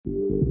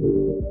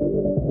Welcome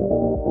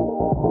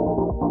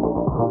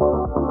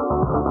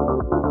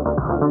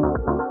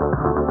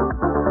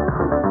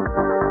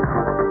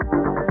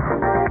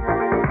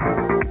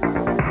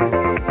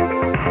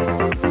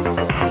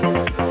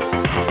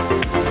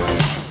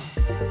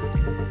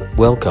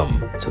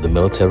to the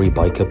Military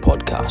Biker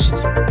Podcast.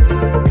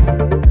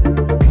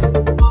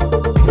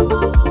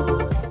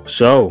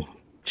 So,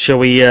 shall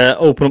we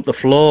open up the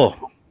floor?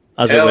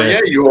 Hell yeah,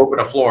 you open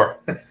a floor.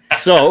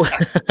 So,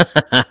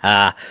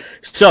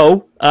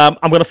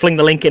 I'm going to fling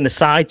the link in the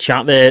side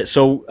chat there.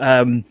 So,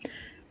 can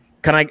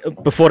I,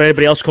 before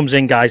anybody else comes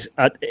in, guys,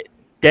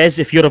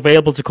 Des, if you're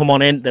available to come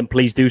on in, then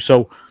please do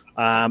so.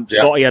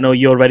 Scotty, I know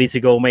you're ready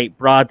to go, mate.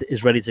 Brad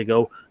is ready to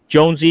go.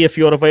 Jonesy, if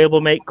you're available,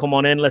 mate, come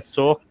on in. Let's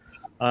talk.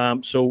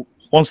 So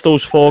once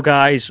those 4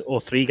 guys or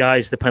 3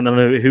 guys, depending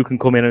on who can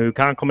come in and who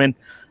can't come in,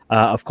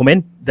 have come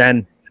in,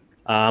 then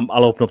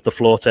I'll open up the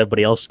floor to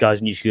everybody else,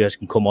 guys, and you guys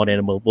can come on in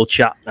and we'll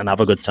chat and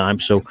have a good time.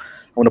 So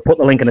I'm going to put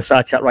the link in the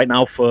side chat right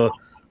now for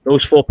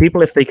those 4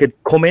 people. If they could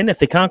come in, if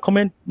they can't come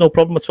in, no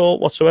problem at all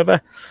whatsoever.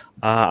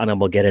 And then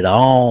we'll get it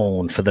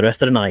on for the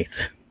rest of the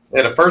night.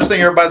 Yeah, the first thing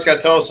everybody's got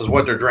to tell us is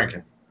what they're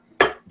drinking.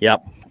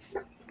 Yep.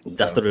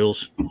 That's the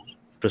rules.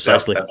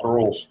 Precisely. That's the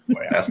rules.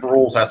 That's the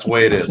rules. That's the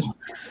way it is.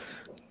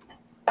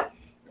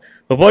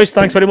 But boys,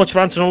 thanks very much for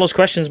answering all those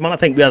questions, man. I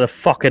think we had a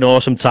fucking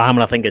awesome time,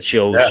 and I think it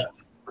shows.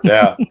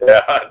 Yeah.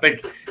 I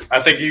think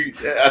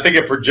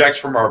it projects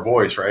from our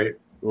voice, right?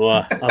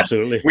 Well,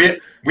 absolutely.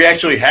 we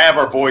actually have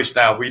our voice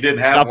now. We didn't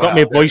have. I've got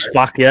my voice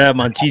back, yeah,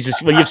 man.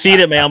 Jesus, well, you've seen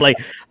it, man. I'm like,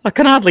 I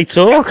can hardly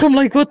talk. I'm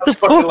like, what the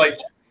fuck? Like,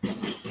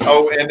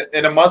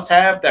 and a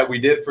must-have that we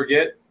did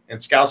forget, and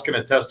Scouts can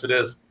attest to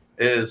this,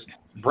 is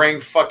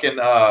bring fucking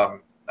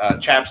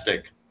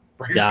chapstick.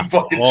 Bring some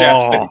fucking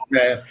chapstick,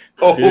 man.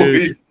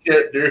 Holy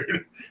shit,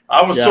 dude.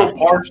 I was so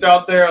parched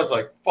out there. I was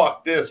like,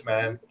 fuck this,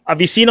 man.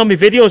 Have you seen on my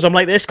videos? I'm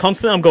like this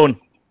constantly. I'm going.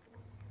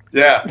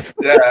 Yeah.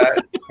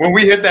 When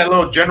we hit that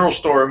little general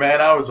store,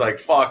 man, I was like,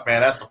 fuck, man,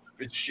 that's the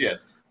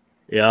shit.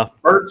 Yeah.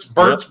 Burt's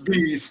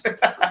Bees.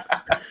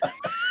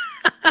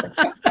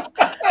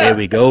 There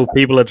we go.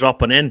 People are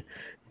dropping in.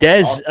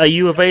 Des, are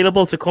you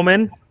available to come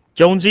in?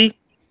 Jonesy?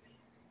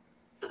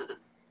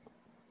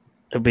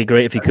 It'd be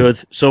great if you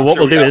could. So what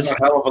we'll do is a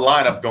hell of a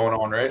lineup going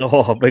on, right?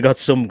 Oh, we got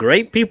some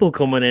great people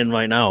coming in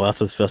right now.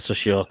 That's for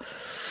sure.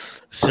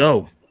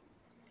 So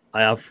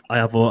I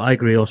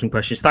agree. Awesome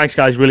questions. Thanks,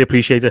 guys. Really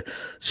appreciate it.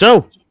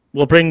 So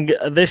we'll bring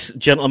this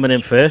gentleman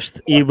in first.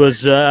 He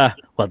was they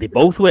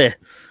both were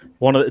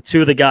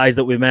two of the guys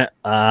that we met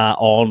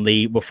on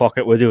the fuck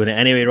it, we're doing it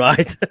anyway,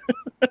 right?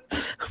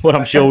 But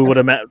I'm sure we would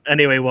have met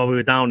anyway while we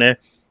were down there.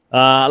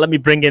 Let me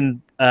bring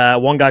in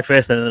one guy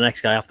first, and then the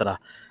next guy after that.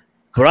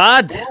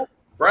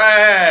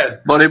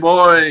 Brad, buddy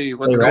boy,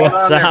 what's going on?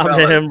 What's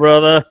happening,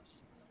 brother?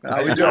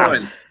 How you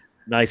doing?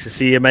 Nice to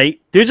see you,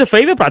 mate. Do us a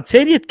favor, Brad.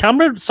 Turn your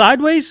camera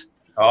sideways.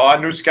 Oh, I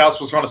knew Scouts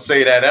was going to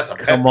say that. That's a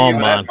pet Come on,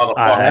 peeve, man. That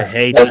I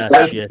hate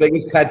that shit.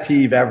 Biggest pet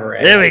peeve ever.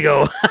 There we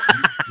go.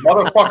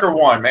 Motherfucker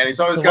one, man. He's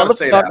always got to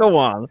say that. Motherfucker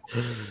one.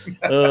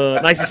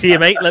 Nice to see you,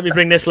 mate. Let me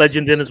bring this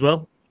legend in as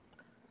well.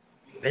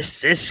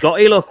 This is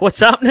Scotty. Look, what's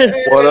happening?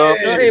 Hey, what up?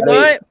 Hey,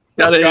 boy.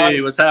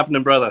 Scotty, what's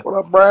happening, brother?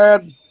 What up,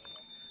 Brad?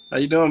 How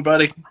you doing,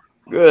 buddy?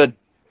 Good.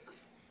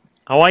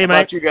 How are you, mate?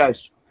 How about you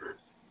guys?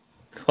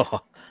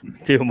 Oh,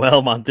 doing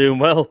well, man. Doing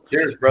well.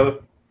 Cheers, brother.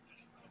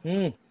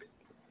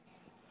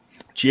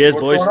 Cheers,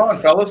 What's boys. What's going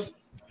on, fellas?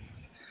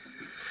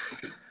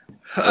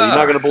 Well, you're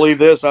not going to believe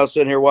this. I was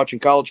sitting here watching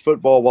college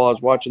football while I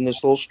was watching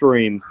this little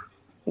stream.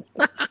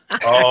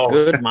 Oh,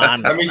 good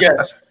man. Let me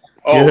guess.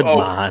 Good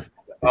man.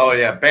 Oh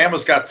yeah,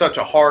 Bama's got such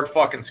a hard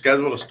fucking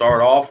schedule to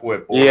start off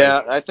with. Boy.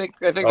 Yeah, I think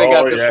they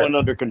got this one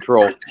under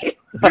control.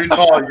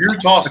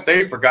 Utah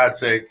State, for God's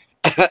sake.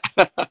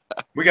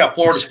 We got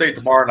Florida State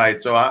tomorrow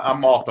night, so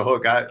I'm off the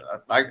hook.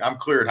 I'm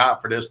cleared hot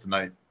for this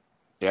tonight.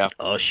 Yeah.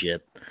 Oh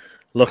shit.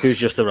 Look who's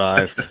just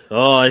arrived.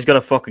 Oh, he's got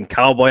a fucking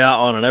cowboy hat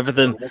on and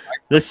everything.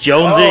 This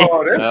Jonesy.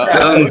 Oh,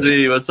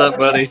 Jonesy, what's up,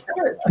 buddy?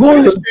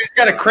 He's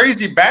got a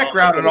crazy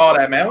background and all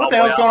that, man. What the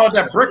hell's going on with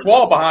that brick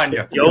wall behind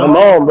you? Come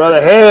on,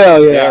 brother.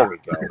 Hell yeah. There we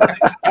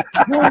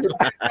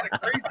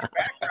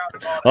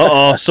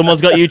go.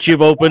 Someone's got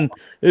YouTube open.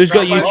 Who's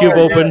got YouTube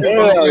open?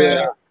 Hell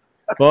yeah.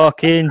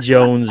 Fucking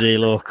Jonesy,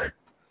 look.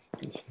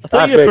 I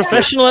thought you were a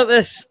professional at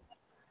this.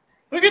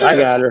 Look at this. I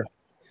got her.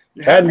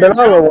 Hadn't been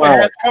on a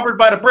while. It's covered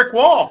by the brick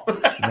wall.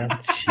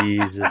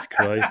 Jesus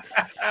Christ.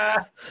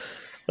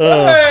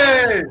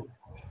 Hey!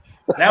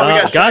 Now we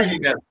got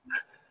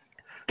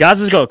Gaz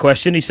has got a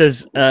question. He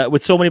says,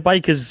 with so many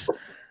bikers,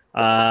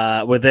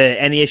 were there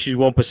any issues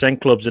with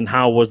 1% clubs, and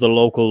how was the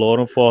local law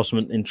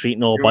enforcement in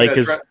treating all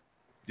bikers?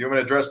 You want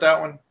me to address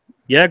that one?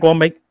 Yeah, go on,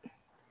 mate.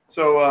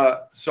 So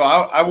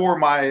I wore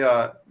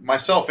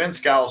myself and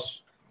Scouts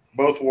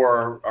both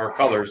wore our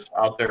colors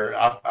out there.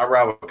 I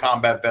ride with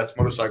Combat Vets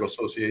Motorcycle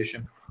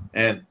Association,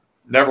 and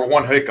never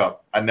one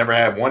hiccup. I never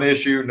had one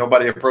issue.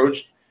 Nobody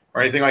approached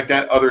or anything like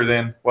that, other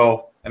than,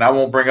 well, and I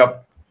won't bring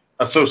up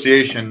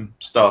association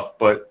stuff,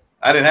 but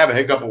I didn't have a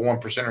hiccup with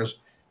 1%ers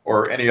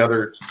or any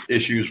other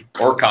issues,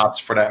 or cops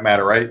for that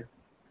matter, right?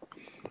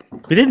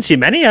 We didn't see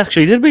many,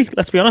 actually, did we?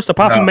 Let's be honest.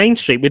 Apart No. from Main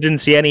Street, we didn't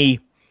see any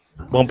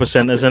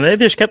 1%ers, and they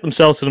just kept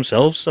themselves to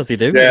themselves, as they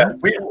do. Yeah,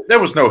 there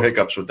was no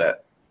hiccups with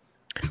that.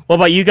 What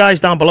about you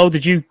guys down below?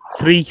 Did you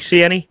three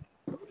see any?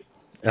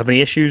 Have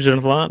any issues or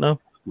anything like that? No?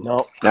 No.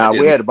 Now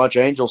we had a bunch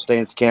of angels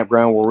staying at the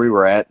campground where we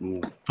were at,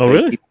 and Oh, they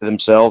really? keep to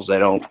themselves. They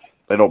don't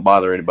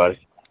bother anybody.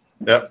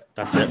 Yep.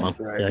 That's it, man.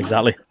 Yeah,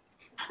 exactly.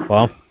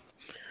 Wow.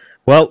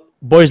 Well,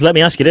 boys, let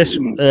me ask you this.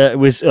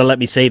 Let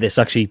me say this,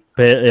 actually,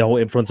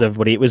 in front of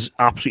everybody. It was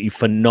absolutely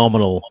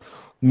phenomenal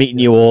meeting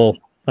you all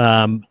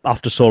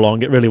after so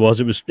long. It really was.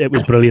 It was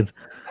brilliant.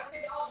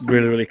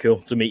 Really, really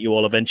cool to meet you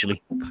all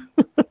eventually.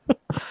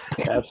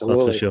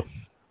 Absolutely. That's for sure.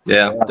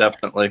 Yeah,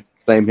 definitely.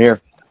 Same here.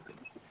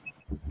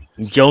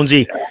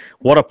 Jonesy,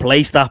 what a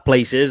place that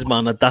place is,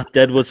 man. That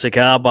Deadwood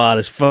Cigar Bar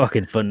is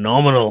fucking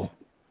phenomenal.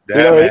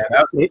 Yeah,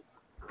 man.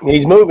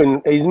 He's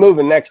moving. He's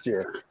moving next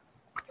year.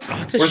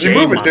 Oh, it's a Where's shame, he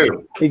moving man.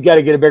 to? He's got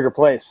to get a bigger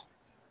place.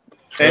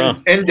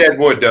 In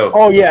Deadwood, though.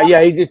 Oh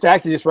yeah. He's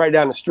just right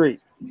down the street.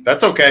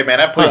 That's okay, man.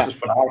 That place is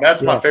phenomenal.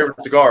 That's my favorite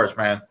cigars,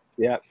 man.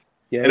 Yeah.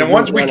 Yeah. And the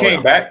ones we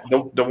came back,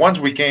 the ones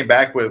we came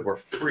back with were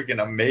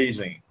freaking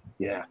amazing.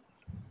 Yeah.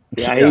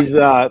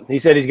 Yeah. He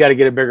said he's got to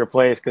get a bigger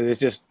place because it's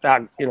just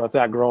it's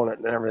outgrown it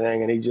and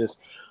everything, and he's just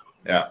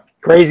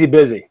crazy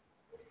busy.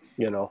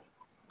 Yeah.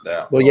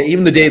 Well, yeah.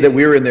 Even the day that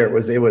we were in there,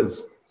 it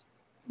was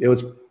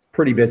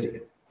pretty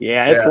busy.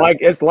 Yeah.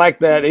 It's like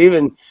that.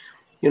 Even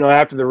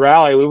after the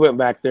rally, we went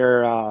back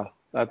there.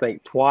 I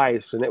think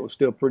twice, and it was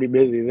still pretty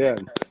busy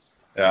then.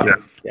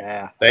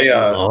 Yeah. They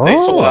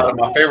sold out of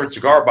my favorite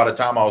cigar by the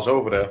time I was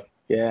over there.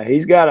 Yeah,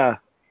 he's got a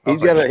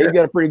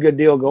pretty good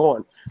deal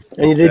going.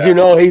 And did you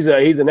know he's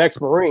an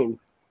ex-Marine?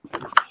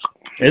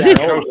 Is he?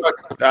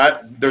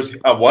 There's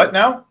a what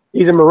now?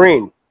 He's a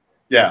Marine.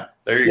 Yeah,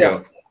 there you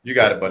go. You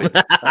got it, buddy.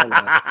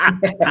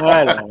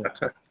 I know.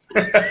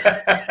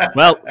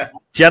 Well,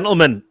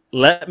 gentlemen,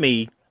 let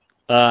me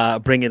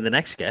bring in the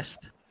next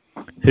guest,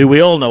 who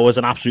we all know is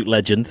an absolute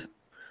legend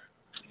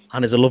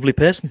and is a lovely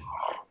person.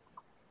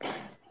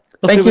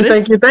 Thank you.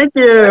 Hey,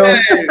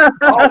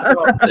 awesome.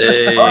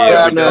 Hey,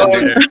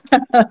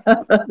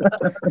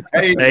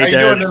 Hey, Hey, how you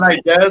doing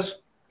tonight, Des?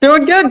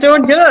 Doing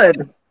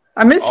good.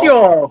 I miss you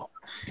all.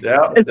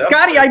 Yeah. And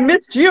Scotty, I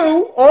missed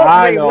you. Oh,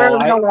 I wait, know, where the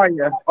hell are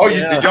you? Oh,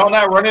 did y'all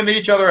not run into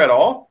each other at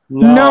all?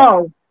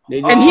 No.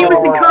 Did And he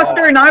was in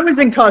Custer and I was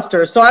in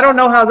Custer, so I don't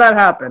know how that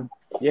happened.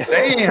 Yeah.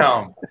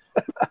 Damn.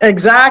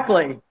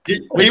 Exactly.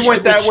 He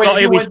went that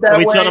way. You went that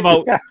way. Are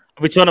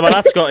we talking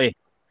about that, Scotty?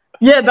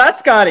 Yeah, that's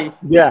Scotty.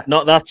 Yeah.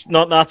 Not that,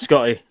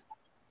 Scotty.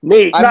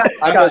 Neat. I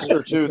missed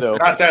her too, though.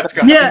 Not that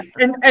guy. Yeah,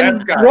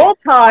 and Roll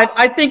Tide,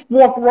 I think,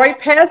 walked right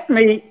past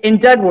me in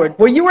Deadwood.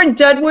 Were you in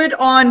Deadwood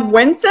on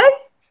Wednesday?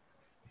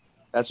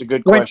 That's a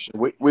good question.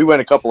 We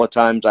went a couple of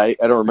times. I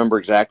don't remember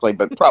exactly,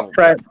 but probably.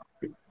 Right.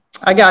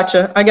 I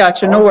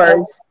gotcha. No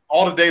worries.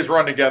 All the days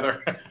run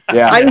together.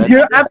 Yeah.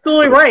 You're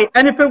absolutely right.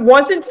 And if it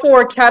wasn't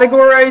for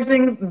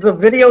categorizing the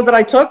video that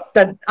I took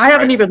that I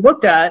haven't even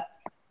looked at,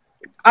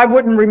 I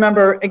wouldn't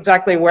remember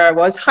exactly where I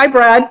was. Hi,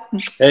 Brad.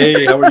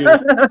 Hey, how are you?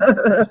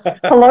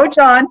 Hello,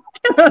 John.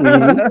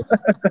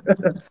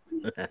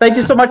 Thank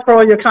you so much for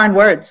all your kind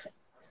words.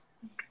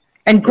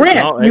 And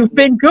Grant, you've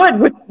been good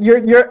with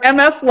your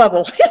MF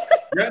level.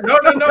 No.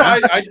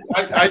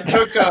 I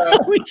took.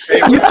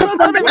 You don't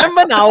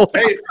remember now.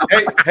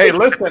 Hey,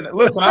 listen.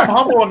 I'm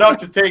humble enough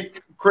to take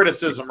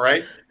criticism,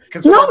 right?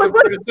 Constructive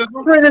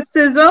criticism.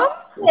 Criticism?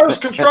 Well, it was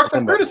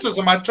constructive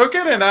criticism. I took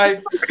it and I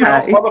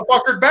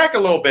motherfuckered back a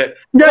little bit.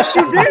 Yes,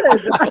 you did.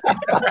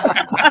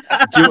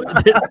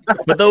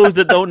 For those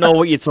that don't know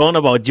what you're talking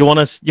about, do you want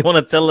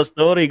to tell the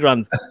story,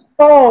 Grant?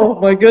 Oh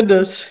my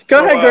goodness!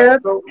 Go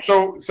ahead,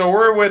 Grant. So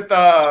we're with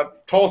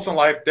Tulsa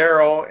Life,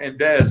 Daryl and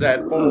Des at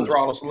Full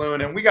Throttle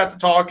Saloon, and we got to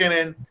talking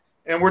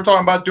and we're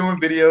talking about doing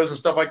videos and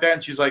stuff like that.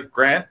 And she's like,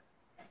 Grant,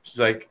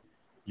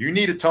 you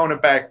need to tone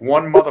it back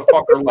one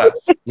motherfucker less.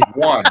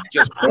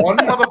 Just one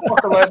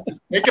motherfucker less.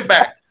 Just take it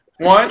back.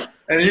 One,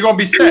 and you're gonna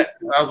be set.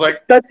 And I was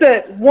like, that's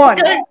it. One.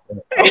 Okay.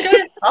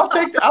 I'll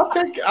take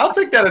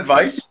that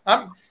advice.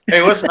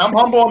 Hey, listen, I'm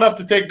humble enough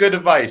to take good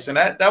advice, and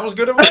that was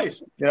good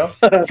advice.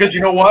 Because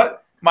you know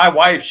what? My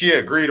wife, she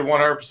agreed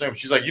 100%.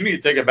 She's like, you need to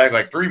take it back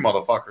like 3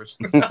 motherfuckers.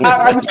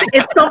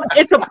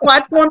 It's a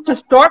platform to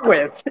start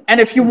with, and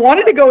if you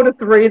wanted to go to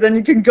 3, then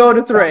you can go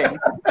to 3.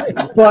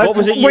 But What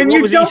was it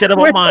you said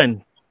about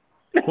mine?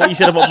 What you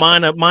said about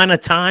mine are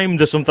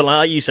timed or something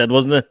like that, you said,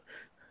 wasn't it?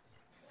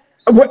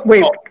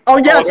 Wait. Oh,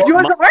 yes.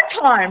 Yours are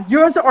timed.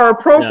 Yours are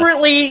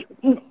appropriately.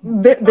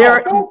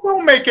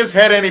 Don't make his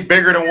head any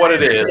bigger than what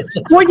it is.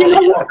 Well,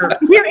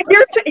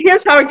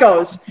 here's how it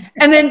goes.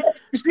 And then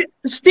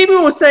Stevie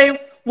will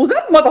say, well,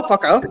 that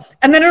motherfucker.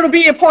 And then it'll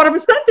be a part of a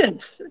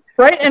sentence,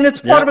 right? And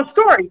it's part of a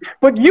story.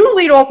 But you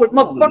lead off with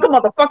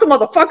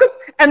motherfucker.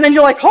 And then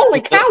you're like,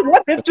 holy cow,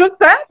 what has just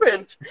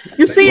happened?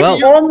 You see it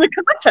all in the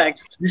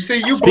context. You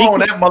see, you blowing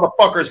that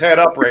motherfucker's head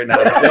up right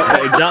now.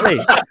 Exactly.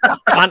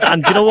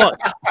 And you know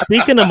what?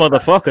 Speaking of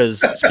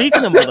motherfuckers, it's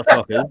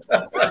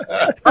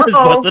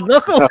busted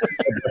knuckle.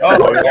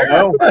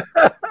 Oh,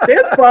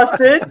 It's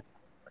busted.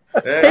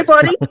 Hey,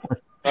 buddy.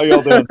 How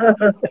y'all doing?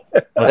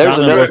 There's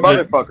another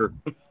motherfucker.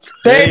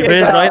 There he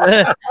is, right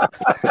there.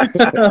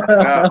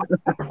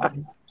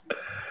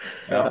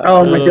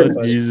 Oh my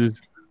goodness.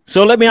 Jesus.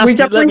 So let me ask We you.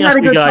 Let definitely me had ask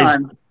a you good guys.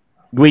 time.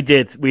 We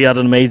did. We had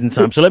an amazing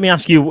time. So let me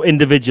ask you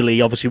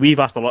individually. Obviously, we've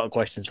asked a lot of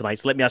questions tonight.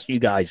 So let me ask you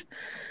guys.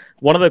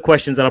 One of the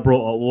questions that I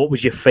brought up, what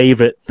was your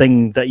favorite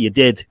thing that you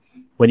did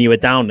when you were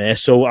down there?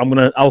 So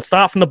I'll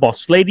start from the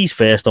boss. Ladies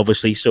first,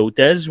 obviously. So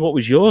Des, what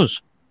was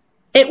yours?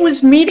 It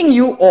was meeting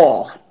you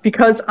all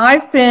because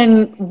I've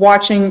been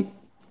watching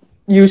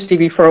you,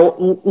 Stevie, for a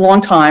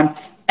long time,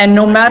 and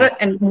no matter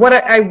and what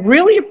I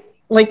really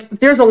like.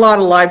 There's a lot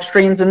of live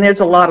streams and there's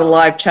a lot of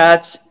live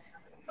chats,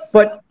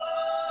 but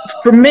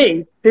for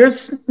me,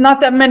 there's not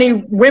that many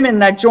women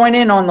that join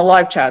in on the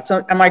live chats.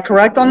 Am I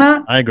correct on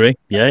that? I agree.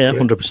 Yeah,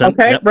 100%.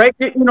 Okay, Yep. right.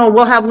 You know,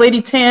 we'll have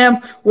Lady Tam,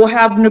 we'll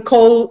have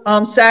Nicole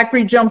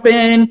Sacre jump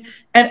in,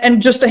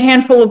 and just a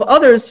handful of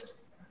others.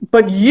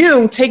 But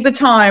you take the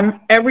time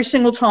every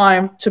single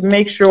time to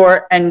make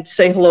sure and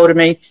say hello to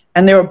me.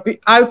 And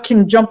I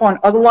can jump on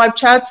other live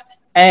chats,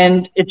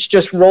 and it's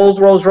just rolls,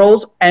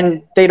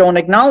 and they don't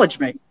acknowledge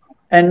me.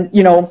 And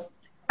you know,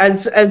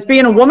 as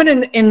being a woman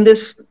in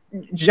this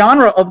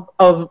genre of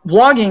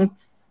vlogging,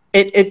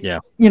 it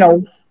you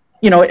know,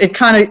 it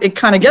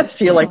kind of gets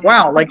to you like,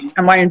 wow, like,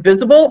 am I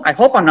invisible? I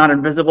hope I'm not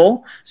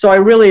invisible. So I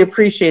really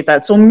appreciate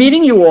that. So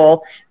meeting you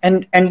all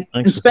and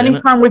spending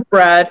time with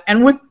Brad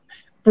and with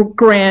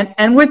Grant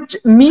and with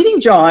meeting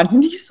John,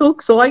 and he's so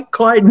like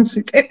quiet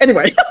and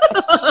anyway,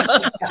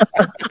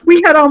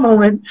 we had our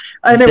moment.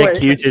 Anyway,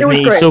 cute, isn't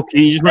he? He's so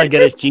cute. You just want to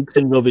get his cheeks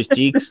and rub his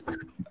cheeks.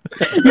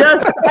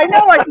 Yes, I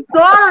know. I'm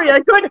sorry. I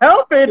couldn't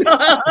help it.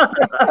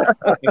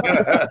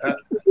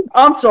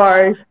 I'm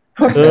sorry.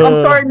 I'm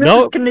sorry, Mrs.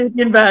 No.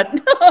 Canadian vet.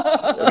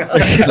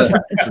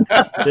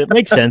 It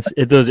makes sense.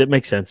 It does. It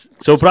makes sense.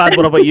 So, Brad,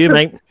 what about you,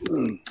 mate?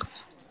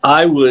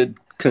 I would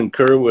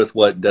concur with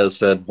what Des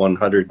said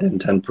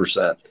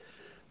 110%.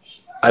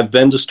 I've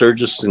been to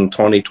Sturgis in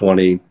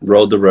 2020,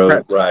 rode the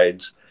road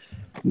rides,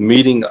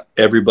 meeting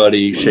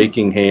everybody,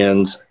 shaking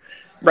hands,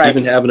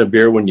 even having a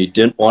beer when you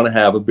didn't want to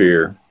have a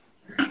beer.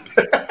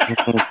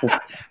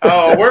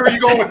 Oh, where were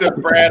you going with this,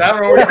 Brad? I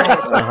don't know where you're going with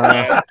this,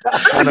 Brad.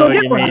 I know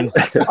what you mean.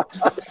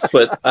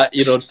 But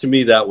you know, to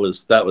me, that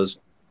was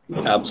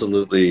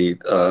absolutely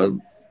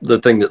the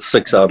thing that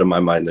sticks out in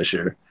my mind this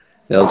year.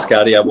 You know,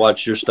 Scotty, I've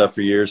watched your stuff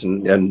for years,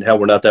 and hell,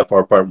 we're not that far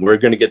apart. We're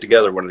going to get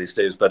together one of these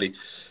days, buddy.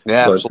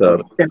 Yeah, but,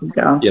 absolutely.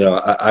 you know,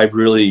 I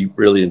really,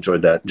 really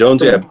enjoyed that.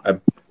 Jonesy, I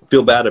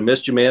feel bad I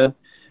missed you, man.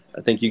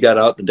 I think you got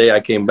out the day I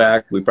came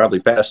back. We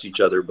probably passed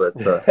each other, but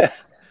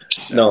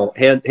no,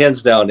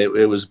 hands down,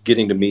 it was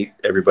getting to meet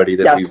everybody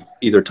that we've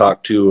either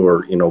talked to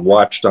or, you know,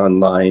 watched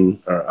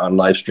online or on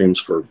live streams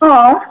for,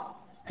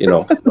 you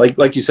know,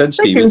 like you said,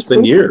 Steve, it's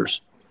been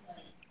years.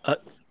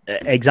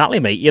 Exactly,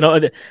 mate. You know,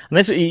 and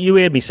this, you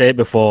heard me say it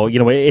before. You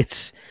know,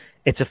 it's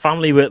a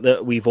family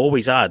that we've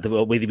always had, that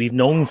we've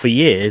known for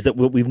years, that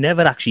we've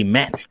never actually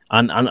met,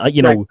 and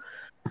you know,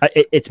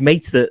 it's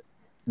mates that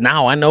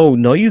now I know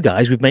you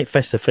guys. We've met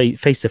face to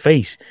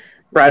face.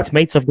 Right. It's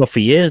mates I've got for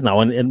years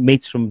now, and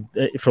mates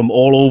from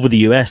all over the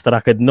US that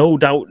I could no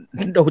doubt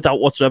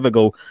whatsoever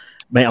go,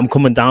 mate, I'm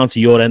coming down to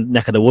your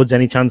neck of the woods.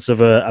 Any chance of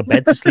a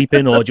bed to sleep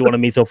in, or do you want to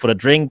meet up for a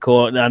drink?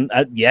 And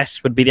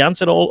yes would be the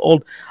answer.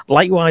 All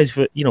likewise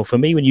for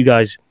me when you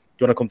guys do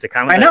you want to come to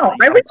Canada. I know.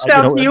 I reached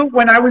out to you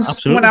when I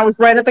was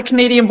right at the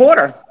Canadian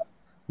border.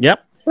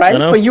 Yep. Right,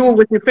 but you were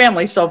with your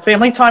family, so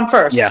family time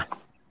first. Yeah.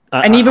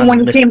 And even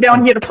when you came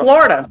down here to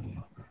Florida.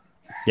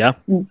 Yeah.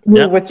 You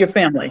were with your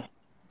family.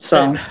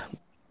 So.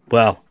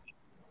 Well,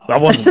 I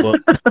wasn't, but.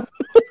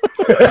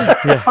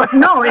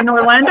 No, in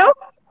Orlando?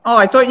 Oh,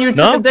 I thought you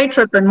took a day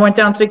trip and went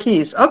down to the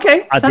Keys.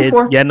 Okay, I did.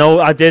 Yeah, no,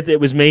 I did.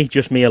 It was me,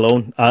 just me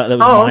alone. That was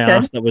my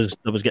ass that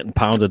was getting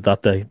pounded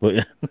that day.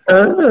 But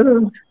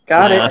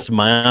got it. I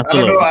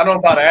don't know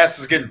about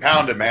asses getting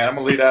pounded, man. I'm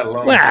gonna leave that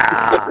alone.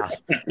 Well,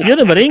 you're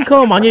the Marine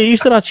Corps, man. You're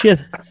used to that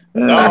shit.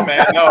 No,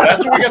 man. No,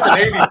 that's what we got the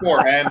Navy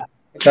for, man.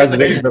 That's the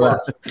Navy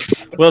for.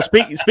 Well,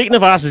 speaking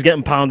of asses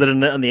getting pounded in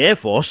the Air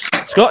Force,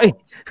 Scotty.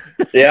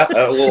 Yeah,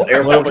 a little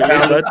Air Force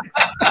pounded.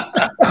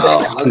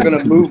 Oh, I was going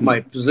to move my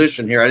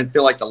position here. I didn't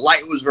feel like the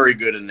light was very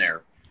good in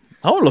there.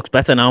 Oh, it looks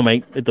better now,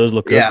 mate. It does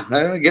look good. Yeah,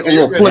 getting a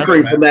little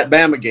flickering from that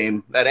Bama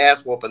game, that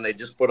ass whooping they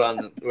just put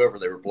on whoever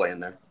they were playing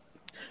there.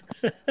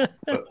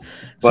 So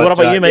what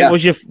about you, mate?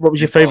 What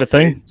was your favorite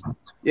thing?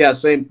 Yeah,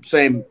 same.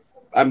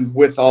 I'm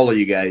with all of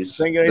you guys.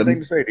 Think anything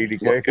to say,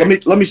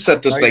 DDK? Let me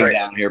set this thing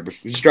down here.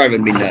 It's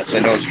driving me nuts. I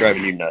know it's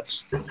driving you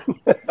nuts.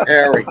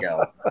 There we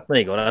go. There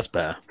you go. That's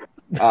better.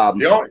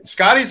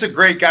 Scotty's a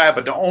great guy,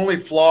 but the only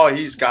flaw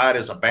he's got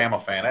is a Bama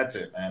fan. That's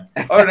it, man.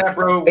 Other than that,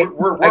 bro,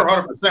 we're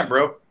 100%,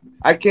 bro.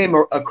 I came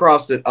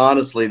across it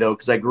honestly though,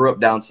 because I grew up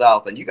down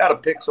south, and you got to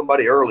pick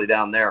somebody early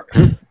down there.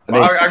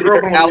 I grew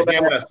up in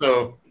Louisiana,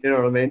 so you know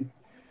what I mean.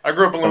 I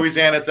grew up in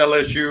Louisiana. It's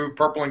LSU,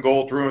 purple and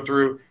gold through and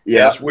through.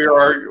 Yeah. Yes, we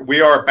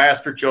are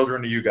bastard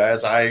children to you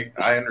guys. I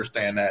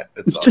understand that.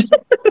 It's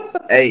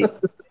hey,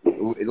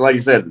 like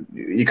you said,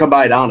 you come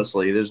by it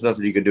honestly. There's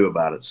nothing you can do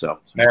about it. So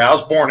yeah, I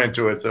was born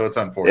into it, so it's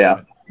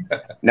unfortunate. Yeah.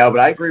 No, but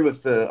I agree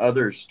with the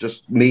others.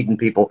 Just meeting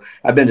people.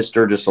 I've been to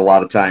Sturgis a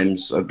lot of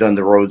times. I've done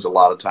the roads a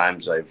lot of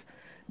times. I've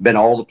been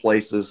all the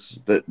places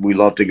that we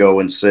love to go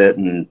and sit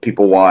and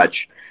people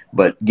watch.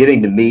 But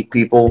getting to meet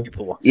people,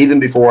 even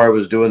before I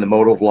was doing the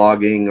moto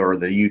vlogging or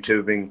the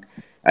YouTubing,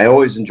 I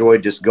always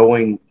enjoyed just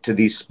going to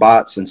these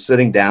spots and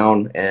sitting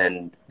down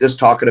and just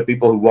talking to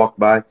people who walk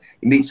by.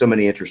 You meet so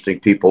many interesting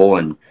people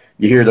and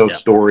you hear those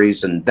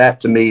stories. And that,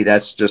 to me,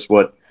 that's just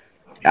what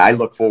I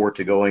look forward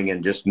to, going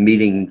and just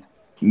meeting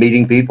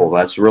people.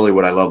 That's really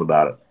what I love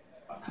about it.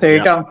 There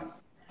you go.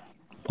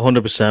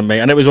 100%, mate.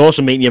 And it was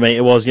awesome meeting you, mate.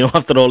 It was,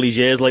 after all these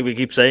years, like we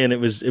keep saying, it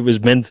was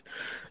mint.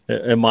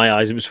 In my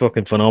eyes, it was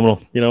fucking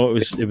phenomenal. It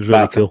was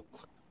really cool.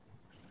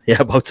 Yeah,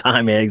 about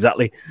time. Yeah,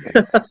 exactly.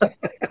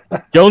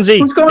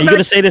 Jonesy, are you going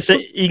to say this? Are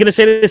you going to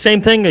say the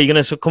same thing, or are you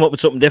going to come up with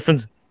something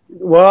different?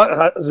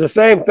 Well, it's the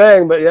same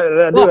thing, but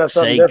yeah, I do have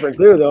something different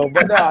too, though.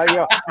 But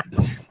no,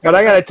 but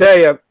I got to tell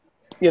you,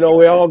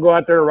 we all go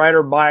out there and ride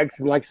our bikes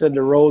and, like I said,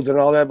 the roads and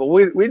all that. But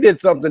we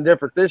did something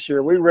different this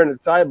year. We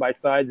rented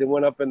side-by-sides and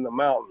went up in the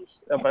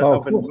mountains,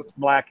 up in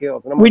Black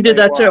Hills. And we did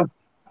that too.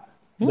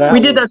 We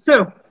did that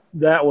too.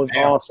 That was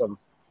awesome.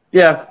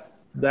 Yeah.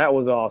 That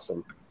was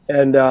awesome.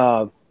 And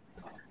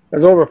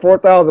there's over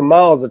 4,000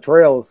 miles of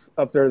trails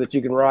up there that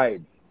you can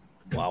ride.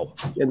 Wow.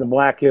 In the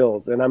Black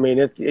Hills. And I mean,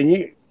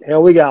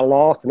 we got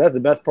lost, and that's the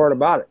best part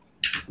about it.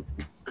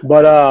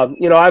 But,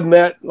 I've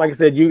met, like I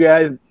said, you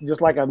guys,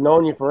 just like I've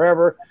known you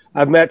forever.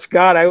 I've met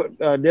Scott. I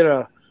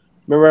remember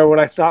when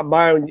I stopped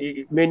by and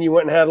me and you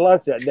went and had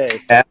lunch that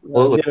day.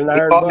 Absolutely. He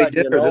bought me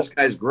dinner. This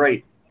guy's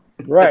great.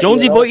 Right.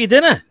 Jonesy bought you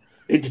dinner?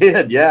 He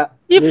did, yeah.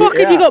 You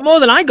got more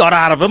than I got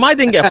out of him. I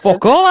didn't get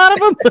fuck all out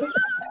of him.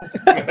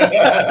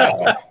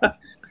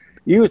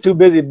 You was too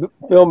busy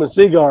filming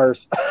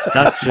cigars.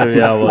 That's true.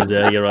 Yeah, I was.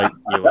 Yeah, you're right.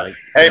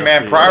 Hey,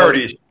 man,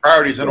 priorities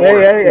in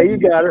order. Hey, you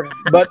got her.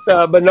 But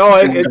no,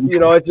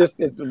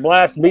 it's a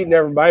blast meeting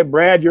everybody.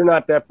 Brad, you're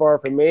not that far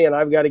from me, and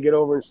I've got to get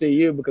over and see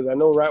you because I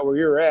know right where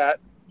you're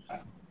at.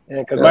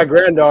 And because my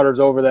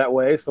granddaughter's over that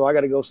way, so I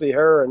got to go see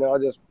her, and I'll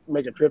just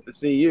make a trip to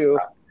see you.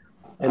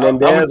 And then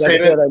Dan, like I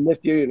said, I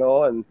missed you,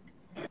 and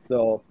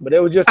so, but it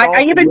was just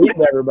awesome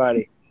meeting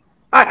everybody.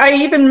 I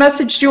even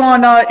messaged you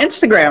on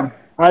Instagram.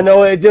 I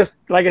know, it just,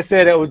 like I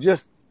said, it was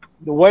just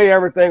the way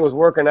everything was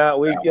working out.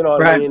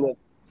 What I mean?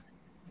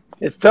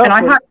 It's tough.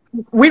 And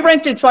we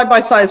rented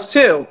side-by-sides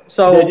too.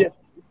 So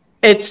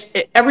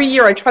every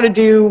year I try to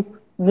do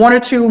one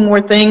or two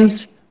more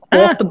things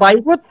off the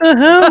bike. What the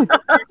hell?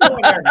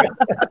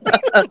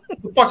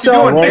 What the fuck you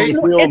doing,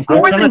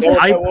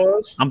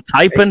 mate? I'm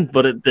typing,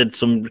 but it did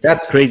some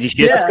crazy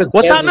shit. Yeah.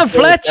 What's happening,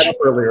 Fletch?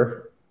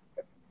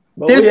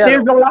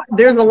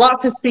 There's a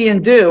lot to see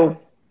and do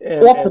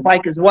off the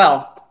bike as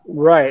well.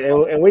 Right,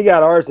 and we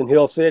got ours in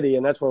Hill City,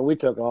 and that's where we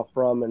took off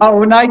from. And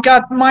I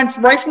got mine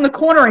right from the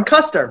corner in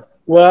Custer.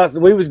 Well,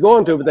 we was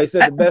going to, but they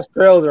said the best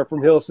trails are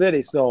from Hill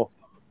City, so.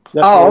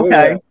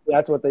 Okay.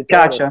 That's what they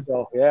told us.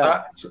 So,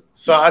 yeah.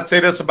 So I'd say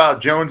this about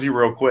Jonesy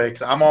real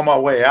quick. I'm on my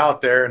way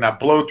out there, and I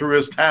blow through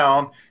his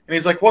town, and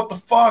he's like, "What the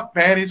fuck,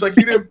 man?" He's like,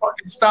 "You didn't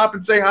fucking stop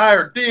and say hi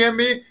or DM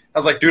me." I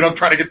was like, "Dude, I'm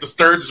trying to get to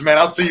Sturgis, man.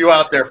 I'll see you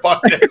out there.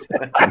 Fuck this."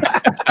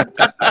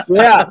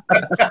 Yeah.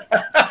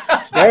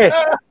 Hey,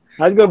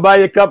 I was going to buy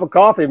you a cup of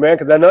coffee, man,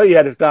 because I know you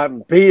had to stop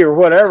and pee or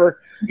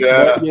whatever.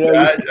 Yeah.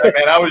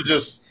 But, I was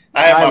just.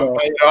 I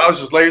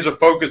was just laser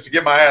focused to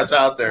get my ass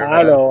out there.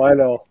 I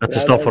know. That's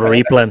the stuff for the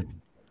replan.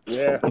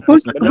 Yeah.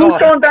 Who's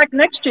going back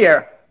next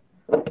year?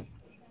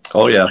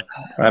 Oh yeah,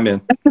 I'm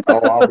in.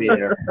 I'll be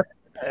there.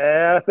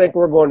 I think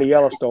we're going to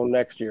Yellowstone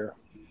next year.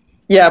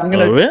 Yeah, I'm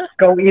gonna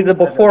go either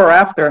before or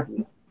after.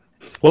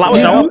 Well, that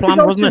was our plan,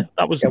 wasn't it?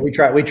 That was. Yeah, we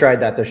tried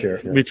that this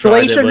year. We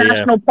tried Glacier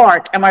National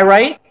Park. Am I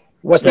right?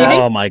 What's that?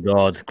 Oh my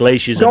God,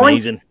 Glacier's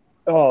amazing.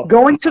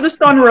 Going to the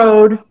Sun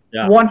Road,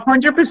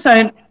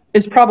 100%.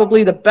 Is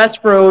probably the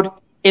best road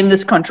in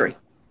this country.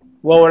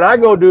 Well, when I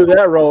go do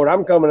that road,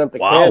 I'm coming up to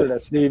Canada,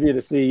 Stevie,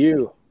 to see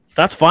you.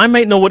 That's fine,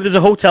 mate. No worries. There's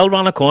a hotel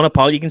around the corner,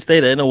 pal. You can stay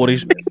there. No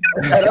worries. Or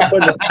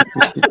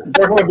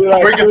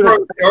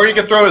you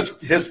can throw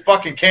his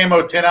fucking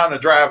camo tent out in the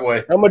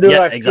driveway. I'm gonna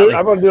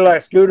do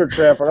like scooter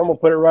trap, and I'm gonna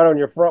put it right on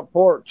your front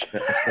porch.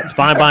 It's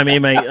fine by me,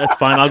 mate. That's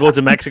fine. I'll go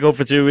to Mexico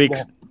for 2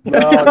 weeks. No.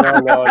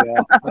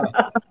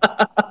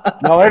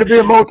 No, it'll be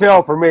a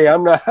motel for me.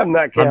 I'm not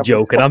camping. I'm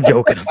joking. No,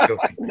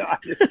 I'm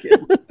just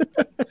kidding.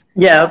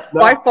 Yeah,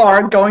 by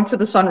far going to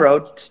the Sun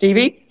Road.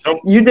 Stevie,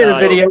 you did a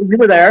video. You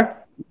were there.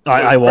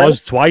 I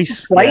was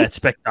twice. Yeah, it's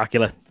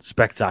spectacular.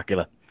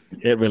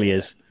 It really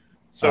is.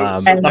 So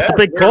that's a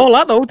big call,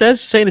 that though. Des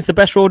saying it's the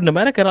best road in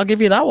America, and I'll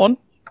give you that one.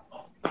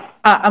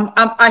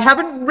 I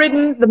haven't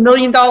ridden the $1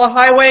 Million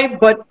Highway,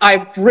 but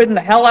I've ridden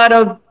the hell out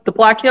of the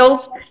Black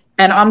Hills,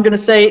 and I'm going to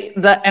say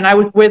that. And I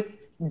was with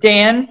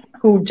Dan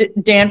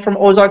from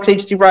Ozarks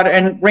HD Rider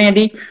and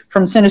Randy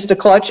from Sinister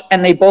Clutch,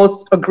 and they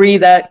both agree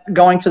that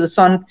going to the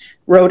Sun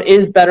Road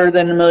is better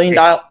than the $1 Million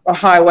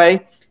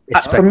Highway.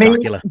 It's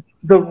spectacular.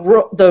 For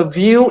me, the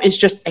view is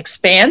just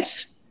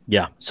expanse.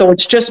 Yeah. So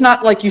it's just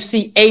not like you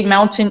see a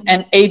mountain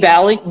and a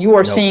valley. You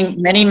are Nope.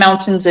 seeing many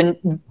mountains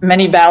and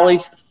many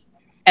valleys,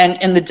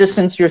 and in the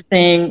distance you're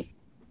seeing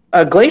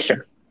a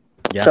glacier.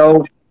 Yeah.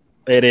 So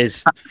it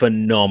is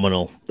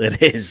phenomenal.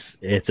 It is.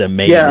 It's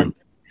amazing.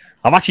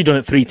 I've actually done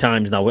it 3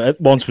 times now.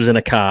 Once was in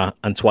a car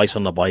and twice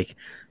on the bike.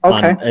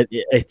 Okay. And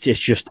it's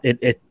just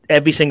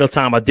every single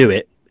time I do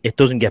it, it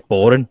doesn't get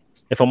boring.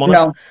 If I'm honest,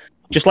 No.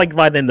 just like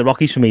riding in the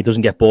Rockies for me, it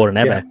doesn't get boring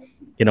ever. Yeah.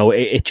 You know,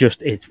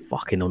 it's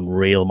fucking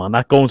unreal, man.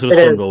 That going to the It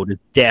Sun is. Road is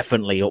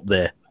definitely up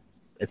there,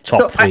 the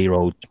top So 3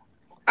 roads.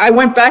 I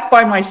went back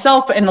by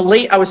myself, and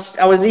I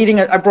was eating.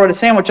 I brought a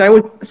sandwich. I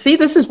would see.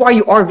 This is why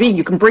you RV.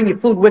 You can bring your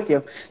food with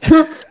you.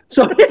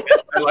 So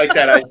I like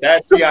that.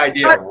 That's the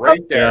idea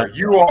right there. Yeah.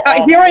 You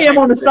are. here I am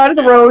on the side of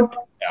the road,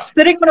 Yeah.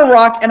 sitting on a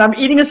rock, and I'm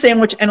eating a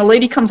sandwich. And a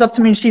lady comes up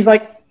to me, and she's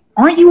like,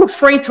 "Aren't you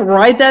afraid to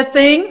ride that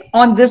thing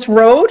on this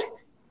road?"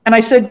 And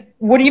I said,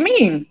 "What do you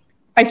mean?"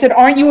 I said,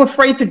 "Aren't you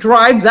afraid to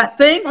drive that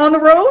thing on the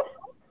road?"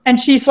 And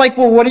she's like,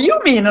 "Well, what do you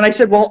mean?" And I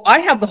said, "Well, I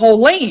have the whole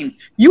lane.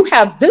 You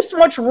have this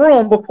much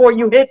room before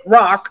you hit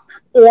rock,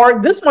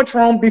 or this much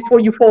room before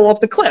you fall off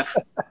the cliff.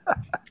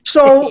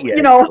 So, Yeah,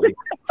 you know,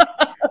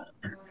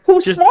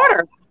 who's Just-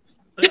 smarter?"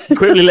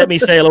 Quickly, let me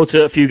say hello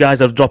to a few guys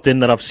that have dropped in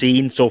that I've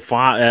seen so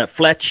far.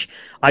 Fletch,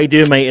 how you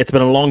doing, mate? It's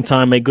been a long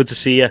time, mate. Good to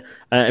see you.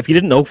 If you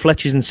didn't know,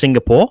 Fletch is in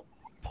Singapore.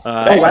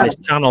 wow. And his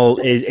channel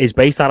is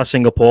based out of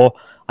Singapore,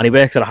 and he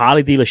works at a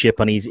Harley dealership,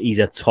 and he's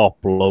a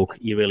top bloke.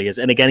 He really is.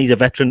 And again, he's a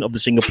veteran of the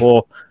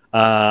Singapore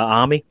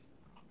Army.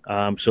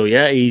 So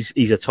yeah,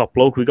 he's a top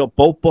bloke. We got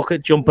Boat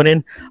Bucket jumping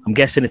in. I'm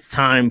guessing it's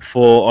time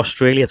for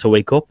Australia to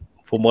wake up,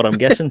 from what I'm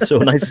guessing. So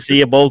nice to see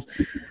you, Bolt.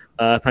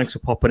 Thanks for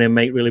popping in,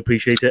 mate. Really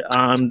appreciate it.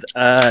 And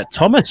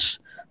Thomas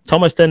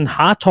then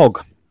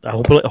Hartog.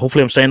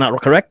 Hopefully I'm saying that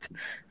correct.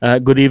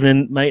 Good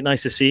evening, mate.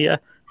 Nice to see you.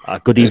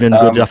 Good evening,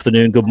 good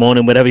afternoon, good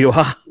morning, wherever you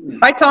are.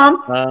 Hi,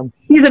 Tom.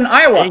 He's in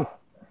Iowa. Hey.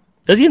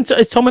 Is he?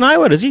 Is Tom in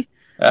Iowa? Is he?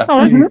 Yeah, All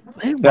right.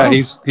 Hey, yeah, wow.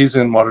 he's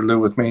in Waterloo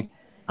with me.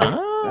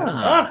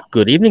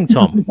 Good evening,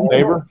 Tom.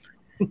 Neighbor.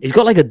 He's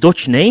got like a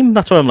Dutch name.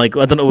 That's why I'm like,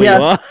 I don't know where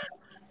you are.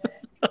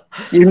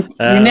 You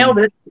nailed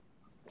it.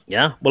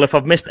 Yeah. Well, if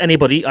I've missed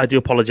anybody, I do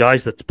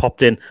apologise. That's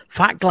popped in.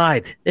 Fat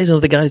Glide. There's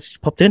another guy that's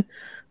popped in.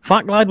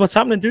 Fat Glide, what's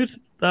happening, dude?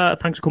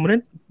 Thanks for coming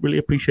in. Really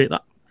appreciate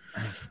that.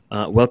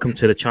 Welcome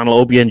to the channel.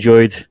 Hope you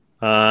enjoyed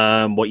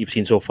what you've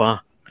seen so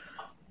far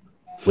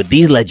with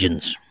these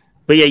legends.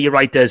 But yeah, you're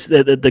right. There's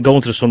the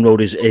going to the Sun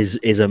Road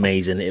is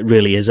amazing. It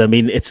really is. I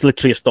mean, it's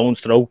literally a stone's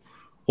throw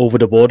over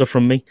the border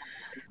from me.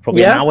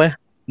 Probably an hour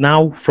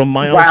now from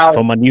my house,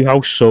 from my new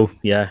house. So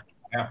yeah.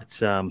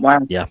 It's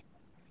yeah.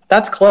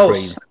 That's close.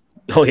 Crazy.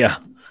 Oh yeah.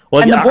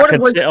 Well, And yeah, the I border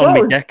can was sit on my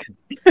closed. deck.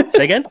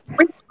 Say again.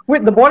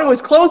 The border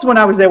was closed when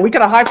I was there. We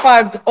could have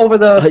high-fived over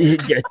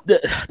the...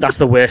 That's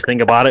the worst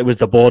thing about it. Was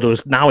the border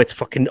was now it's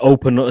fucking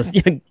open.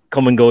 You can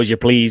come and go as you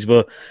please.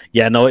 But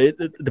yeah, no.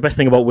 The best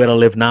thing about where I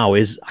live now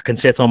is I can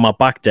sit on my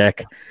back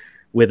deck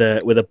with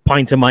a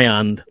pint in my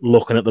hand,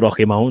 looking at the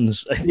Rocky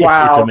Mountains.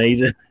 Wow. It's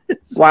amazing.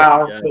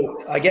 Wow. Yeah.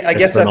 So I guess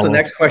that's phenomenal. the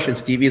next question,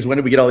 Stevie, is when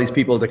do we get all these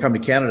people to come to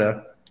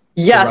Canada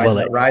Yes. to ride Well,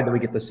 that ride that we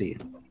get to see?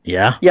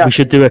 Yeah. Yeah. We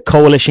should do a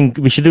coalition.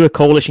 We should do a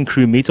coalition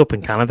crew meetup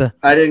in Canada.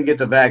 I didn't get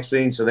the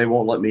vaccine, so they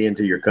won't let me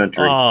into your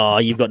country. Oh,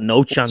 you've got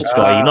no chance,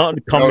 Scott. You're not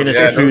communist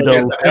yeah, no,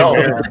 Trudeau. get the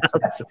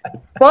hell.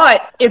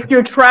 But if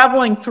you're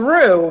traveling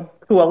through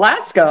to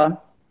Alaska,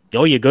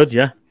 Oh, you're good.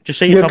 Yeah. Just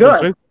say you're You're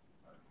traveling good.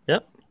 through.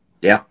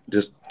 Yeah,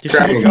 just Just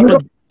traveling. say you're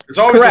traveling. There's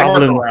always Correct. a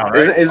workaround,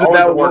 right? Isn't Always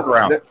that a what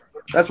workaround.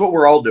 that's what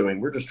we're all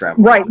doing? We're just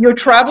traveling. right, you're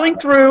traveling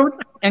through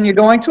and you're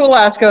going to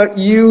Alaska,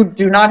 you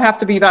do not have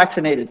to be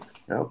vaccinated.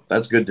 No,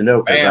 that's good to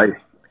know. 'Cause Bam.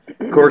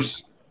 of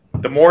course,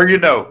 The more you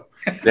know.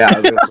 yeah. I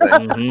was gonna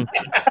say, Mhm.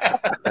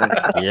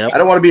 Yep. I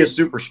don't want to be a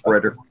super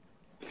spreader.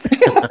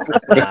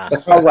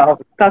 Oh,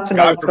 well, that's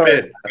another God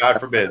forbid. God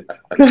forbid.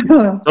 story.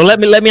 So let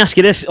me ask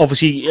you this.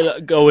 Obviously,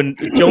 going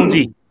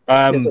Jonesy,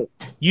 Yes, sir.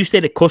 you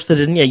stayed at Custard,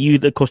 didn't you? You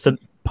the Custard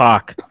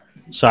Park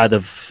side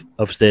of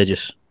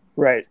Sturgis.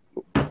 Right.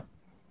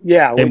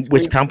 Yeah. In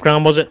which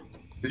campground was it?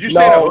 Did you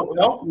stay at a No,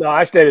 hotel? no,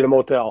 I stayed at a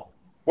motel.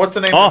 What's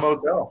the name of the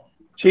motel?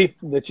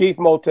 The Chief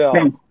Motel.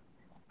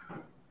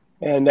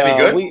 And Any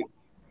good?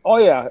 oh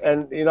yeah,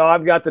 and you know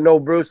I've got to know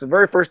Bruce. The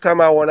very first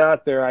time I went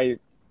out there, I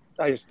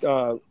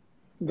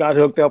got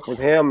hooked up with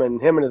him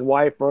and his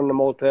wife run the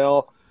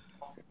motel.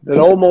 It's an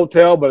old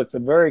motel, but it's a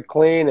very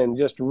clean and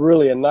just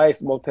really a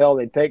nice motel.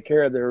 They take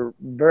care of. They're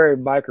very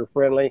biker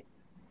friendly.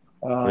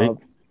 Great.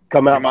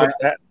 Come out You and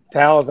put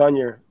towels on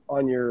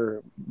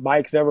your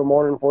bikes every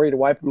morning for you to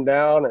wipe them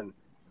down and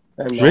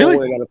Really?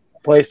 they got a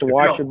place to If you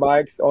wash don't- your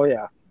bikes. Oh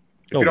yeah.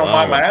 If you don't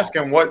mind wow. my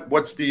asking,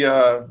 what's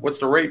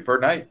the rate per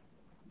night?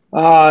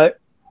 Of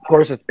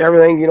course, it's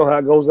everything. You know how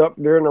it goes up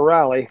during the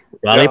rally.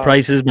 Rally Yeah.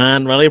 prices,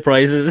 man. Rally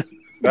prices.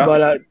 Yeah.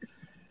 But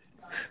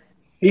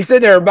he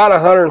said they're about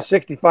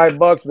 $165,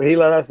 but he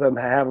let us have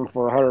them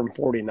for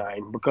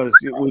 149 because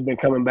we've been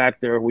coming back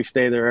there. We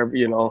stay there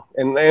every, and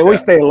we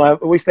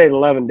Yeah. stayed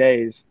 11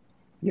 days.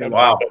 You know?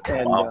 Wow.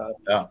 And,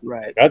 Yeah.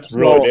 right. That's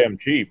really So- damn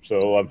cheap.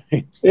 So I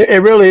mean,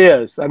 It really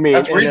is. I mean,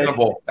 That's and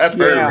reasonable. That's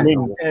very yeah,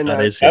 reasonable. and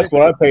That is. that's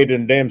what I paid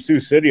in damn Sioux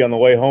City on the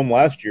way home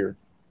last year.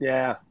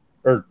 yeah.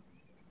 Or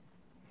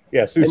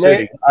yeah, Sioux And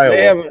City,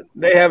 Iowa.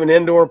 they have an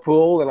indoor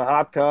pool and a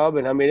hot tub,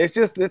 and I mean,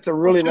 it's a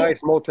really shit. nice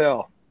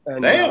motel.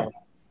 And Damn.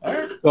 All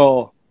right.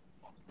 so,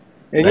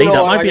 and Hey, you know,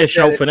 that might like be I a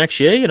show said, for next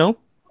year. You know,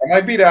 That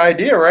might be the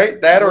idea, right?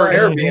 That or an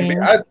Right. Airbnb.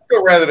 Mhm. I'd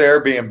still rather the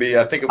Airbnb.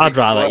 I think if we I'd could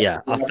rather. let Yeah,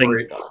 I people think.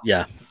 operate.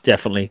 Yeah,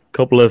 definitely.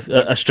 Couple of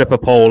a stripper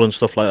pole and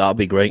stuff like that would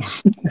be great.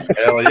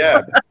 Hell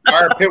yeah.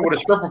 Fire pit with a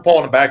stripper pole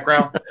in the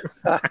background.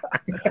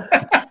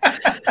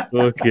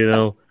 Look, you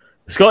know,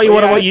 Scotty. Well,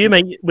 What yeah, about you,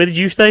 mate? Where did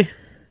you stay?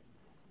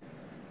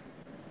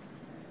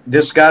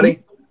 This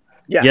Scotty?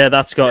 Yeah. Yeah,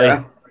 that's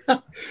Scotty.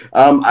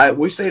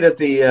 We stayed at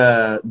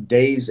the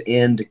Days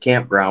End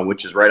campground,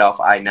 which is right off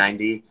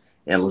I-90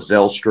 and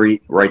Lozelle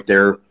Street, right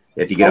there.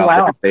 If you get Oh, off wow.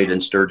 Interstate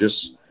in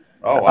Sturgis,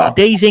 Oh, wow.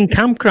 Days in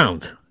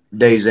campground.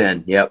 Days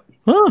End. Yep.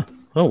 Oh,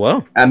 oh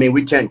wow. I mean,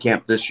 we tent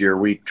camped this year.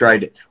 We've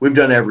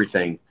done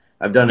everything.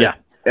 I've done Yeah. it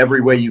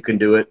every way you can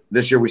do it.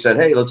 This year we said,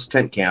 hey, let's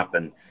tent camp,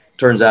 and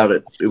turns out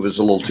it was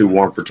a little too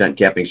warm for tent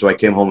camping, so I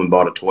came home and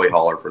bought a toy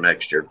hauler for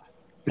next year.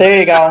 There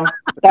you go.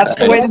 That's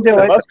the way to do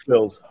it.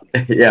 Bucksfield.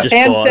 Yeah. Just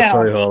Hands bought a down.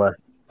 toy hauler.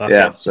 Okay.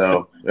 Yeah.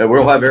 So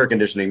we'll have air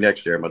conditioning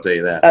next year. I'm gonna tell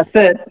you that. That's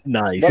it.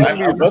 Nice.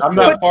 I'm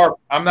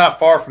not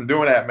far from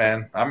doing that,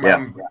 man. I'm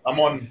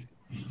on.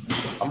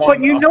 But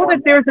you know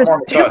that there's I'm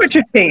on a the cusp.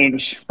 temperature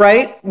change,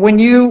 right?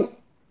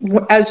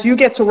 As you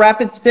get to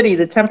Rapid City,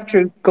 the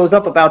temperature goes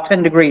up about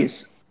 10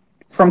 degrees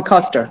from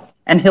Custer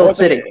and Hill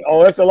City.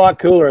 It's a lot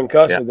cooler in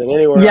Custer than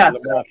anywhere out in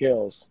Yes. the Black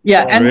Hills.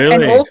 Yeah, and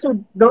Really? also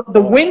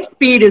the wind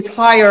speed is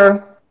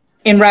higher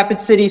in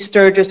Rapid City,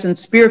 Sturgis, and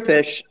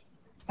Spearfish,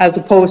 as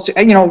opposed to,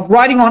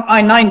 riding on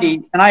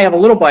I-90, and I have a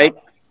little bike,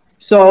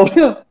 so,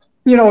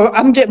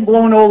 I'm getting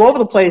blown all over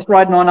the place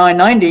riding on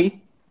I-90,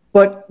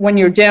 but when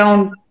you're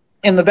down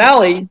in the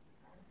valley,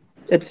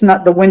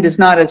 the wind is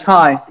not as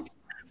high.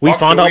 We Fuck,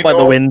 found do out we about the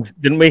know- wind,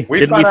 didn't we? We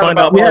Didn't we found find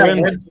out out about about Yeah.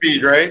 the wind? wind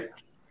speed, right?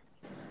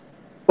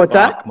 What's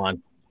that? Come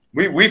on.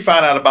 We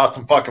found out about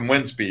some fucking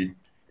wind speed.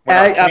 When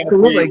our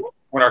Absolutely.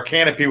 When our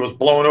canopy was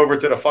blown over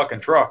to the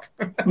fucking truck.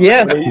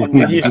 Yeah,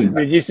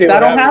 Did you see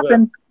that'll what happened?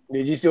 happen.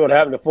 Did you see what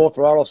happened to Full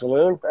Throttle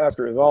Saloon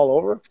after it was all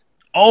over?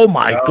 Oh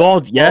my Yeah.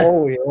 God! Yeah.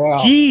 Oh yeah.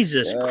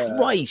 Jesus Yeah.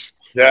 Christ!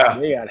 Yeah.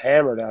 They got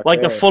hammered out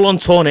Like there. a full-on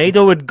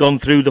tornado had gone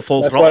through the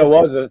full That's what it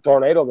throttle. was, a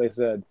tornado, they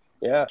said.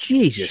 Yeah.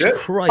 Jesus Shit.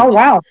 Christ! Oh,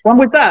 wow. When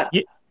was that?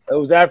 It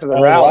was after the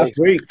Oh, rally. last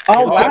week. Oh, A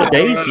couple wow. of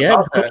days,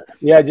 yeah.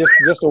 Yeah,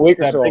 just a week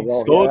or That so big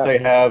ago. skillet Yeah. they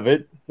have,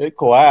 it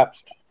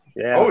collapsed.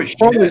 Yeah. Holy shit.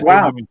 Holy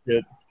wow. And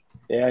shit.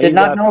 Yeah, Did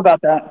not know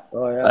about that.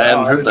 Oh, I yeah.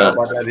 hadn't heard didn't know that.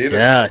 about that either.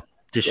 Yeah,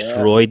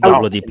 destroyed the Yeah.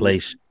 bloody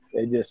place.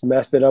 They just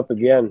messed it up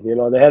again. They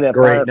had that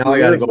Great. fire Now a I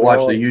few got to years go watch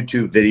ago. the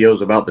YouTube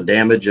videos about the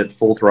damage at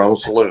Full Throttle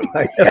Saloon.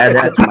 Add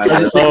that to my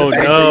list. Oh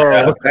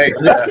no! Hey,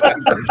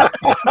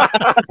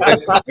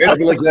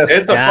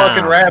 it's a Down.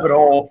 fucking rabbit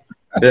hole.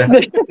 Yeah.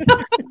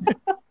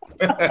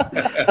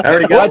 I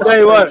already Well, I'll got tell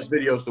you what.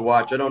 videos to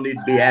watch. I don't need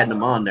to be adding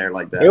them on there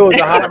like that. It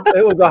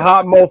was a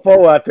hot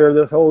mofo out there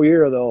this whole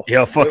year, though.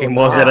 Yeah, fucking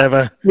was it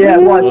ever? Yeah,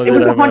 it was. Was It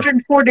was it ever?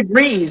 104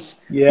 degrees.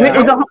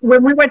 Yeah.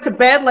 When we went to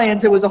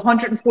Badlands, it was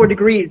 104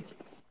 degrees.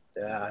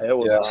 Yeah, it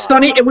was Yeah. hot.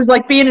 Sunny. It was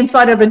like being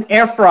inside of an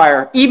air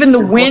fryer. Even the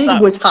wind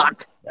that? was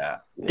hot. Yeah.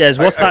 Des,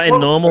 what's I- that in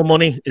normal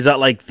money? Is that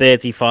like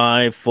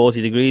 35,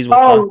 40 degrees?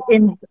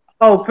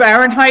 What's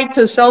Fahrenheit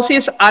to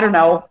Celsius. I don't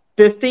know,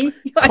 50.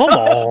 that? Come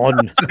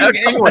on! Speak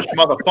English,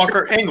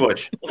 motherfucker.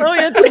 English. Oh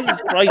yeah, Jesus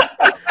Christ!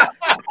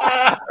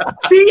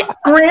 See,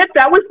 Grant,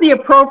 that was the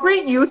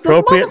appropriate use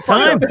Appropriate of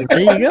time. motherfucker.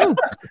 There you go.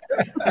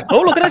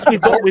 Oh, look at this. We've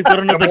got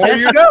The another more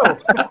guest. you know.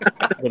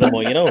 Well, the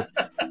more you know.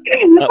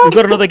 We've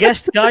got another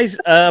guest, guys.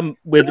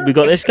 We've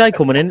got this guy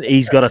coming in.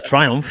 He's got a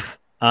Triumph,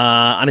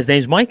 and his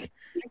name's Mike.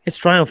 It's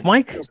Triumph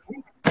Mike.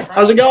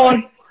 How's it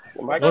going?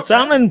 What's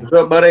happening? What's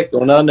up, buddy?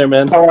 Going on there,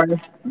 man? How are you?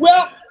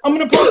 Well, I'm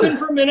gonna pop in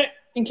for a minute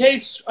in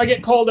case I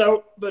get called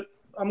out, but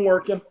I'm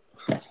working.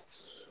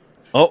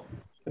 Oh,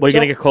 what are you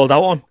gonna get called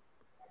out on?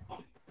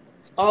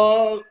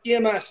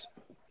 EMS.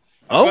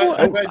 Oh,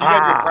 I'm glad you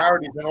got your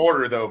priorities in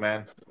order, though,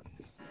 man.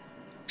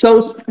 So,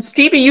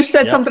 Stevie, you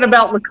said Yeah. something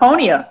about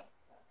Laconia.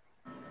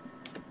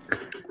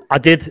 I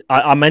did.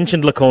 I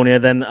mentioned Laconia,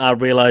 then I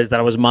realised that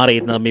I was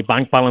married and my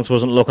bank balance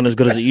wasn't looking as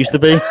good as it used to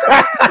be.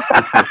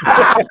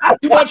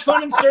 Too much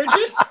fun in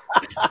Sturgis?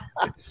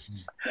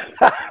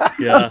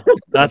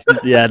 That's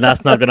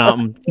not gonna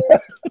happen.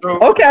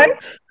 So, Okay.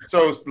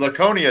 So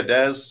Laconia,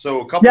 Des.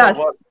 So a couple Yes.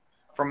 of us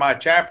from my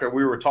chapter,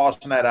 we were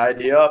tossing that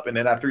idea up, and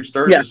then I threw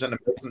Sturgis Yes. in the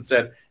mix and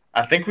said,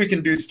 I think we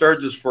can do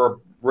Sturgis for a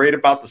rate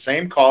about the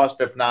same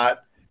cost, if not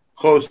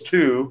close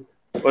to.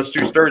 Let's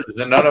do Sturgis.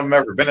 And none of them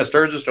ever been at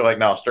Sturgis. They're like,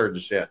 no,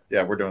 Sturgis.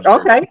 Yeah, we're doing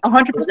Sturgis. Okay,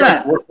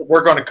 100%.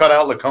 We're going to cut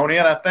out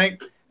Laconia, I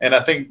think. And I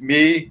think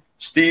me,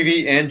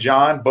 Stevie, and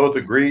John both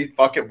agree.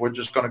 Fuck it, we're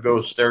just going to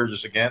go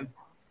Sturgis again,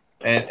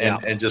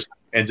 and just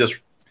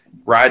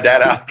ride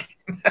that out.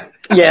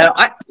 Yeah,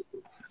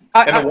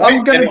 And the wife,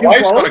 I'm going to do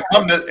wife's both. going to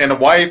come. And the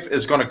wife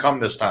is going to come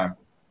this time.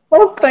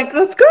 Oh,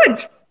 that's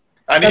good.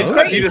 I need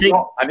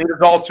great.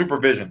 adult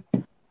supervision.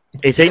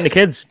 He's eating the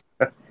kids.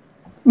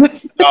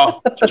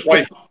 No, just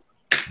wife.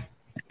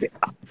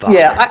 Fuck.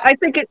 Yeah, I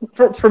think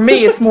for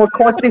me, it's more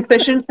cost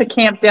efficient to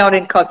camp down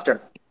in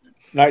Custer.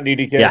 Night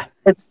DDK. Yeah.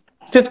 It's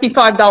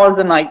 $55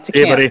 a night to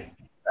Hey, camp. buddy.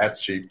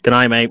 That's cheap. Good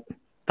night, mate.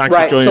 Thanks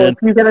Right. for joining So in. if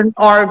you get an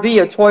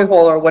RV, a toy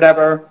haul, or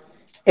whatever,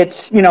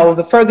 it's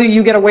the further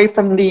you get away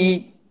from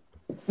the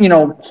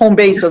home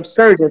base of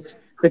Sturgis,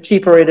 the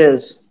cheaper it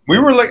is.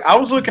 I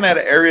was looking at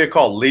an area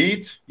called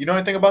Leeds. You know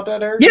anything about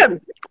that area? Yeah,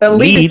 the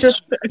lead is Leeds?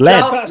 just Lead.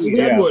 south, Past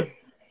Deadwood.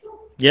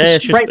 Yeah,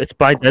 it's just Right. it's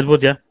by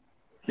Deadwood, yeah.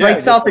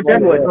 right south of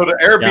Deadwood. So the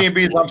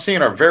Airbnbs I'm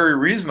seeing are very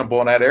reasonable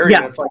in that area.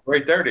 Yes. It's like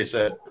right there. They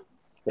said.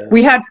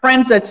 We had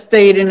friends that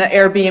stayed in an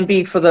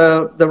Airbnb for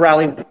the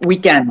rally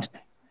weekend,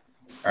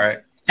 All right.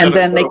 and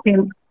then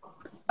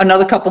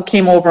another couple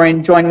came over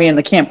and joined me in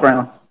the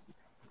campground.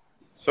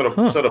 So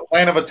the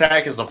plan of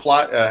attack is to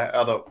fly,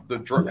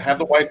 have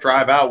the wife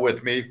drive out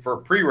with me for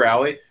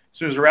pre-rally. As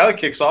soon as the rally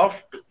kicks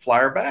off, fly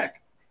her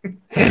back.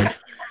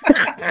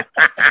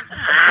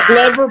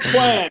 Clever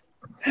plan.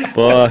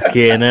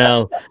 Fucking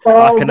hell. Oh,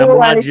 I can boy.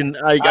 imagine.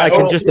 I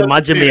can just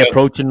imagine me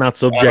approking that I hope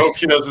subject.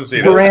 she doesn't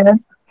see this.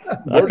 Brandon,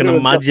 I can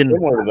imagine.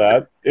 Similar to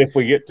that, if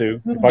we get to.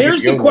 If I get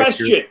Here's to go the next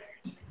year.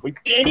 question.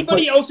 Did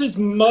anybody else's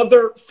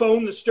mother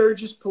phone the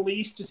Sturgis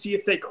police to see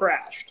if they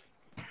crashed?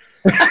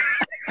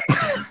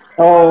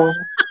 oh,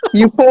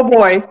 you poor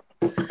boy.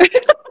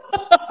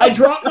 I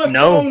dropped my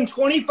No. phone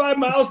 25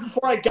 miles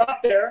before I got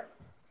there,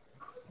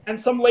 and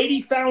some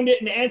lady found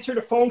it and answered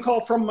a phone call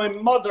from my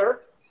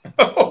mother,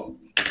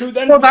 who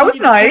then Well, that was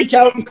proceeded to freak nice.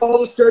 out and call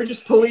the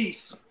Sturgis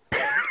police.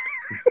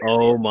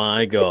 Oh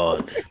my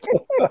god.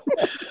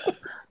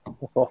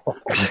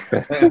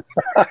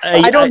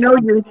 I don't know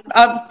you.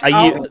 Are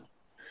you?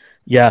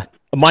 Yeah,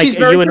 Mike. She's Are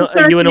very you concerned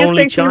an for your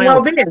only safety and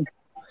child? well-being.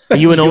 Are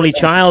you an only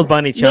child by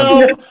any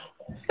chance? No,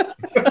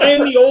 I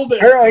am the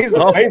oldest. Apparently he's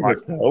the Oh,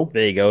 favorite, though.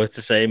 There you go. It's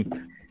the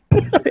same.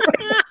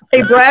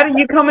 Hey, Brad, are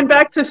you coming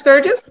back to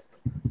Sturgis?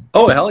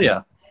 Oh, hell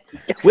yeah.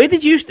 Where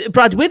did you,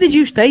 Brad? Where did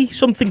you stay?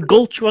 Something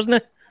Gulch, wasn't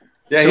it?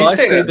 Yeah, So he I stayed at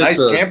a stayed at nice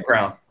the-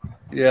 campground.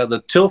 Yeah,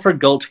 the Tilford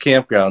Gulch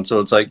Campground.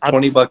 So it's like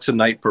 $20 a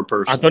night per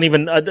person. I don't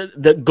even.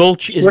 The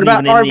Gulch isn't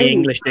about even in the RVs?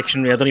 English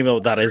dictionary. I don't even know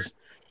what that is.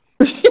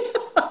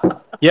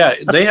 Yeah,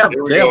 they have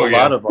Here we a go lot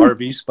again. of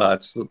RV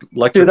spots,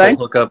 electrical they?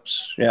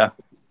 hookups. Yeah,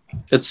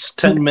 it's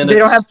 10 minutes. They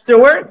don't have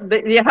sewer?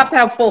 You have to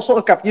have full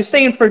hookup. You're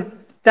saying for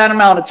that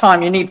amount of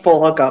time, you need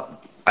full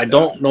hookup. I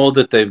don't know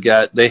that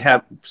they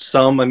have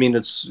some. I mean,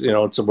 it's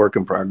it's a work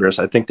in progress.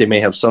 I think they may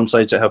have some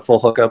sites that have full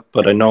hookup,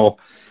 but I know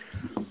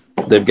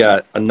they've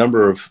got a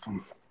number of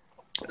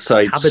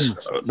sites.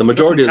 Cabins. The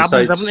majority of the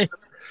Cabins, sites. haven't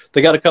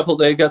They got a couple.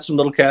 They got some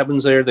little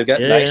cabins there. They've got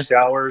Yeah, nice yeah.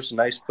 showers,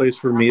 nice place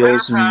for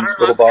meals, and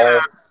little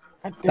bar.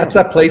 That's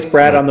that place,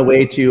 Brad, on the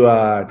way to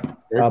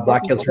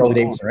Black Hills Harley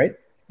Davidson, right?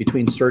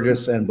 Between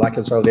Sturgis and Black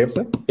Hills Harley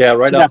Davidson. Yeah,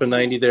 right off Yes. of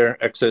 90 there,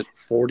 exit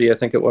 40, I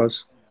think it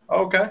was.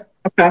 Okay.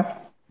 Okay.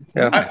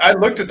 Yeah, I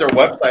looked at their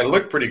website. It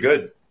looked pretty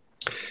good.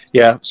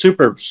 yeah,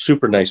 super,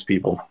 super nice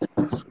people.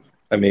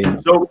 I mean,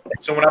 So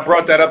when I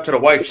brought that up to the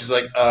wife, she's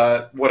like,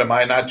 what, am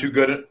I not too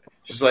good at?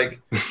 She's like,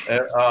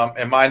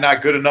 am I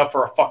not good enough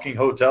for a fucking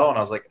hotel? And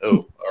I was like, oh,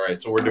 all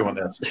right, so we're doing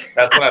this.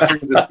 That's when I threw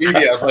this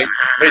TV. I was like,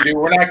 hey, dude,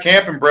 we're not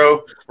camping,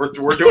 bro. We're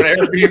doing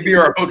Airbnb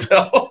or a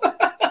hotel.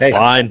 Hey,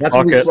 Fine, that's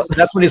fuck when, it.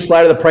 that's when you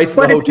slide the price of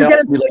the But if you hotel.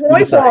 get a we let you toy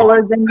decide.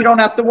 hauler, then you don't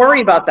have to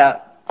worry about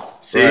that.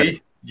 See,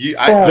 Right. you,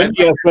 Oh. I, You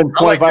gotta spend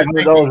I like your $2,500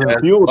 thinking, in Dad.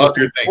 fuel Love just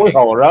your to toy thinking.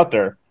 hauler out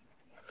there.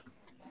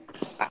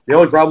 The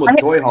only problem with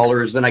toy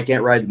hauler is then I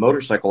can't ride the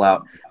motorcycle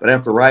out. But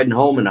after riding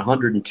home in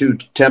 102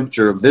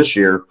 temperature of this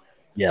year,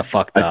 Yeah,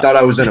 fuck I that. thought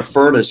I was in a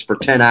furnace for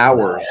 10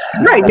 hours.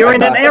 Right, you're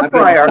in an air I've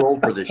been fryer. too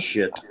old for this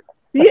shit.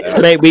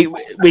 Mate,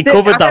 we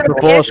covered that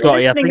before,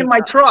 Scotty. I in think. my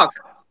truck.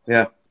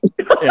 Yeah,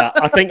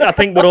 I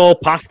think we're all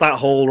past that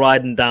whole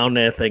riding down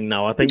there thing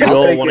now. I think we I'll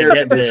all take want to air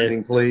get there.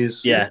 conditioning,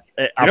 please. Yeah,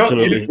 know-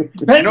 absolutely.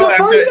 Depends how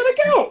far after, you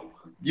gotta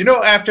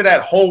go. after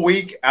that whole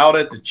week out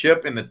at the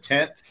chip in the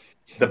tent,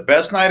 the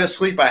best night of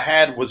sleep I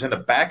had was in the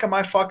back of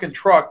my fucking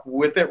truck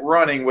with it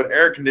running with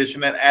air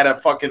conditioning at a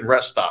fucking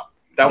rest stop.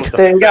 That was the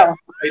There you go.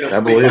 night of I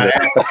sleep believe I it.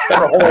 had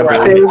for a whole I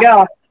ride. There you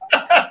go.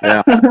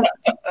 Yeah.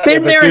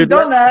 Been but there dude, and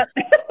done that.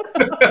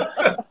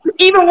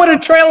 Even with a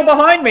trailer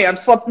behind me, I've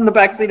slept in the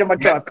backseat of my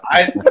truck.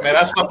 I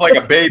slept like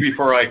a baby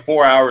for like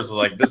 4 hours. I was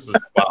like, this is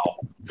wow.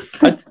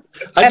 I And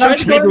I'm tried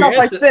to sure get enough I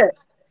Grant to, fit.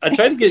 I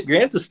tried to get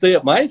Grant to stay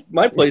at my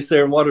place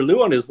there in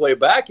Waterloo on his way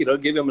back. Give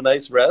him a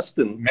nice rest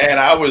and. Man,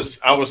 I was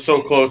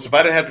so close. If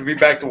I didn't have to be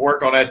back to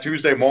work on that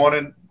Tuesday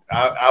morning,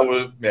 I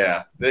would.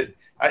 Yeah,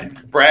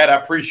 Brad, I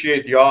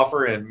appreciate the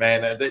offer, and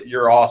man,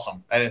 you're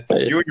awesome. And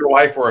you and your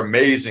wife were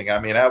amazing. I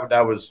mean,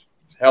 that was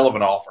hell of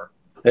an offer.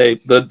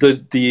 Hey,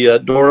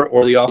 the door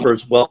or the offer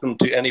is welcome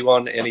to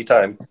anyone,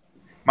 anytime.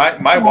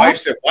 My wife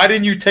said, "Why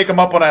didn't you take him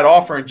up on that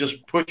offer and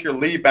just push your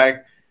leave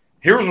back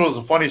Here's what was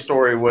a funny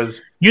story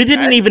was You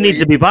didn't even need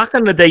to be back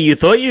on the day you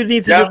thought you'd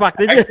need to be back,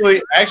 did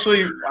you?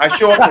 Actually, I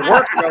show up to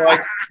work and they're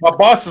like, my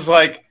boss is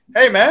like,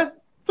 "Hey man, what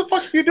the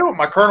fuck are you doing?"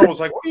 My colonel was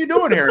like, "What are you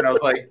doing here?" And I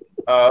was like,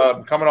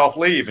 "I'm coming off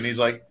leave." And he's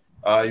like,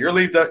 your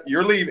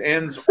leave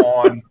ends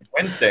on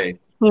Wednesday."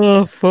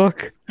 Oh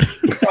fuck!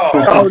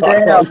 Oh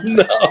damn!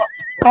 No.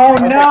 Oh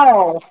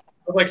no!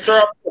 I was like,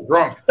 "Sir, I'm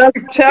drunk."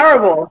 That's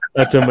terrible.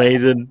 That's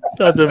amazing.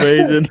 That's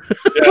amazing.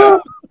 Yeah.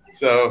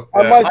 So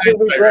I might still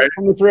be back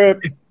from the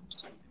trip.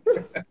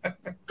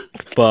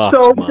 Fuck,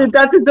 So man. did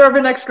that deserve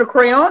an extra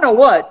crayon or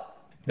what?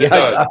 It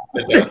does.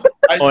 It does.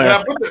 When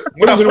I put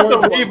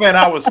the leave in,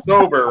 I was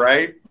sober,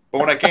 right? But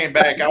when I came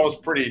back, I was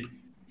pretty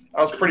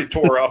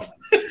tore up.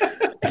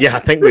 Yeah, I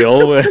think we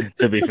all were,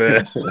 to be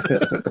fair.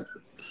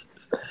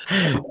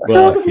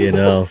 Fuck, you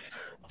know.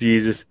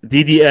 Jesus.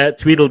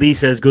 Tweedledee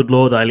says, "Good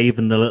Lord, I leave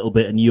in a little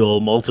bit and you all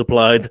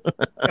multiplied."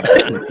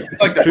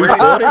 It's like the True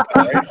Brady,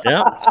 story. right?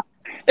 Yeah.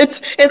 It's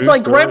True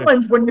like story.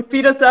 Gremlins when you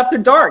feed us after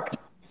dark,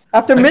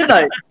 after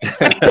midnight.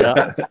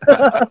 Yeah.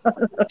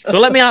 So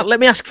let me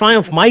ask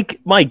Triumph, Mike.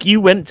 Mike, you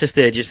went to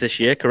Sturgis this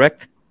year,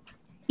 correct?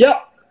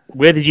 Yeah,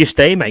 Where did you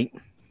stay, mate?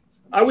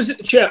 I was at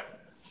the Chip.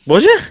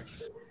 Was you?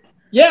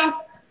 Yeah,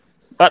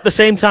 At the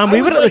same time we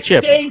I was were at the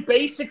Chip. staying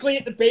basically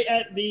at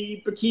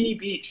the Bikini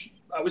Beach.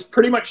 I was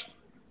pretty much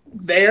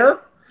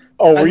there.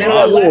 Oh, were And you then in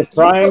I that little left.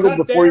 triangle Up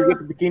before you there.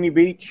 get to Bikini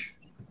Beach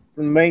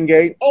from the main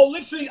gate? Oh,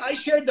 literally, I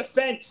shared the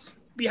fence.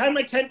 Behind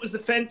my tent was the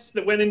fence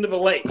that went into the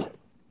lake.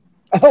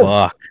 Oh,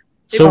 Fuck.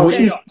 It So was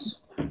chaos.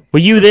 were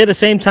you there the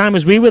same time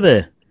as we were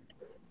there?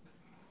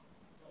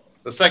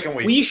 The second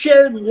week. We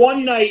shared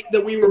one night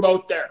that we were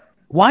both there.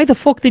 Why the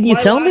fuck didn't you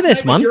My tell me last this,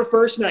 night was man? your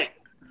first night.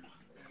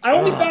 I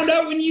only found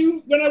out when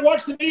I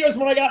watched the videos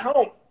when I got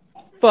home.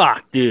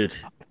 Fuck, dude.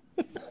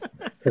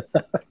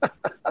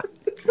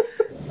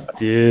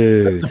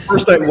 Dude.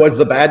 First night was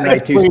the bad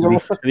night too, Stevie.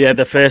 Yeah,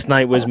 the first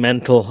night was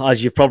mental.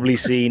 As you've probably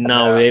seen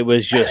now, it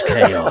was just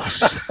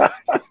chaos.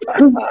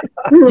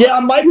 Yeah,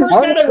 my first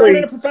night I Honestly- ran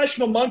in a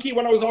professional monkey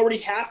when I was already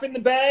half in the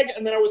bag,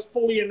 and then I was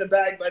fully in the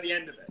bag by the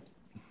end of it.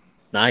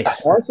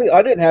 Nice. honestly,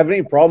 I didn't have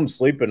any problem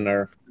sleeping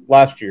there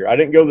last year. I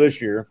didn't go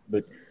this year,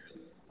 but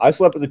I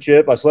slept at the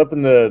Chip. I slept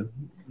in the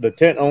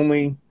tent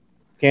only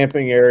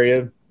camping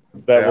area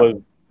that was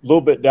a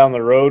little bit down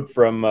the road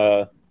from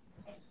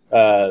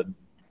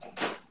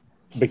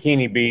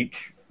Bikini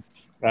Beach.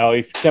 Now,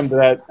 if you come to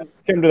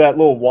that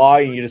little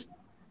Y and you just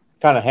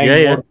kind of hang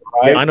Yeah. more to the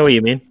right, I know what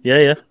you mean.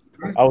 Yeah.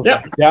 I was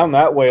down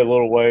that way a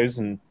little ways,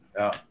 and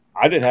Yeah.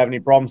 I didn't have any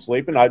problem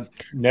sleeping. I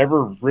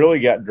never really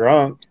got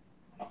drunk.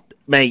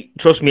 Mate,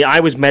 trust me, I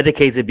was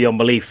medicated beyond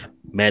belief.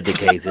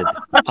 Medicated.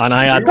 And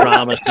I had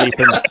drama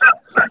sleeping. I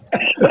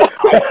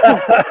didn't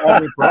have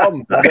any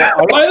problem. I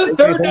don't By the take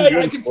third anything night, good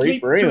I to could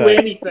sleep or through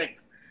anything.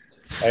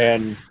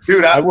 And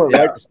Dude, I went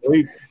right to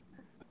sleep.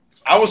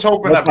 I was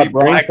hoping Let I'd be my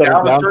brain blacked settle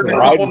out a down certain from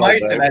couple riding all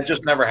nights, day. and that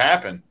just never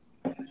happened.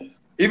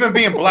 Even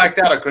being blacked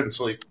out, I couldn't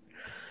sleep.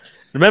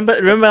 Remember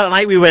that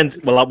night we went,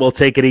 well, we'll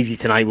take it easy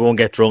tonight. We won't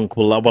get drunk.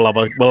 We'll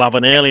have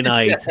an early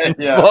night.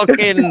 Yeah.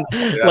 Fucking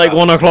like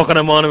 1 o'clock in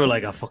the morning. We're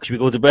like, oh, fuck, should we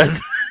go to bed?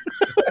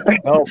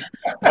 No,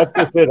 that's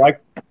just it.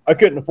 I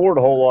couldn't afford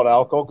a whole lot of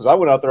alcohol because I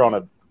went out there on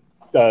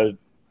a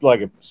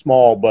like a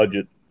small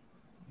budget,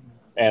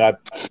 and I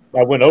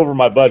went over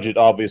my budget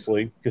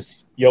obviously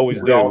because you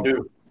always We all do.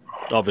 do.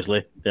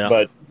 Obviously, yeah.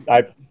 But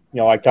I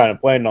kind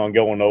of planned on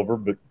going over,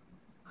 but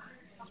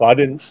so I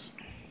didn't.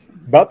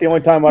 About the only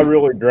time I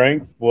really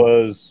drank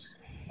was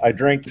I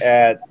drank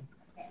at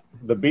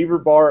the Beaver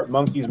Bar at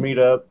Monkey's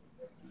Meetup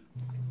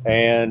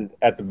and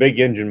at the Big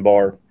Engine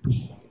Bar.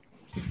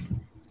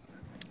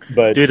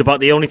 But Dude, about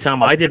the only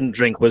time I didn't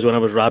drink was when I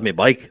was riding my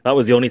bike. That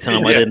was the only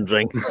time I didn't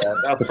drink. Yeah,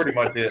 that's pretty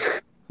much it.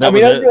 That that's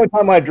was the only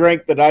time I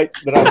drank that I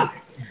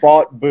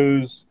bought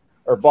booze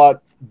or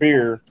bought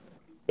beer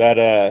that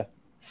I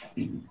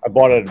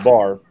bought at a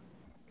bar.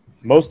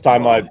 Most of the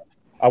time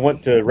I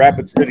went to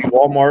Rapid City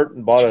Walmart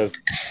and bought a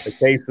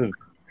case of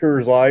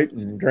Coors Light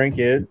and drank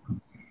it.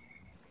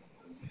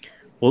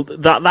 Well,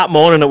 that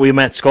morning that we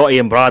met Scotty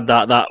and Brad,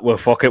 that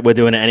we're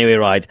doing it anyway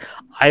ride.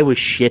 I was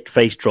shit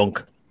faced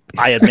drunk.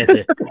 I admit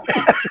it.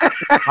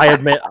 I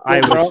admit I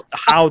was.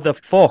 How the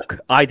fuck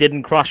I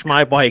didn't crash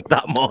my bike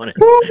that morning?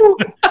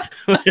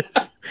 That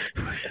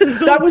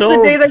was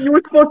the day that you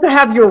were supposed to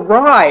have your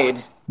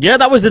ride. Yeah,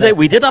 that was the day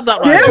we did have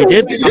that ride. Yeah, we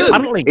did. we did.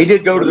 Apparently, He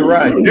did go to the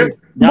ride. yeah,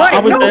 Right, I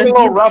was no, We were a there.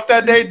 little rough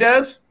that day,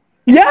 Des.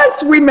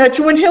 Yes, we met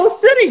you in Hill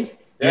City.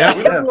 Yeah,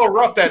 we were a little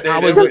rough that day.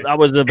 I didn't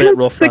was a bit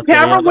rough. The that day,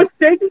 camera yeah. was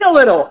shaking a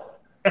little.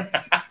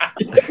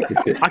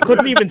 I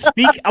couldn't even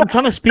speak. I'm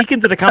trying to speak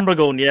into the camera,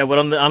 going, "Yeah, we're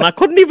on," and I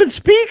couldn't even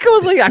speak. I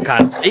was like, "I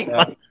can't speak."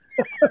 Man.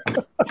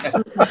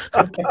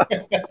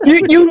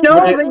 You know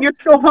that you're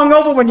still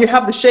hungover when you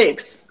have the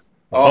shakes.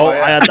 Oh,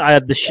 yeah. I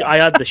had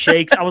the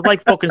shakes. I was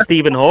like fucking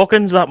Stephen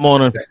Hawkins that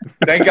morning.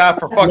 Thank God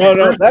for fucking No,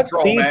 cruise that's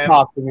control, man.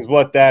 detoxing is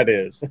what that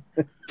is.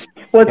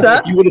 What's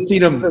that? If you would have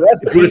seen him,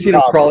 That's if you would have seen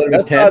him detoxing. crawl out of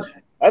his That's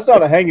tent, That's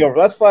not a hangover.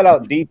 That's flat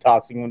out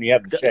detoxing when you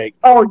have the shake.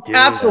 Oh,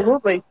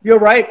 absolutely. You're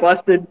right,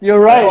 Busted. You're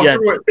right. Yeah.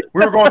 We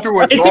were going through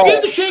And to do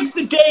withdrawals. the shakes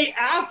the day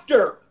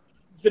after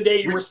the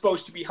day you were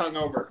supposed to be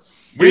hungover.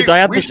 Dude, I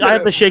had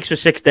the shakes for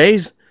 6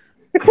 days.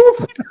 We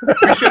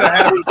should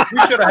have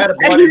had a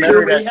Bloody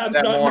Mary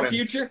that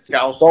morning.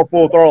 Scouts. All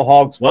full throttle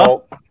hog's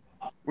fault.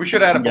 We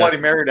should have had a Bloody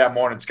Mary that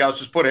morning. Scouts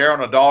just put hair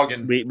on a dog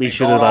and we and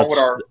should gone have.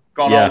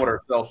 on with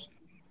ourselves.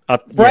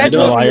 Brad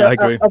gave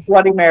me a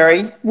Bloody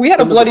Mary. We had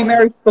a Bloody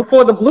Mary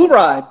before the Blue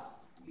Ride.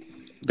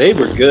 They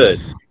were good.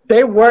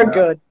 They were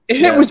good.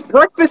 It was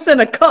breakfast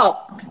in a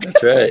cup.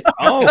 That's right.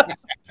 Oh,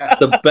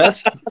 the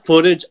best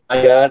footage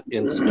I got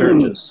in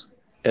Sturgis,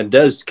 and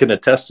Des can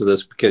attest to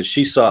this because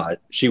she saw it,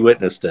 she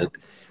witnessed it,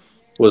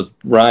 was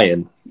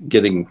Ryan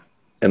getting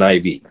an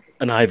IV.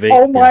 An IV.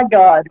 Oh my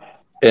God.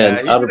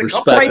 And out of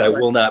respect, I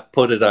will not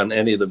put it on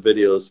any of the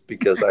videos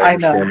because I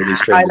understand what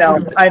he's trying to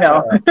do. I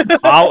know.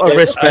 Out of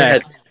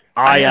respect,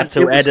 I had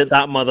to edit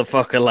that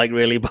motherfucker like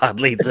really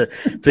badly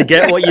to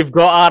get what you've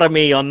got out of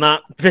me on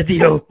that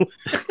video.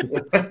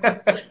 But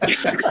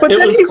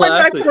then was he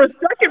classic. went back for a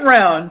second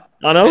round.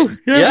 I know.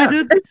 Yeah, Yeah.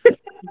 he did.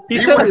 He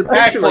sent me a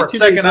back picture for like a 2 days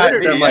second later,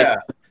 IV, and I'm like,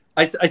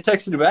 I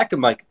texted him back.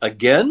 I'm like,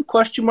 again?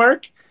 Question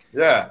mark?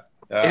 Yeah.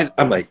 And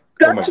I'm like,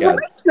 oh my That's God.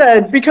 what I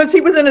said, because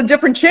he was in a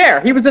different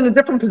chair. He was in a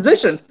different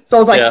position. So I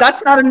was like, Yeah.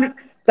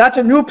 that's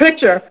a new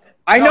picture.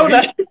 I know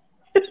that.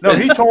 No,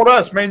 he told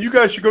us, man, you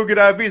guys should go get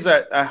IVs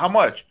at how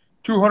much?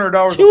 $200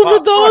 a $200?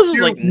 pop. Fuck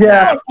you. Like,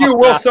 Yeah. Fuck you.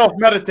 We'll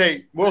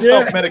self-medicate. We'll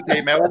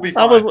self-medicate, man. We'll be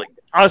fine.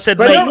 I said,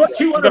 But mate, that was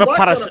I've got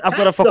 $200 I've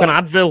got a fucking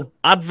Advil.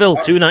 Advil,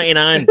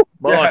 $2.99.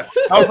 Yeah.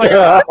 I was like,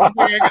 I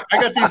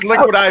got these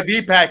liquid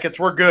IV packets.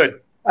 We're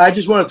good. I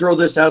just want to throw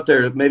this out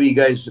there. Maybe you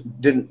guys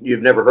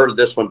you've never heard of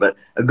this one, but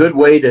a good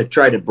way to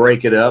try to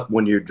break it up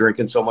when you're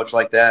drinking so much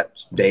like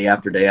that, day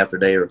after day after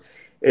day,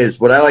 is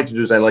what I like to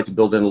do is I like to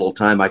build in a little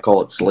time. I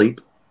call it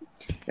sleep.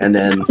 And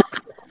then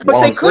But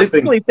while they I'm couldn't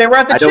sleeping, sleep. They were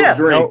at the I don't chip.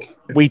 drink.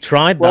 We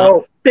tried that.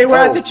 Well, They were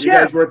at the you chip.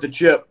 guys were at the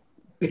chip.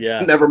 Yeah.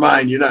 Never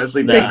mind. You're not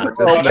sleeping. Nah.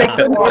 Like They that.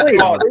 couldn't sleep.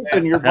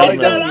 And your Hell body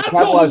no. That doesn't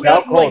asshole metabolize was at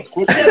alcohol like as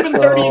quick. 7:30 in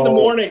the So-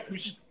 morning.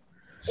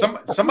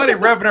 Somebody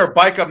revving their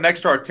bike up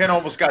next to our tent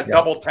almost got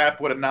double tapped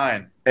with a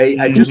 9. Hey,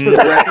 just for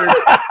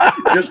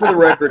the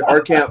record,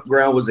 our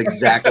campground was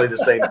exactly the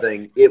same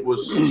thing. It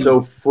was so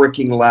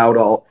freaking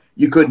loud.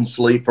 You couldn't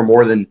sleep for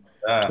more than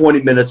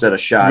 20 minutes at a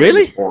shot.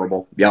 Really? It was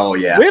horrible. Yeah, oh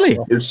yeah. Really?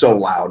 It was so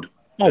loud.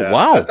 Oh,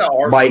 wow. That's how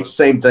hard Bikes,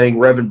 same thing.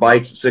 Revving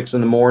bikes at 6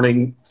 in the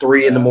morning,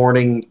 3 in the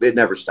morning. It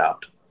never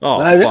stopped. Oh,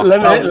 Let fuck. me Where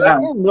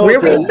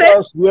was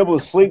that? be able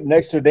to sleep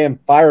next to a damn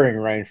firing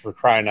range for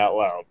crying out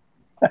loud.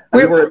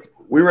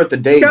 We were at the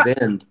day's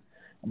end,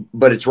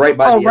 but it's right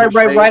by the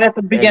interstate. Right at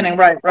the beginning.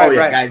 Right.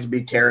 Guys would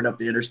be tearing up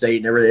the interstate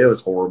and everything. It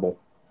was horrible.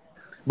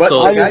 But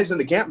So- the guys in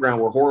the campground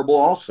were horrible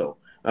also.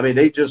 I mean,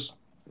 they just,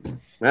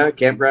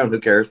 campground, who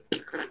cares?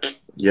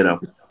 You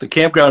know. The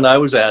campground I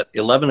was at,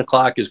 11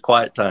 o'clock is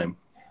quiet time.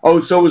 Oh,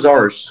 so was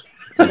ours.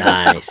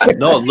 Nice.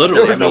 No, There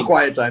literally. was no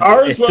quiet time.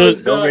 Ours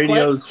was No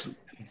radios.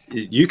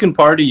 You can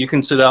party, you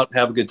can sit out and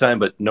have a good time,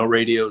 but no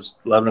radios.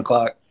 11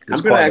 o'clock. I'm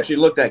going to actually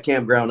look that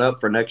campground up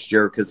for next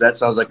year because that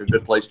sounds like a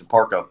good place to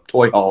park a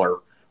toy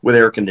hauler with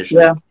air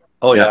conditioning. Yeah.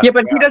 Oh yeah. Yeah,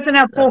 but he doesn't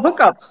have full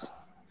hookups.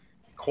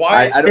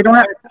 Quiet. I They don't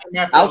don't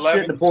have. I'll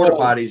shit in the porta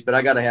potties, but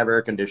I got to have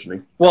air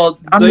conditioning. Well,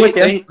 I'm with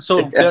you.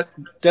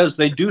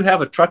 they do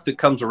have a truck that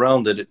comes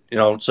around that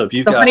so if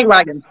you've The got honey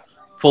wagon.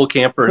 full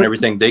camper and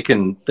everything, they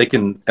can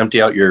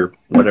empty out your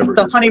whatever.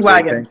 The it is. honey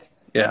wagon.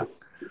 Yeah,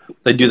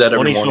 they do that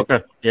every morning.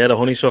 Honeysucker. Yeah, the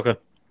honeysucker.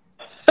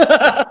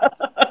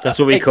 That's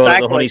what we call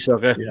it, the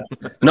honeysucker.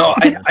 Yeah. No,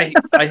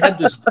 I had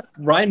this.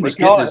 Ryan was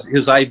getting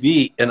his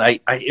IV, and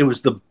it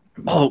was it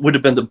would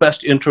have been the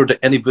best intro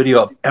to any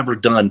video I've ever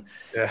done.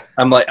 Yeah.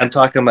 I'm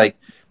talking at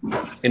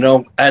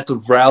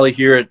the rally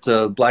here at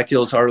Black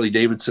Hills Harley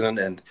Davidson,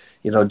 and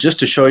just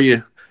to show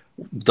you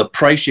the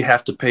price you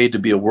have to pay to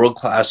be a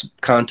world-class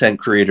content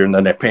creator. And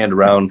then I panned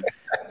around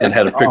and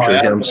had a picture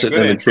of him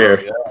sitting in the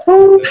chair.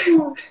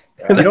 Yeah.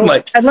 And I'm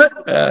like, And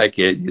I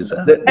can't use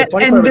that.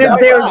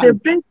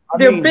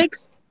 their big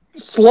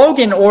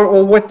slogan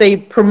or what they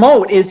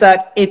promote is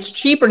that it's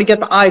cheaper to get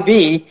the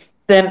IV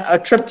than a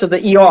trip to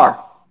the ER.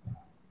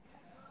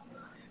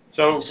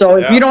 So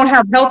if you don't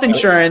have health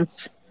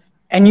insurance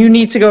and you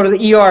need to go to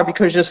the ER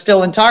because you're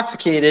still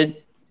intoxicated,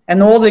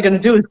 and all they're going to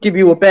do is give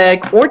you a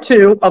bag or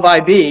two of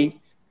IV,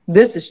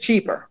 this is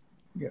cheaper.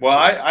 Well,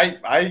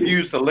 I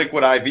used the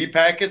liquid IV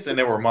packets, and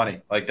they were money.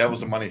 Like, that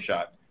was a money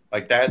shot.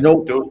 Like that,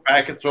 those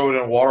packets, throw it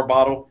in a water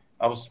bottle.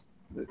 What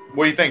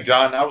do you think,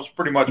 John? I was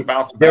pretty much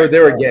bouncing back. They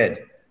were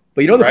good.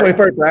 But the funny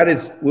part, Brad,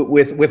 is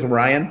with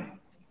Ryan,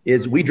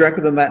 is we drank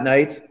with him that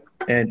night,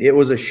 and it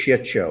was a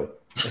shit show.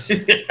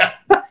 Yeah.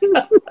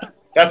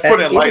 That's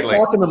putting it lightly. At 8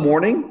 o'clock in the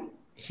morning,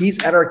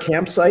 he's at our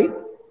campsite.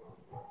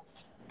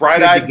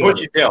 Bright-eyed,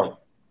 bushy-tailed.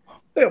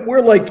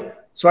 We're like,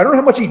 so I don't know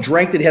how much he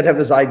drank that he had to have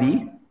this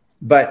IV,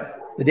 but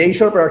the day he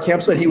showed up at our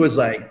campsite, he was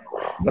like,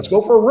 let's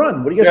go for a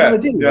run. What do you guys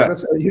want to do?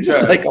 You're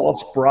just like all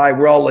spry.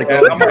 We're all like,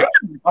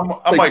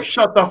 I'm like,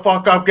 shut the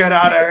fuck up, get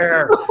out of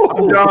here.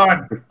 I'm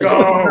done.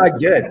 Go. That's not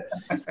good.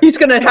 He's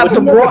going to have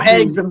some raw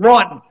eggs and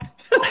run.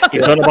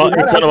 You're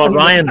talking about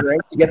Ryan. To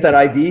get that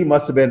ID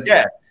must have been.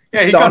 Yeah,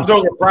 he comes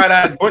over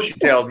bright-eyed and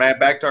bushy-tailed, man,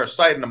 back to our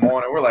site in the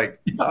morning. We're like,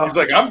 he's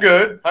like, I'm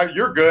good.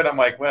 You're good. I'm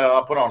like, well,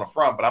 I'll put on the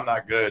front, but I'm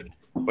not good.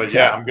 But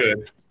yeah, I'm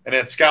good. And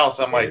then Scouts,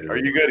 I'm like, are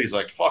you good? He's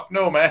like, fuck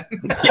no, man.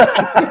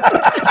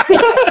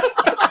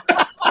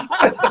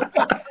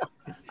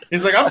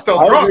 He's like, I'm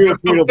still drunk.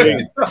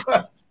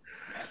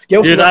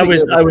 Dude, I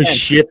was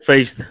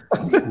shit-faced.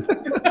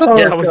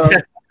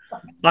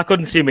 I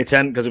couldn't see my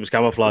tent because it was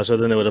camouflage, so I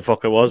didn't know where the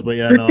fuck it was. But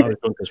yeah, no, I was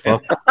drunk as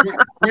fuck.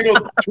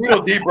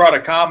 Tweedledee brought a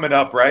comment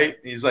up, right?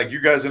 He's like, you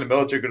guys in the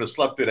military could have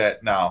slept through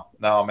that. No,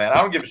 man. I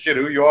don't give a shit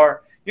who you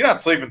are. You're not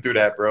sleeping through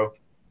that, bro.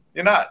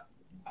 You're not.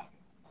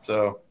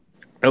 So,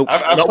 nope.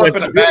 I've slept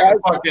in the back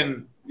of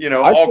fucking,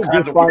 all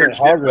kinds of weird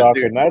shit. Hard Rock,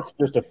 and that's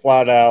just a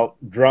flat-out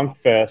drunk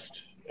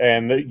fest.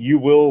 And you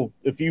will,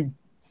 if you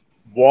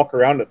walk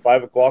around at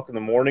 5 o'clock in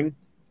the morning,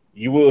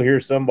 you will hear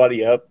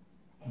somebody up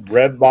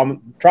red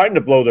bomb trying to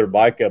blow their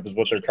bike up is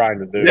what they're trying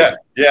to do.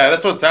 Yeah,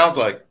 that's what it sounds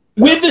like.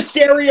 With the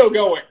stereo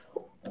going.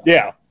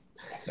 Yeah.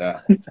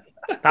 That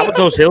was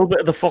those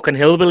the fucking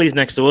hillbillies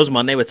next to us,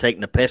 man. They were taking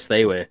the piss.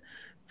 They were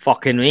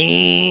fucking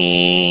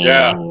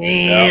I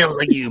was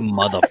like, you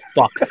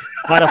motherfucker.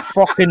 If I had a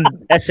fucking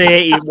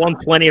SA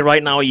 120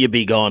 right now, you'd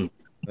be gone.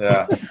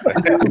 Yeah.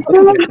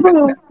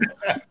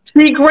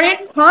 See,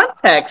 great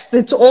context.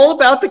 It's all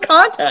about the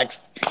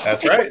context.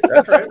 That's right.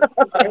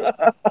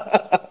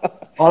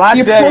 Well,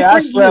 I tell you, I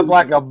slept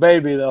like a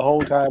baby the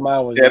whole time I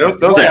was there.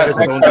 Those guys.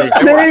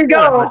 There you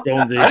go. I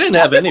didn't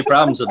have any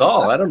problems at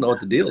all. I don't know what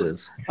the deal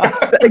is.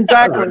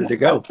 Exactly. Ready to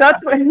go.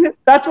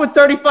 That's what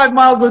 35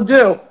 miles will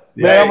do.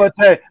 Man, I'm gonna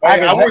tell you,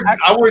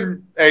 I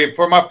wouldn't. Hey,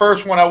 for my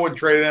first one, I wouldn't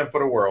trade it in for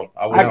the world.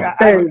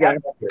 There you go.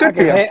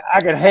 I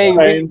could hang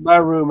in my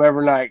room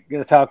every night.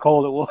 That's how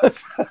cold it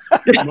was. I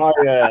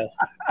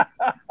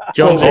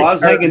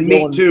was hanging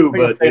meat too,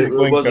 but it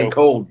wasn't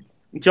cold.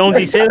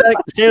 Jonesy, say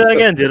that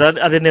again, dude. I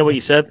didn't know what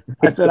you said.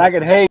 I said I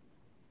could hang.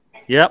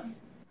 Yep.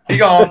 He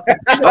gone. Hit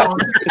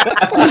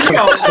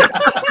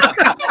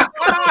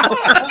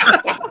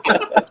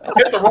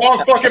the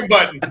wrong fucking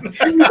button.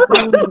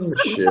 Oh,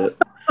 shit.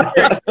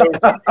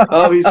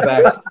 Oh, he's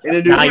back.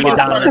 Now you're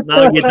down the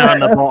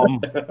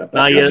bottom.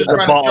 Now you're at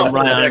the bottom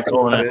right-hand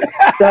corner.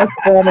 That's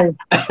funny.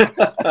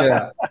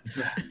 Yeah.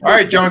 All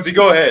right, Jonesy,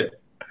 go ahead.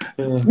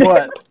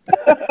 What?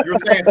 You were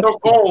saying so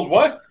cold.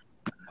 What?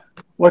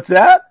 What's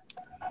that?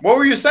 What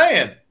were you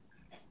saying?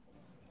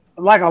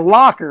 Like a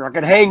locker. I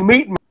could hang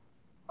meat.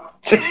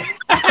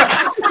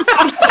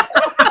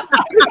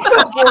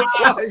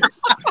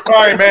 All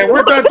right, man.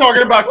 We're done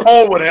talking about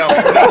cold with him.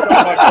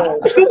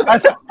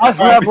 I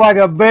slept like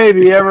a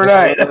baby every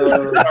night. All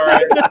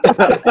right.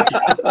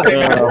 Hey,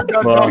 man, we're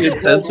done talking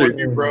cold with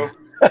you, bro.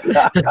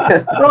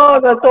 Oh,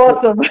 that's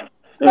awesome.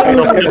 They're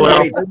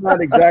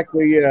not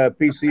exactly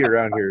PC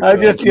around here. I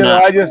just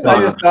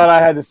thought I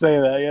had to say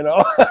that,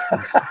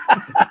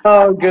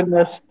 Oh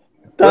goodness.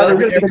 Well,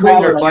 it's gonna be cool.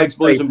 Our bikes,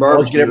 boys, and All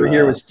barbecue. you ever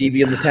hear was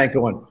Stevie in the tank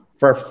going,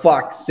 for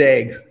fuck's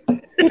sakes.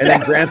 And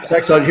then Grant's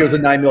text all you hear was a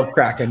 9 mil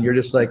crack, and you're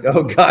just like,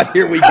 oh God,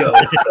 here we go.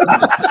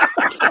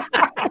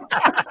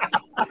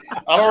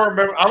 I don't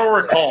remember. I don't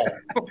recall.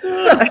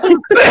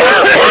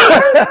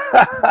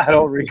 I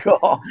don't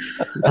recall.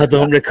 I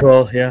don't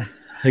recall. Yeah,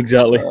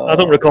 exactly. I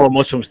don't recall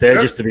much from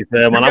Sturgis, to be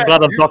fair, man. I'm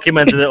glad I've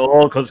documented it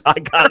all because I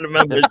can't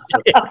remember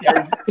shit.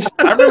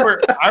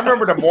 I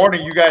remember the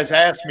morning you guys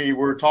asked me. We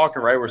were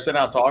talking, right? We're sitting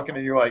out talking,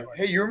 and you're like,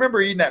 "Hey, you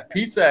remember eating that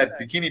pizza at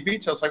Bikini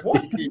Beach?" I was like,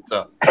 "What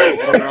pizza?"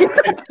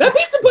 That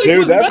pizza place Dude,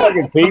 was that bad.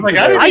 fucking pizza. I'm like,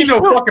 I didn't eat no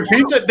fucking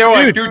pizza. They were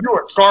like, "Dude, you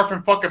were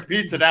scarfing fucking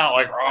pizza now."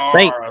 Like,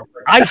 Mate,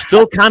 I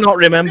still cannot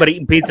remember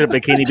eating pizza at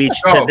Bikini Beach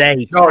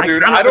today. No,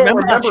 dude, I don't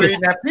remember that shit.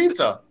 eating that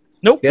pizza.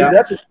 Nope.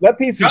 Yeah. That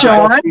pizza.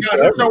 John?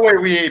 There's no way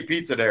we ate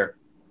pizza there.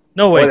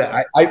 No way.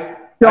 Boy, I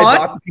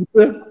bought the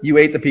pizza. You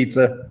ate the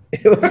pizza.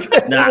 It was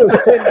Nah.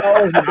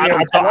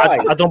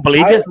 I don't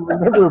believe I you.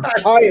 remember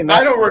buying that.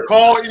 I don't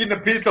recall eating a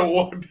pizza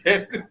one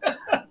bit.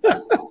 I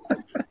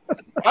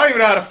don't even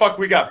know how the fuck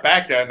we got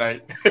back that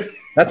night.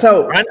 That's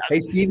how.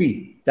 Hey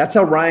Stevie, that's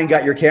how Ryan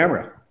got your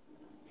camera.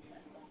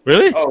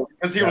 Really? Oh,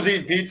 because he was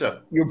eating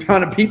pizza. You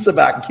found a pizza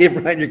back and gave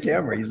Ryan your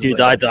camera. He's Dude,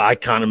 like, I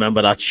can't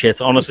remember that shit.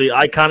 Honestly,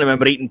 I can't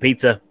remember eating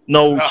pizza.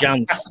 No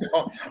chance.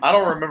 I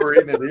don't remember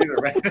eating it either,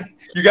 man.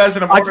 You guys in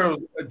the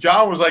morning,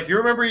 John was like, "You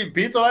remember eating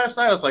pizza last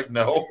night?" I was like,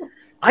 "No."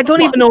 I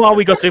don't even know how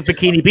we got to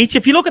Bikini Beach.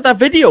 If you look at that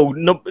video,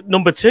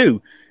 number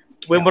 2,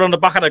 when we're on the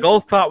back of the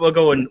golf cart, we're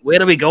going,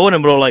 "Where are we going?"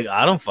 And we're all like,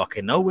 "I don't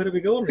fucking know. Where are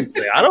we going?" He's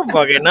like, "I don't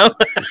fucking know."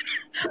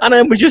 And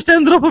then we just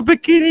ended up at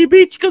Bikini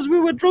Beach because we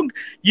were drunk.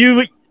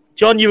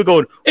 John, you were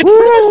going,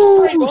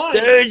 "Woo,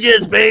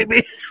 Sturgis,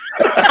 baby."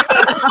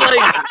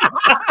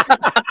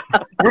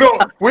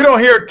 we don't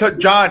hear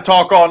John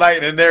talk all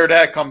night, and there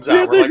that comes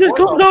out. We're like, just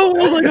comes out. I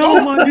was like,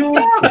 "Oh my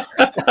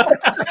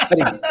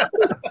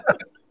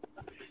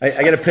God."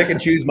 I got to pick and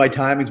choose my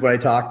timings when I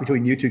talk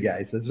between you two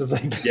guys. This is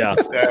like Yeah.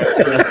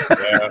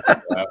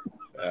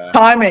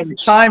 Timing.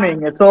 It's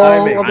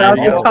all Timing. about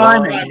There you the go.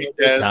 timing.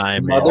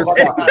 Time.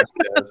 motherfucker.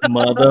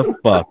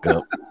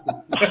 Motherfucker.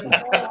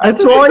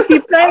 That's all I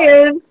keep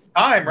saying.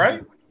 Time,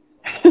 right?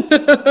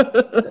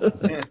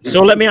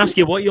 So let me ask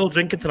you what you're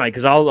drinking tonight,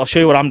 because I'll show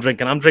you what I'm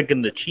drinking. I'm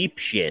drinking the cheap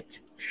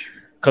shit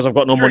because I've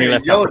got no money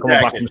left after coming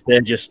back from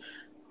Sturgis.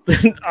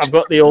 I've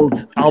got the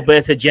old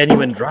Alberta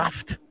Genuine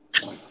Draft.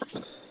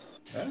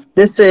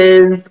 This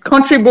is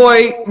Country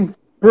Boy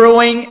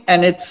Brewing,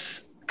 and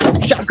it's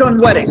Shotgun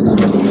Wedding.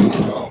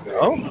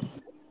 Oh,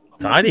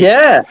 tidy.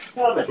 Yeah.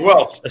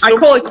 Well, I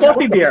call it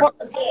coffee beer.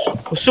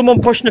 Was someone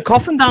pushing a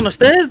coffin down the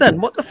stairs then?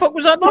 What the fuck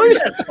was that noise?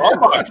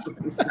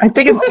 I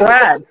think it's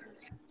Brad.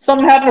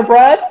 Something happened to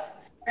Brad?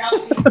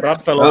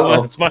 Brad fell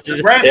over and smashes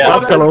it. Brad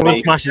Fell over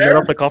and smashes it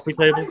off the coffee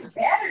table.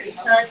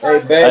 Hey,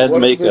 babe,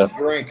 what is this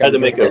drink? had to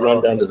make a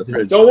run down to the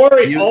fridge. Don't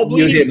worry, You- all you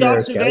bleeding hit stops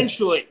nerves, guys.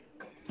 eventually.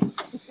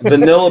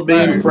 Vanilla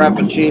bean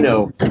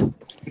frappuccino.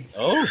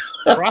 Oh,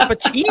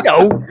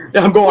 Frappuccino.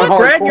 I'm going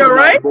hard. Brad, you all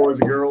right? boys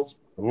and girls.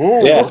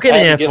 Yeah, Look in I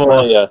had here to get for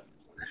my,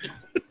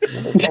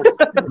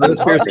 Let us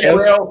beer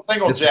scouts. Rail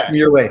single It's jack.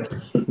 your way.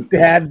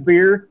 Dad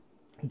beer.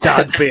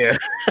 Dad beer.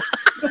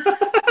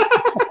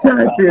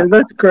 Yeah,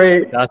 that's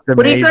great. That's What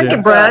are you amazing.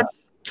 drinking, Brad?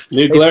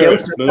 New Hey,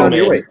 Glarus. scouts, down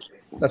your way.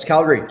 That's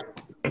Calgary.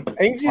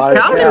 Ain't you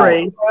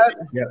Calgary.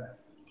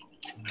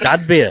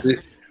 Dad beer.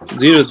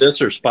 It's either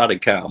this or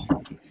Spotted Cow.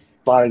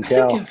 Spotted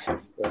cow.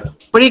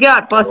 What do you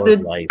got,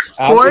 Busted? Life.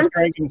 I'm Four? just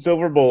drinking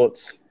silver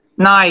bullets.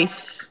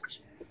 Nice.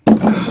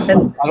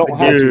 And I don't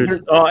have to.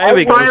 Dude. Oh, here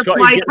we go. Brian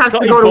Mike has to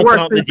go to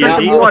work. Please Yeah,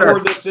 drink I'll water. pour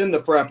this in the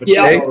frappuccino.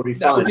 Yeah, It'll be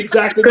that would fine.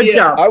 exactly Good be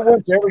job. I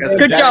went to every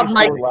Good job, store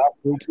Mike. last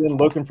weekend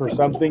looking for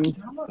something.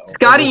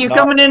 Scotty, you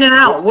coming in and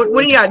out. What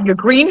do you got? Your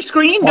green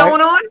screen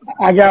going on?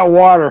 I got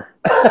water.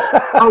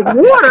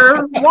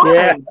 Water? Why?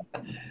 Yeah.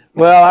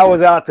 Well, I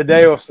was out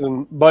today with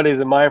some buddies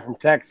of mine from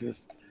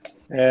Texas,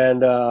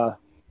 and I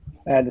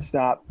had to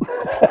stop.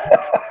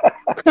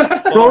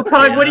 Roll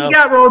Tide, what do you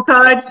got, Roll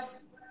Tide?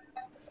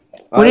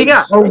 What do you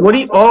got? Oh, what do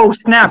you? Oh,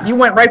 snap! You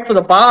went right for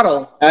the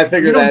bottle. I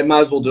figured You I don't-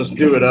 might as well just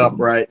do it up,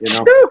 right? You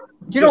know, Whew,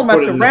 you don't Just put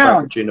mess it in the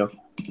around. frappuccino.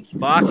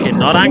 Fucking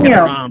not hanging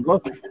Damn. around.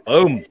 Look.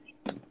 Boom.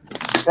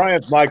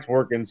 Brian's mic's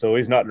working, so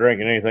he's not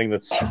drinking anything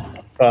that's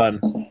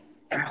fun.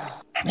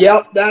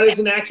 Yep, that is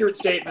an accurate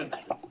statement.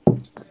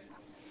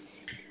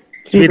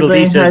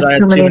 Tweedledee says I had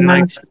too too many many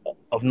nights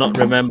of not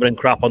remembering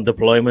crap on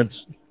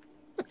deployments.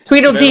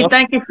 Tweedledee,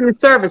 thank you for your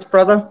service,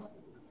 brother.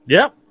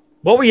 Yep.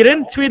 What were you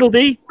in,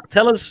 Tweedledee?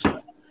 Tell us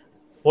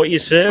what you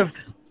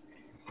served.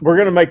 We're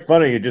gonna make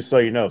fun of you, just so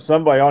you know.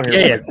 Somebody on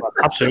here.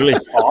 Yeah, absolutely.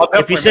 I'll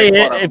If you say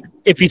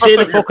if you say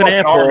the fucking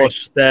Air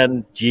Force,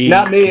 then gee.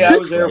 Not me. I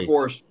was Air Christ.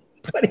 Force.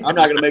 I'm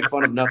not gonna make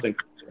fun of nothing.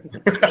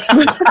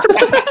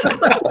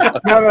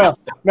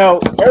 No.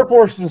 Air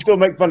Force can still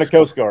make fun of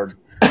Coast Guard.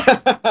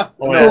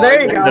 Oh,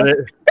 there you go.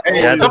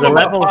 Hey, Yeah, some there's a about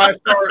level.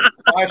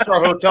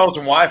 five-star hotels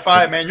and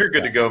Wi-Fi, man, you're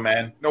good to go,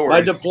 man. No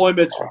My worries.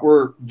 deployments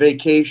were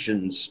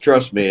vacations.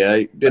 Trust me,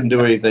 I didn't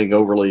do anything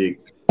overly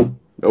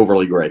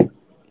great.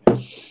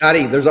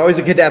 Scotty, there's always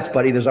a cadets,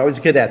 buddy. There's always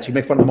a cadets. You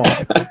make fun of them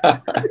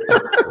all.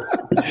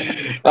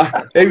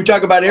 Hey, we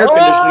talk about air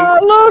conditioning. Oh,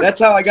 look. That's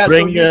how I got so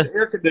Bring, used to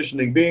air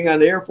conditioning, being on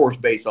the Air Force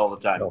base all the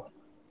time.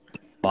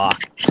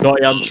 Fuck.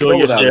 Scotty, I'm sure Go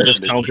your without service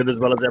it. counted as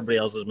well as everybody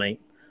else's, mate.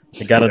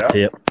 I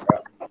guarantee it.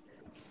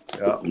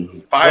 Yeah.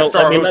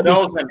 Five-star let me-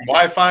 hotels and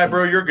Wi-Fi,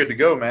 bro, you're good to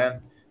go,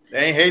 man.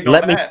 They ain't hating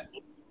Let on me- that.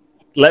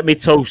 Let me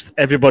toast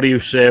everybody who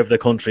served the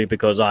country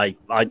because I'd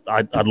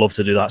love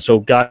to do that. So,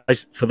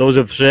 guys, for those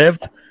who've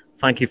served,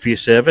 thank you for your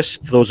service.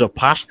 For those who have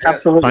passed,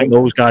 Absolutely. thank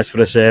those guys for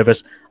the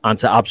service. And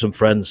to absent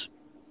friends,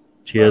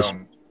 cheers.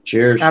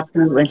 Cheers.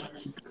 Absolutely.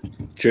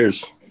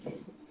 Cheers.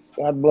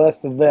 God bless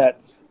the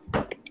vets.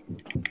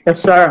 Yes,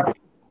 sir.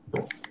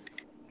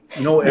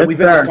 You know, Yes, we've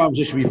had sir. this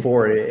conversation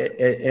before,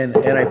 and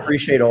I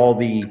appreciate all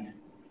the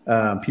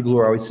people who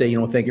are always say,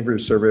 you know, thank you for your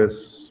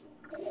service,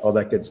 all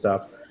that good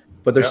stuff.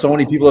 But there's so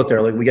many people out there.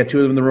 Like we got two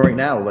of them in the room right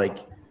now, like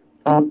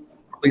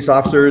police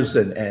officers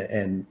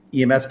and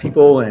EMS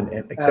people and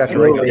et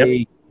cetera. Like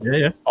Absolutely. they,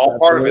 Yeah. All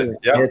part of it.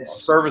 Yep.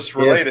 It's- Service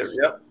related. it's-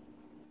 Yep.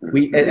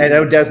 and I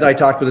know Des and I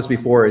talked about this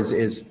before.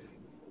 Is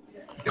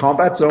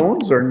combat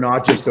zones are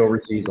not just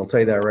overseas. I'll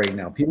tell you that right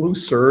now. People who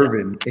serve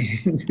in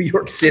New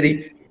York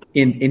City,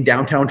 in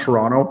downtown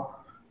Toronto,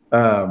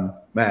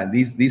 man,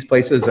 these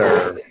places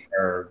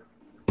are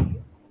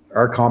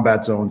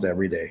combat zones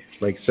every day.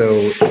 Like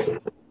so,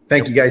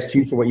 thank you guys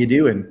too for what you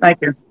do, and Thank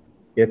you.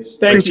 it's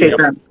Appreciate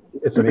that.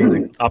 it's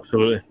amazing.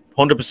 Absolutely.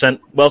 100%.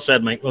 Well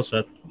said, mate. Well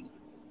said.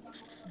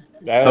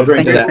 I'll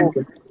drink to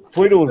that.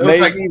 Tweedle was Looks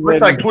like, Navy.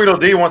 looks like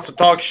Tweedledee wants to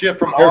talk shit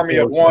from Air Army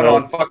of Force, One bro.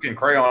 on fucking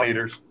crayon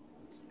eaters.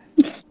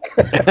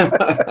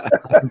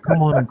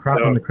 Come on and crap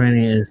So, on the crane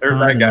is there's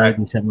started that guy.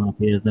 in 7.5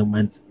 years, then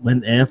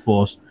went Air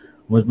Force.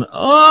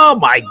 Oh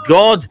my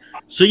God!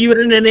 So you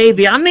were in the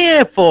Navy and the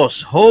Air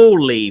Force?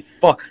 Holy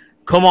fuck!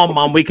 Come on,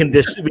 man. We can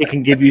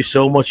give you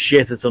so much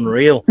shit. It's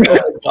unreal.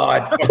 Oh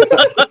God.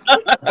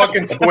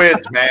 Fucking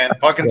squids, man.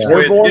 Fucking Yeah.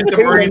 squids. Airborne Get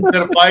the Marines to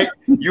the fight.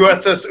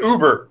 USS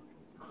Uber.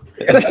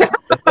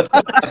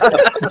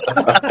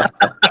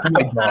 Oh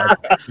my God.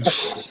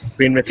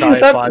 Been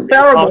retired That's 5 years.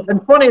 terrible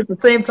and funny at the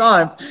same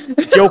time.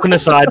 Joking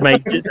aside,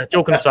 mate.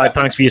 Joking aside,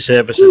 thanks for your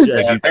service. As Yeah,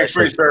 you thanks guys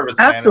for your said. service,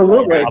 man.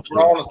 Absolutely.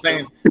 We're all on the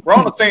same. We're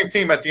on the same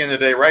team at the end of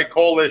the day, right?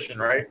 Coalition,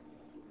 right?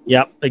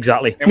 Yeah,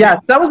 exactly. And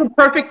Yes, that was a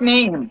perfect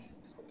name.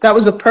 That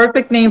was a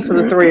perfect name for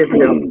the three of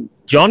you.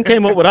 John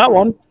came up with that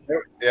one.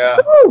 Yeah,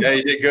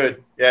 you did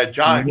good. Yeah,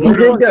 John. You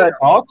did good.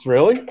 Hawks,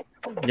 really?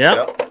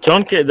 Yeah,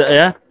 John.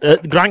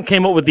 Grant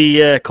came up with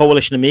the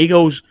Coalition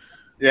Amigos.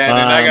 Yeah, and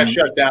then I got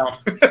shut down.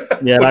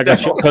 Yeah, I got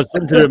shot because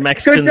into the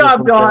Mexicans. Good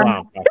job, or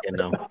Don.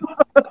 something.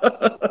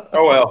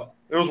 Oh well,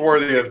 it was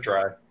worthy of a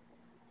try.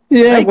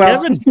 Yeah, Hey,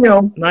 well, Kevin. you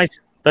know, Nice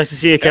to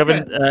see you,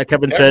 Kevin.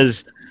 Kevin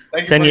says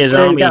Thank you 10 for years the-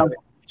 There you Army,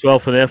 go.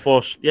 12 for the Air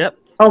Force. Yep.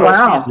 Oh,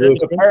 wow.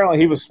 Apparently,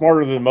 he was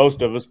smarter than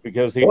most of us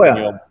because he Oh,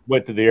 yeah.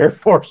 went to the Air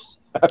Force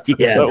after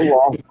Yeah. so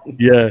long.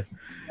 Yeah.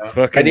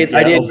 I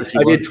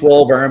did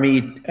 12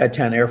 Army at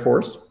 10 Air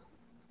Force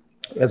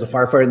as a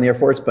firefighter in the Air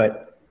Force,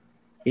 but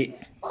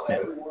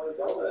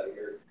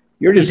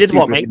you're just You did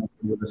what, stupid mate? enough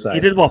to decide.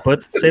 You did what,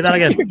 bud? Say that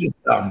again. You're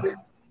just dumb.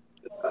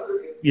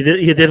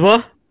 You did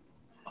what?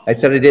 I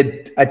said I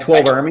did at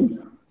 12 Army,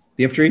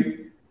 the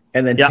infantry,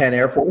 and then Yeah. 10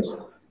 Air Force.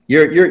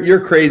 You're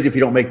crazy if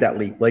you don't make that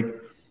leap. Like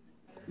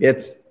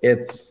it's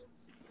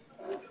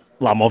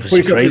Well, I'm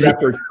obviously putting crazy.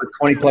 for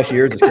 20 plus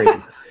years is crazy.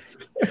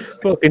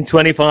 Fucking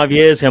 25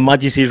 years, Her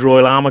Majesty's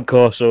Royal Armoured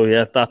Corps. So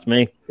yeah, that's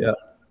me. Yeah.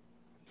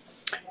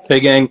 Hey,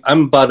 gang,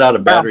 I'm about out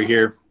of battery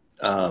here,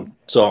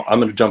 so I'm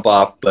going to jump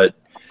off. But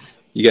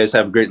you guys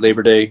have a great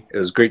Labor Day. It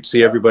was great to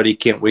see everybody.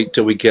 Can't wait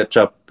till we catch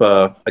up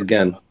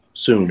again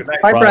soon. Good night,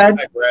 Hi, Brad. Good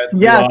night, Brad.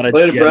 Yeah, You are a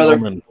Later, brother.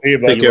 gentleman. See you,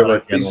 Take buddy. care,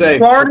 bud. Be safe.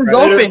 Florida's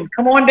open.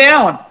 Come on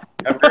down.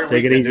 Have a great Take it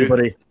weekend, easy, dude.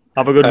 buddy.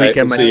 Have a good All right,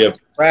 weekend, we'll mate. see you.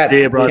 Brad,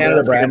 See you, Brad.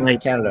 Canada, See you, Brad,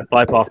 mate. Canada.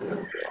 Bye, Pop.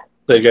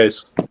 Hey,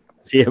 guys.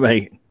 See you,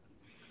 mate.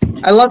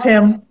 I love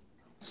him.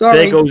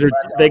 Sorry.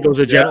 There goes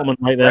a gentleman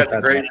right there.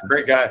 Brad's a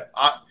great guy.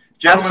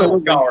 Gentleman and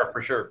Absolutely. scholar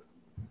for sure.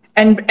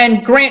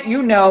 And Grant,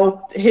 you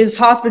know, his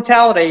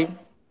hospitality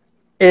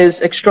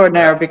is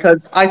extraordinary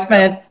because I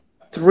spent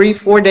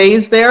 3-4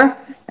 days there,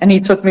 and he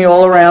took me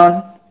all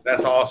around.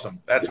 That's awesome.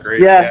 That's great.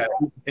 Yeah.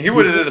 And he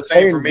would have did the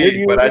same for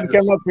me, but I had to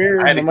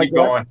keep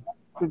going.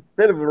 It's a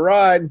bit of a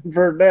ride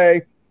for a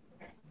day.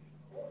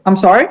 I'm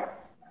sorry?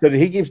 But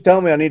he keeps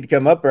telling me I need to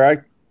come up there. I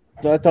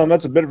told him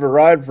that's a bit of a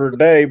ride for a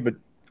day, but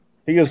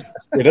he goes,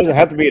 it doesn't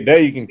have to be a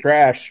day. You can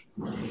crash.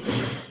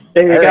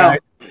 There you All go.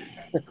 right.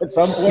 At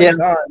some point in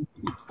time.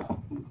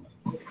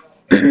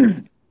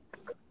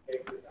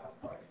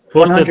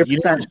 Busted,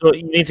 100%.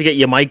 you need to get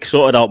your mic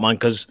sorted out, man,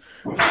 because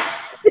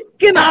you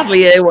can hardly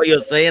hear what you're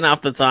saying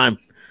half the time.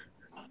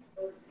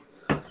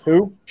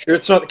 Who? Sure,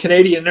 it's not the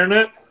Canadian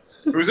internet.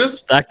 Who's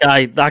this? That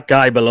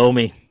guy below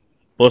me,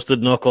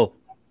 Busted Knuckle.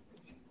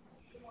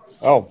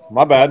 Oh,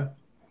 my bad.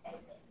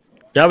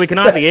 Yeah, we can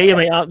hardly hear you,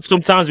 mate.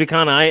 Sometimes we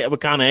can't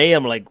hear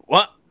him. Like,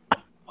 what?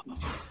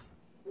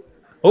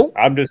 Oh,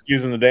 I'm just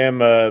using the damn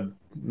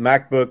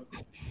MacBook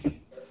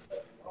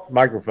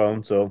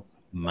microphone, so.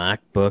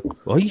 MacBook.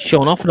 Oh, you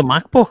showing off with a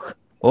MacBook?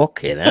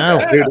 Okay, now.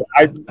 Dude,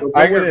 I Big or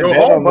went in go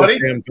debt home, on buddy.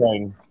 this damn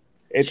thing.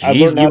 I Jeez,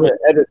 learned how you- to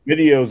edit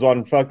videos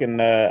on fucking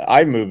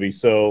iMovie,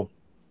 so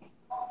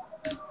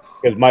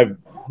because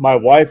my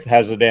wife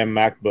has a damn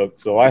MacBook,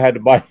 so I had to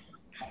buy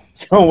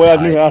some way I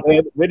knew how to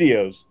edit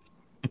videos.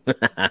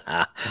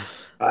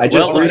 I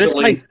just Well,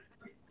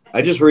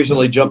 this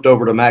recently jumped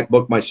over to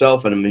MacBook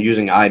myself, and I'm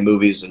using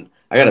iMovies. And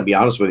I got to be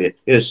honest with you, it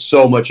is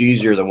so much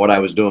easier than what I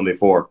was doing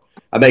before.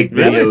 I make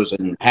Really? videos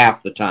in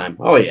half the time.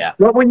 Oh yeah,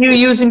 What were you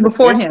using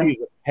beforehand?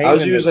 I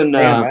was using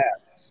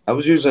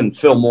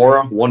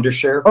Filmora,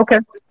 Wondershare, Okay,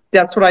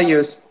 that's what I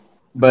use.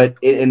 but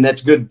and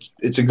that's good.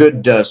 It's a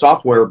good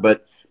software,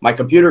 but my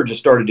computer just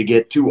started to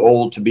get too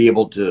old to be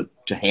able to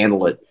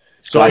handle it.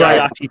 So I I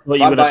actually thought you if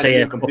were I'm going to buying say a a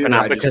new fucking computer,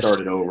 I just abacus.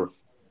 started over.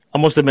 I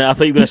must admit, I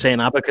thought you were going to say an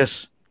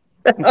abacus.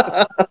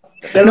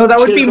 No, that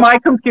would be my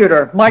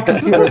computer. My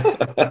computer.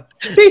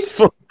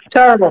 Jeez,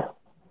 terrible.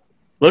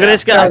 Look at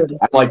this guy.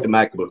 I like the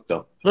MacBook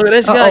though. Look at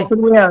this guy.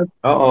 Yeah.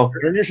 Uh-oh.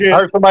 Turn your shit. I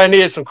heard somebody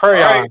needed some All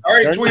crayon.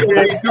 right,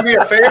 Tweedledee, do me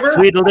a favor.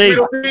 Tweedledee.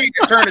 Tweedledee,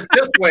 turn it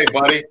this way,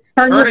 buddy.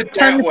 Turn Turn it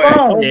turn that your way.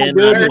 phone. In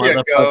There the you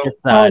go. motherfucking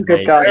side, good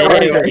mate. God.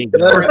 There you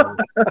go.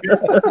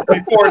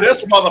 Before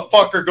this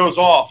motherfucker goes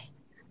off.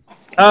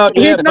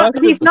 He's not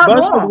Busted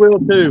wrong. will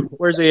too.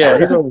 Where's he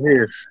at? He's over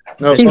here.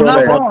 No, He's so not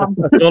bad. wrong.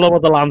 It's all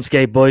about the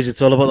landscape, boys.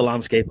 It's all about the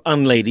landscape.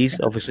 And ladies,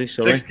 obviously.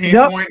 Sorry.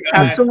 16.9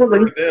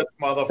 absolutely. for this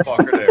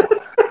motherfucker there.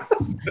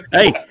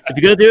 Hey, if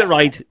you're going to do it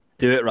right,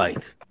 do it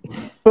right.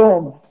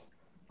 Boom.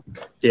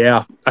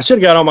 Yeah, I should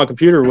have got on my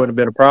computer. It wouldn't have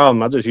been a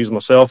problem. I just used my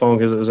cell phone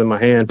because it was in my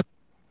hand.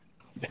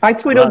 Hi,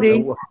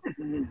 Tweedledee.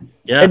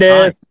 Yeah. Hey,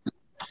 Dad.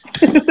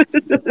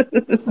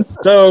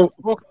 So,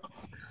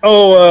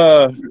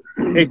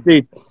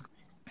 HD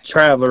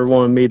Traveler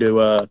wanted me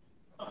to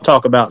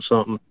talk about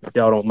something, if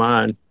y'all don't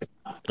mind.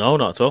 No,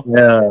 not at all.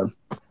 Yeah.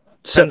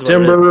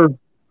 September,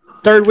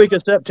 third week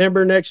of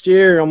September next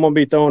year, I'm gonna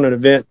be throwing an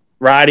event,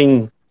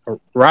 riding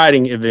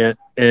event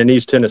in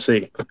East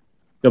Tennessee.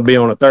 It'll be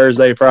on a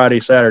Thursday, Friday,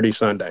 Saturday,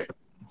 Sunday.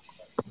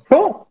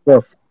 Cool.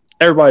 So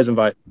everybody's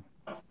invited.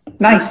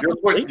 Nice. You're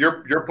putting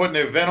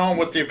the event on.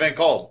 What's the event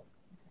called?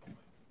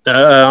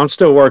 I'm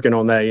still working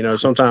on that.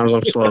 Sometimes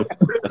I'm slow.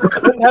 He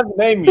doesn't have the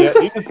name yet.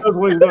 He just knows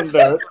what he's going to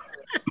do.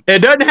 It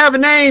doesn't have a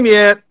name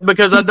yet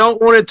because I don't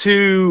want it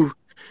to.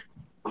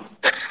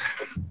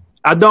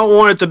 I don't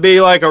want it to be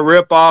like a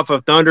rip off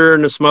of Thunder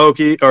and the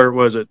Smokies, or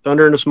was it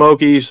Thunder and the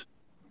Smokies,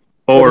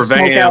 or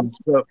VAM?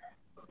 So,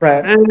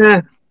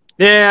 Right.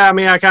 Yeah, I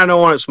mean, I kind of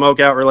don't want it smoke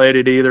out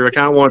related either. I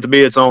kind of want it to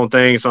be its own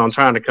thing, so I'm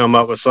trying to come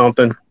up with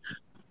something.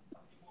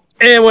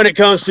 And when it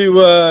comes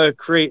to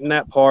creating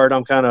that part,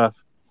 I'm kind of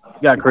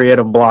got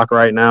creative block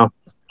right now.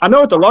 I know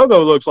what the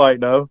logo looks like,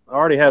 though. I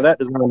already have that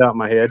designed out in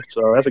my head,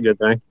 so that's a good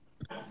thing.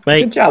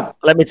 Mate, Good job.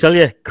 let me tell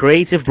you,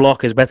 creative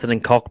block is better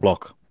than cock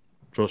block.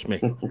 Trust me.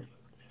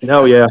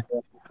 Oh, yeah.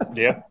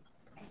 Yeah.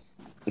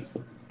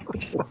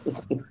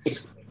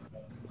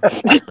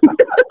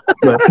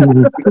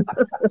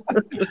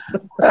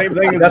 Same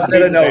thing as Just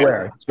out of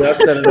nowhere.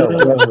 Just out of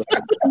nowhere.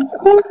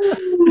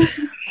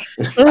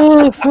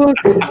 Oh, fuck.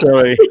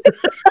 Sorry.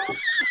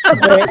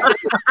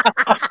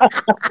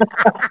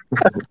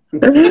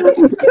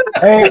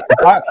 Hey,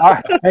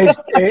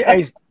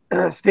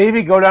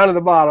 Stevie, go down to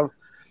the bottom.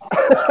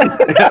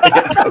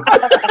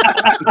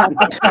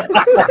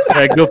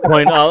 Yeah, good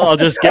point. I'll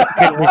just kick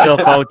myself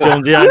out,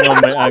 Jonesy. Hang on,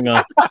 mate. Hang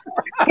on.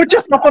 Put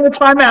yourself on the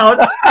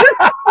timeout.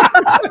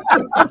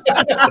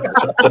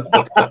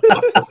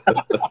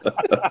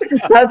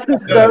 That's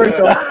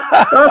hysterical.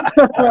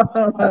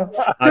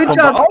 Good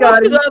job,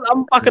 Scotty.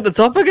 I'm back at the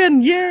top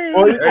again. Yay!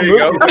 Well, There you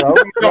go.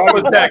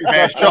 Shuffle the deck,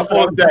 man.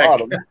 Shuffle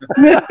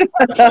the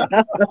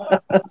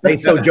deck. Hey,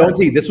 so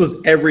Jonesy, this was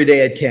every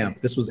day at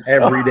camp. This was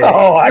every day.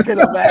 Oh, I can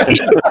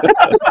imagine.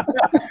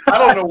 I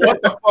don't know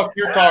what the fuck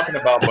you're talking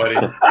about, buddy.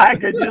 I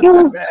can just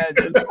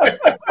imagine.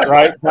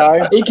 right,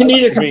 Ty? He can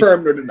either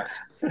confirm or deny.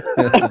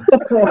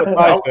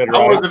 I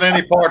wasn't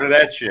any part of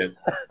that shit.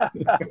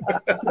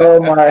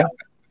 Oh my.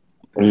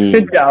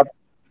 Good job.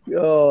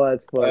 Oh,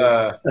 that's funny.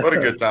 What a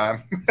good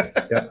time.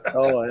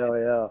 Oh, hell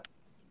yeah.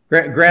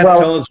 Grant's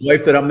telling his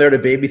wife that I'm there to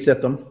babysit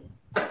them.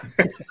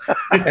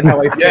 And how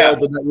I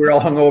failed and that we're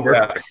all hungover.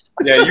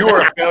 Yeah, you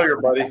were a failure,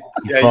 buddy.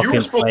 Yeah, you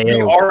were supposed to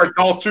be our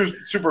adult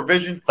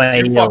supervision.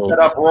 You fucked that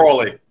up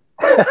royally.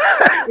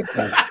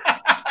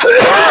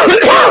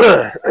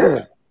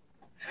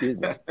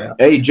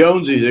 Hey,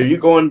 Jonesy, are you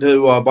going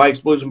to Bikes,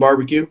 Blues, and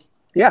Barbecue?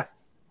 Yeah.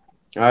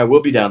 All right,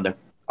 we'll be down there.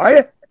 Are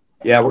you?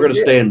 Yeah, we're going to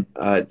stay in,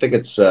 I think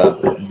it's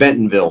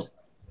Bentonville.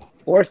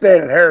 We're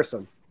staying at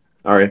Harrison.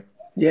 All right.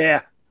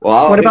 Yeah. Well,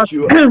 I'll What hit about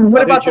you, what I'll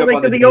about hit you the up Lake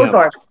on of the DM.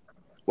 Ozarks?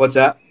 What's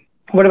that?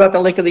 What about the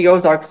Lake of the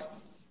Ozarks?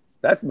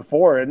 That's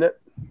before, isn't it?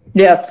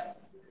 Yes,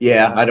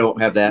 Yeah, I don't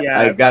have that. Yeah,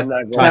 I got I'm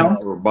not going. time No.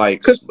 for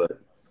bikes, but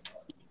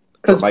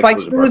because Bike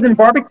Bikes, Blues and Brews, and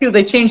Barbecue,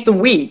 they changed the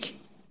week.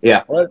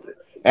 yeah. What?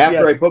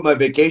 After Yeah. I put my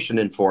vacation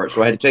in for it,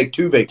 so I had to take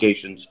 2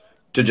 vacations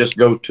to just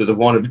go to the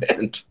one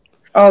event.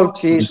 Oh,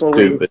 geez, Louise.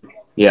 Stupid.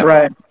 Yeah.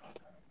 Right.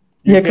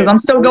 Yeah, because I'm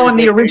still going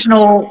the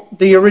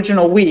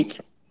original week.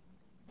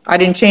 I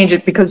didn't change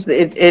it because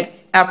it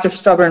after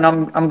Stubborn,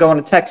 I'm going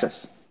to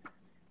Texas.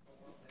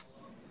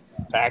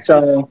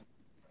 So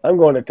I'm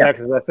going to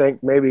Texas, I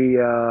think, maybe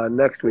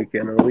next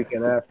weekend or the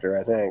weekend after,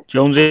 I think.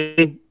 Jonesy,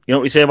 you know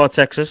what we say about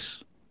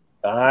Texas?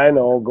 I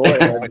know. Go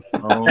ahead.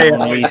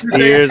 Only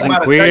steers and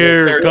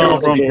queers come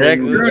from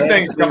Texas. True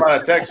things come out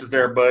of Texas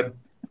there, bud.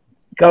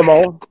 Come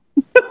on.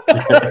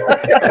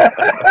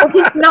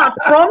 he's not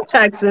from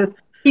Texas.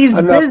 He's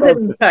I'm not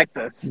visiting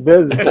Texas.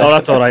 Visit. Oh,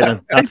 that's all right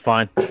then. That's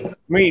fine. I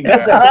mean, he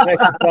does have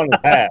Texas on his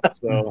hat,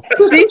 so.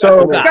 See,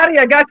 So- Scotty,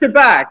 I got your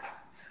back.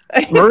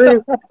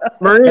 Marine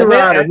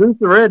Rider, who's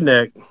the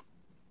redneck?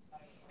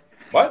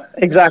 What?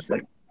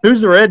 Exactly.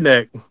 Who's the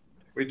redneck? What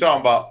are you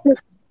talking about?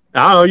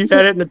 I don't know. You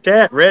had it in the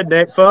chat.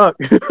 Redneck, fuck.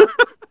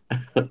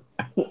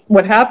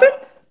 What happened?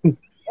 You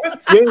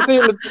ain't seen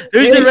the,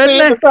 Who's you the ain't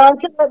seen redneck? the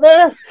chat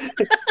there?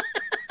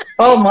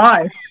 Oh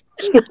my.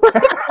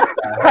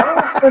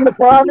 In the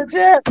private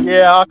chat?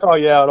 Yeah, I'll call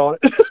you out on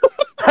it.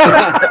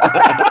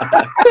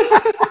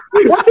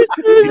 What did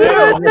you do?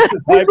 Yeah,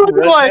 Mr. Piper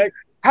People are like, redneck.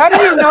 how do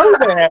you know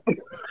that?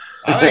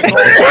 I ain't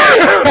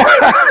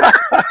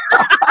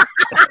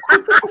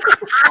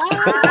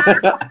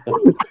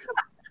going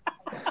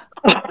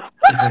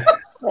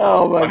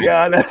Oh my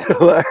God, that's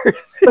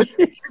hilarious.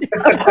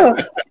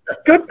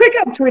 Good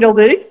pickup,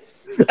 Tweedledee.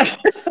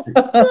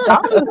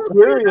 I'm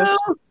curious.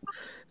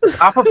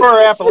 I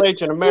prefer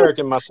Appalachian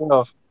American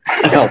myself.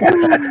 I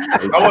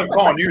wasn't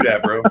calling you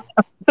that, bro.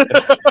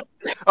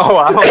 Oh,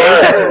 I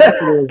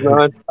don't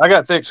know. I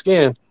got thick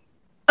skin.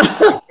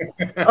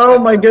 Oh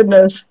my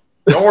goodness.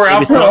 Don't worry, He I'm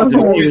was from talking to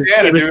me.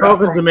 Louisiana, He was dude. I'm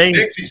talking to from me.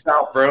 Dixie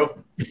South, bro.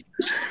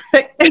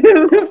 I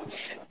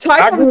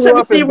Ty from grew up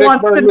Tennessee in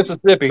wants Vicksburg, to.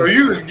 Mississippi. So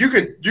you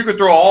could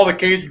throw all the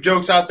Cajun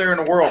jokes out there in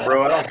the world,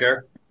 bro. I don't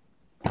care.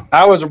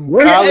 I was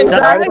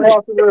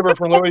across the river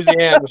from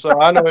Louisiana, so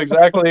I know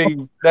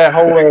exactly that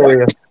whole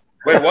area.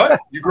 Wait, what?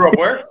 You grew up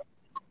where?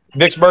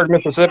 Vicksburg,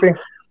 Mississippi.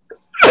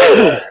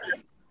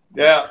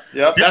 Yeah.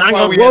 That's Hang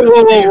why on. we Whoa, had whoa, the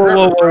whoa, Cheating whoa, River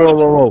whoa, whoa, froze.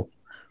 whoa, whoa,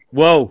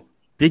 whoa!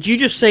 Did you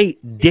just say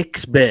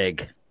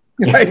Dicksburg?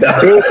 With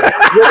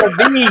a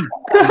V.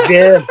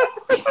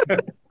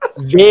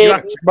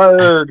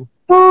 Vicksburg.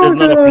 There's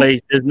not a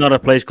place. There's not a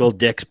place called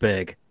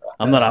Dicksburg.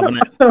 I'm not having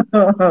it.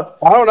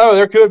 I don't know.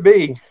 There could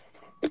be.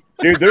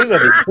 Dude, there's a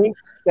pink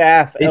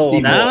staff Hey,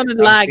 Steve. elephant. Sounded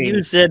like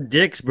you said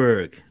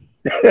Dicksburg.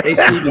 Hey,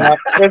 Stevie,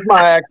 That's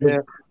my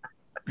accent.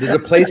 there's a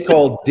place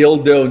called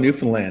Dildo,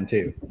 Newfoundland,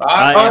 too.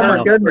 Oh,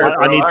 my goodness.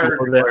 I need to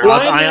go there.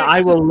 I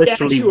will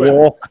literally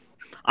walk.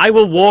 I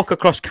will walk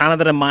across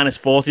Canada in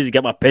 -40 to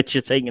get my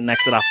picture taken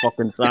next to that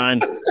fucking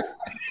sign.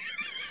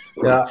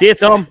 Yeah. See you,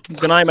 Tom.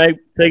 Good night, mate.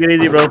 Take it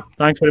easy, bro.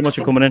 Thanks very much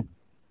for coming in.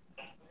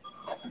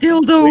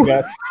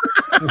 Dildo.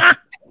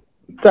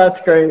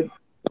 That's great.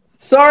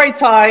 Sorry,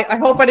 Ty. I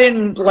hope I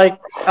didn't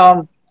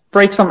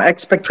break some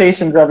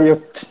expectations of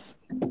you.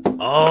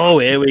 Oh,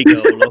 here we go.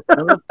 Look,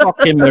 another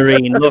fucking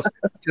Marine. Look,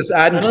 Just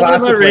adding another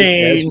classic.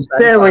 Marine.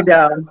 There we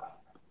go.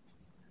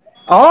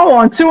 Oh,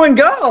 on 2 and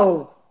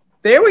Go.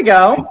 There we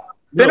go.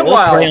 Been a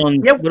while.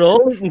 Yep. We're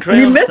all eating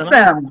crayons. We missed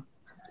them.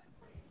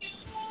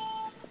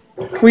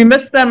 We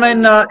missed them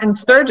in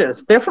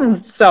Sturgis. They're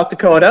from South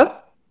Dakota.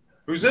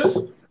 Who's this?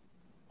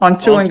 On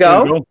 2 and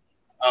Go.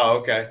 Oh,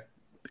 okay.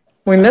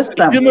 We missed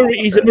them.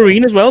 He's a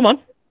Marine as well, man.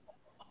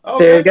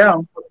 Okay. There you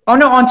go. Oh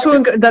no, on 2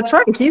 and Go. That's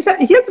right. He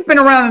hasn't been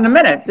around in a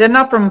minute. They're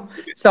not from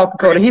South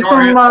Dakota. He's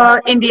from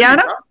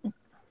Indiana.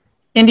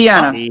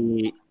 Indiana.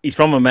 He's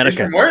from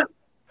America. He's from where?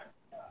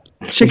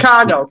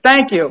 Chicago.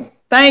 Thank you.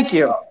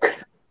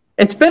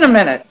 It's been a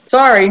minute.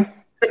 Sorry.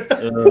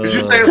 Did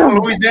you say it's from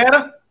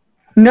Louisiana?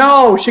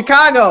 No,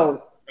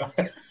 Chicago.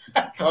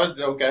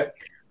 Okay.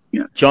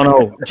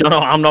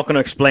 Jono, I'm not going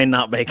to explain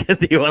that because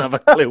you won't have a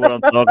clue what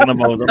I'm talking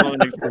about. I'm not going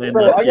to explain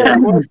So I that. got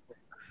a question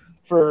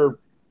for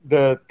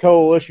the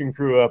coalition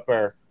crew up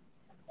there.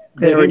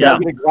 There we Did go.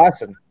 anybody get a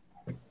glassing?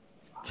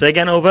 Say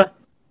again, over.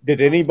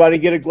 Did anybody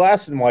get a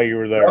glassing while you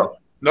were there?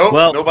 Nope.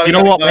 Well, Nobody do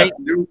you know got what, mate?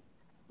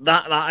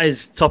 glass. That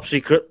is top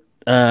secret,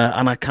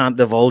 and I can't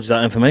divulge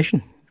that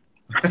information.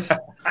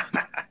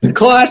 The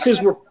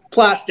glasses were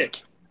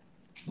plastic.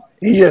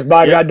 He just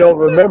by God don't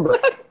remember.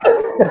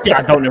 Yeah,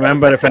 I don't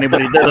remember if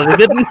anybody did or they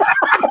didn't.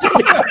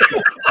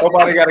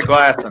 Nobody got a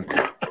glassing.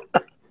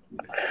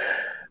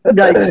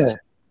 Yikes.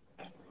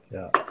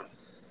 Yeah.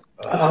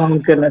 Oh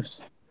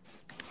goodness.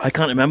 I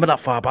can't remember that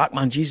far back,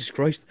 man. Jesus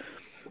Christ.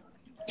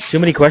 Too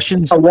many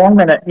questions. A long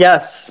minute.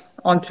 Yes.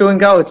 On 2 and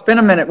Go. It's been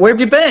a minute. Where have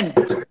you been?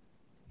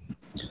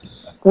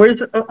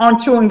 Where's on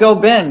 2 and Go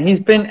been? He's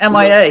been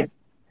MIA.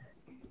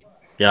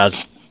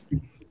 Yes.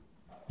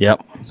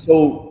 Yep.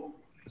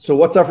 So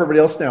what's up for everybody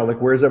else now?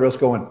 Like, where's everybody else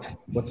going?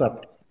 What's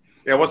up?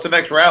 Yeah, what's the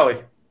next rally?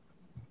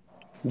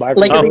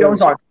 Lake of the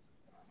Ozarks.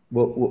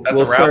 We'll That's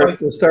a rally?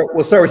 start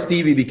with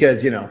Stevie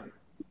because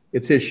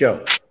it's his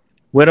show.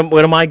 Where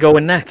am I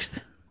going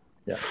next?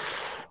 Yeah. That's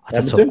a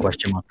Edmonton? tough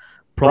question, man.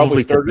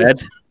 Probably to Sturgis.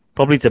 bed.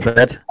 Probably to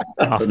bed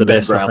after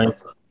bed this, I think.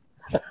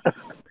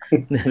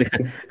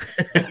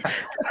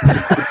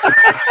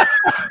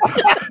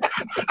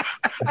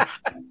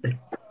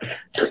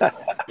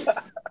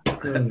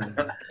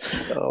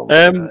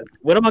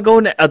 Where am I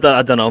going? I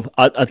don't know.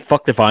 I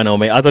fucked if I know,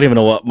 mate. I don't even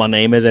know what my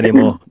name is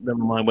anymore. Never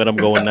mind where I'm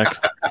going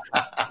next.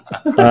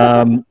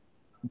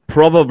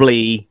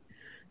 Probably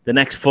the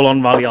next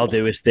full-on rally I'll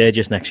do is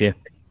Sturgis next year.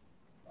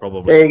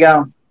 Probably. There you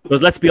go.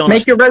 Because let's be honest.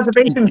 Make your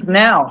reservations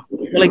now.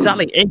 Well,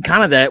 exactly. In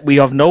Canada, we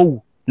have none,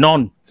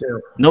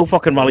 no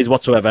fucking rallies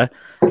whatsoever,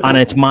 and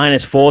it's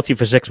 -40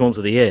 for 6 months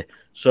of the year.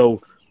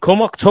 So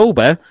come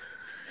October,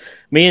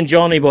 me and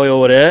Johnny Boy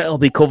over there will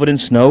be covered in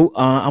snow,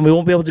 and we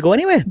won't be able to go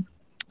anywhere.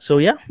 So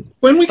yeah.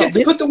 When we get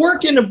to put the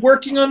work in of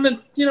working on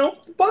the the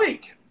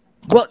bike.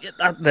 Well,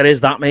 there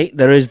is that, mate.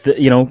 There is the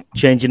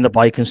changing the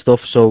bike and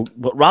stuff. So,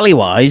 but rally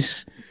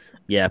wise,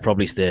 yeah,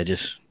 probably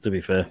Sturgis. To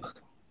be fair.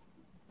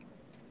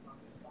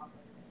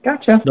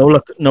 Gotcha.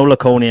 No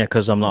Laconia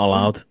because I'm not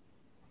allowed.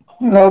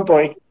 Oh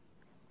boy.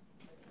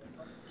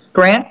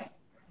 Grant?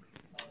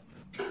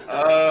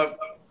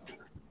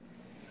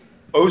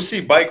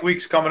 OC Bike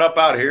Week's coming up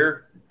out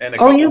here in a Oh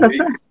couple yeah, that's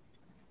weeks. right.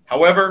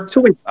 However,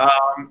 2 weeks.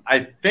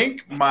 I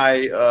think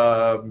my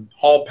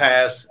hall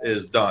pass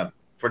is done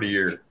for the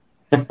year.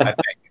 I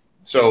think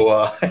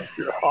so.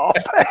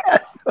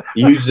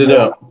 Used it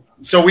up.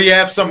 So we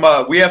have some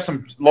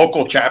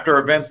local chapter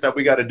events that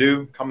we got to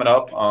do coming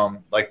up.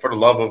 Like for the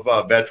love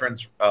of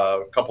veterans,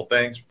 a couple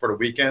things for the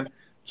weekend.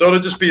 So it'll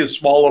just be a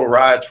small little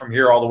rides from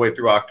here all the way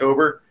through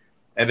October,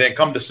 and then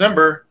come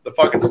December, the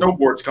fucking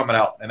snowboard's coming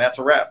out, and that's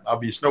a wrap. I'll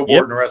be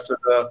snowboarding the rest of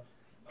the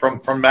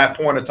from that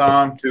point of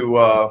time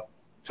to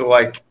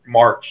like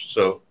March.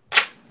 So,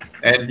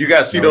 and you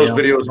guys see those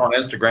videos on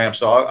Instagram,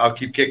 so I'll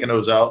keep kicking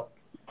those out,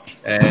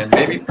 and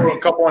maybe throw a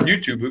couple on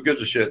YouTube. Who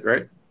gives a shit,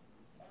 right?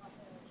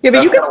 Yeah,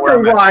 but That's you can kinda where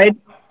still I'm at. ride.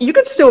 You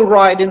can still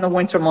ride in the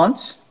winter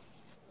months.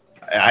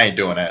 I ain't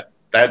doing that.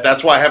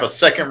 That's why I have a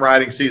second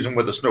riding season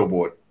with a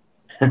snowboard.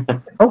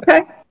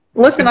 Okay.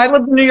 Listen, I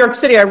lived in New York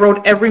City. I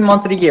rode every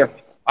month of the year.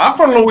 I'm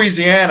from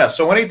Louisiana,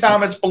 so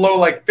anytime it's below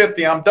like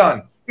 50, I'm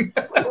done.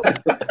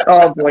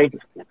 Oh boy.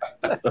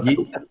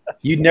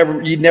 You'd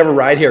never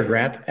ride here,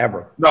 Grant,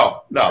 ever.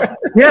 No.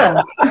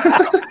 Yeah.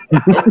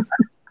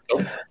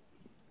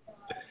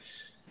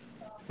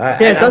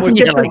 I'm with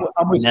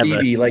Never.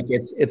 Stevie. Like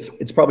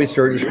it's probably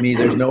Sturgis for me.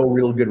 There's no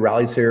real good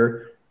rallies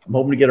here. I'm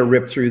hoping to get a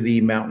rip through the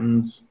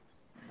mountains.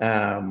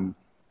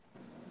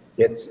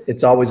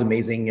 It's always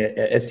amazing.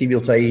 As Stevie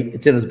will tell you,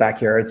 it's in his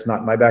backyard. It's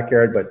not my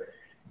backyard, but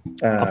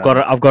I've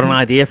got an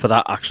idea for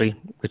that actually,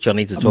 which I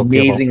need to talk to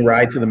you about. Amazing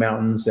ride to the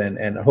mountains,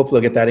 and hopefully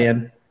I'll get that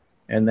in.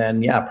 And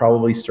then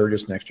probably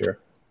Sturgis next year.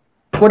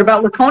 What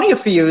about Laconia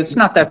for you? It's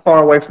not that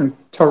far away from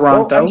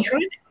Toronto.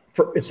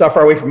 It's not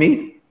far away from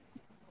me.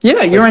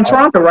 Yeah, you're in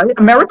Toronto, right?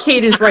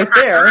 Americade is right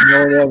there.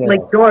 No.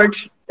 Lake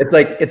George. It's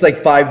like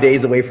 5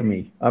 days away from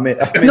me.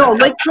 No,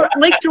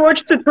 Lake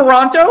George to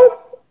Toronto,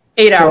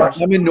 8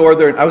 hours. I'm in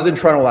northern. I was in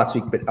Toronto last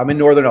week, but I'm in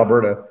northern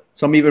Alberta,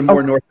 so I'm even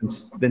more north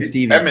than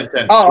Stevie.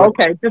 Edmonton. Oh,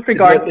 okay.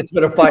 Disregard. It's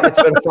been a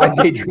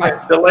 5-day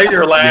drive. Delay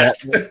your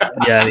last.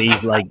 Yeah,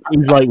 he's like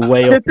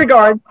way up.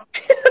 Disregard.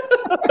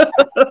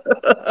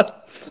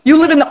 You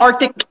live in the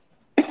Arctic.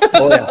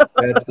 Oh yeah,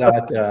 that's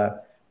not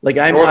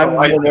I'm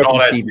more north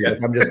than Stevie.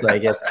 I'm just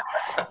like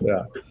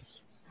yeah.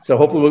 So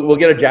hopefully we'll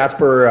get a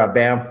Jasper,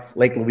 Banff,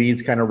 Lake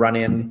Louise kind of run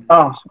in.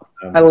 Oh,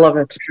 I love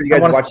it. I'm sure you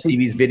guys watch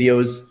Stevie's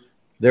videos.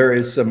 There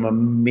is some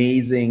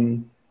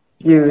amazing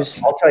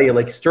views. I'll tell you,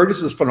 like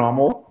Sturgis is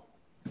phenomenal.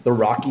 The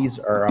Rockies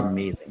are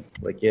amazing.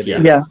 Like it's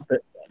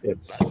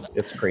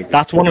crazy.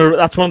 That's one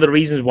of the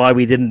reasons why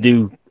we didn't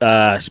do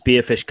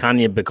Spearfish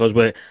Canyon, because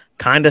we're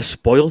kind of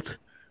spoilt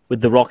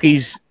with the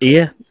Rockies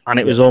here, and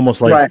it was almost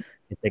like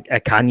a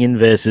canyon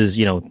versus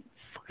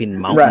fucking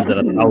mountains that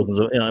are thousands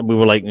of. We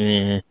were like,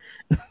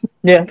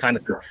 yeah, kind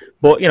of.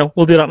 But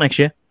we'll do that next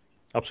year.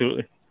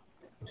 Absolutely.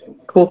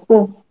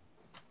 Cool.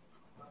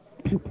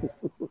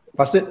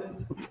 Bust it.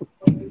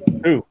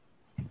 Who?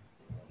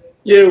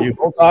 You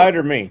both side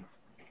or me?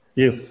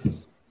 You.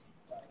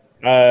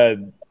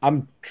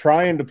 I'm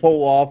trying to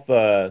pull off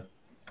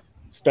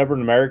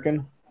Stubborn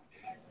American.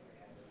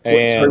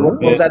 And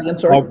what was that again?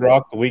 Sorry. Hog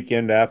Rock the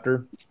weekend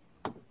after.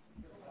 What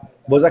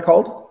was that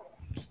called?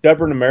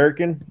 Stubborn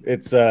American.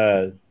 It's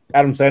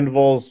Adam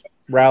Sandoval's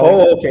rally.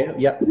 Oh, okay.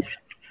 Yeah.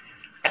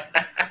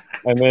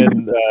 And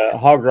then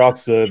Hog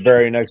Rock's the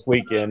very next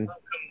weekend.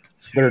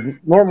 They're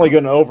normally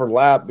going to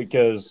overlap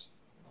because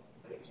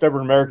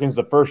Stubborn American's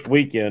the first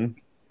weekend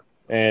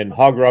and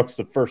Hog Rock's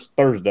the first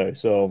Thursday.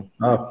 So,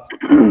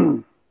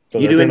 so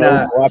you doing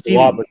that a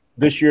lot, but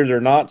this year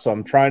they're not. So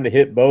I'm trying to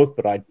hit both,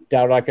 but I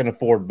doubt I can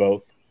afford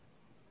both.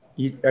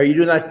 Are you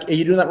doing that? Are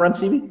you doing that run,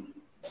 Stevie?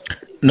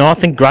 No, I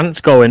think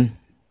Grant's going.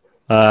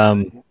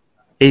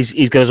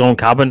 He's got his own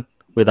cabin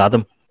with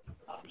Adam.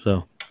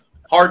 So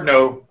hard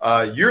no.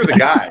 You're the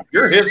guy.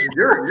 You're his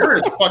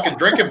fucking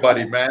drinking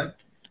buddy, man.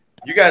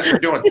 You guys are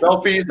doing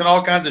selfies and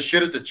all kinds of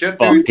shit at the chip.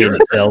 Fucking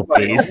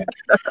selfies.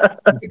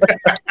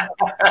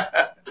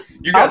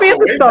 I'll be at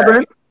the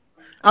Stubborn.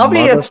 I'll be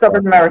at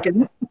Stubborn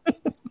American.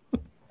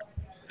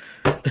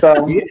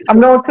 So I'm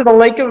going to the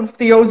Lake of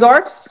the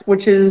Ozarks,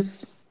 which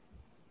is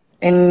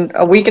in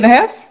a week and a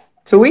half,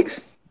 2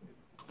 weeks.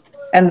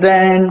 And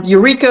then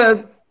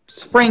Eureka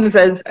Springs,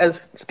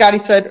 as Scotty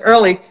said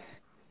early,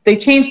 they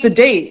changed the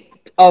date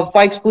of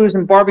Bikes, Blues,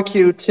 and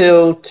Barbecue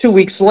till 2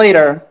 weeks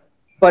later.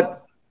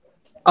 But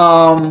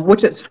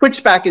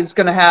Switchback is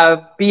going to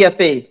have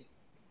BFE,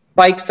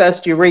 Bike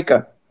Fest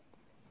Eureka.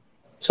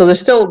 So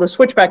the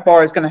Switchback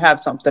bar is going to have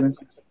something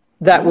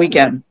that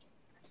weekend.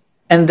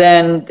 And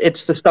then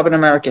it's the Stubborn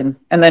American.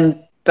 And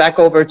then back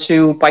over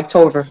to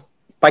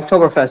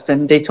Biketoberfest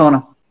in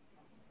Daytona.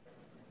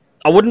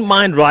 I wouldn't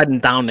mind riding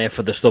down there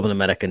for the Stubborn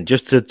American,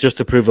 just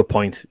to prove a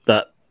point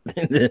that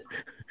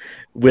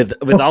with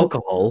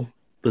alcohol,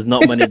 there's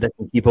not many that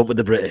can keep up with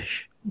the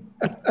British.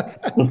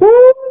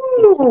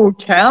 Woo!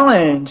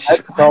 Challenge.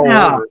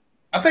 Wow.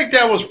 I think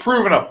that was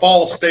proven a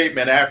false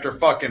statement after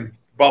fucking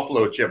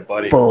Buffalo Chip,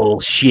 buddy.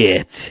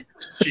 Bullshit.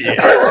 Shit.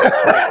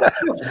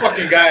 This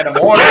fucking guy in the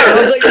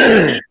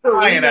morning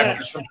crying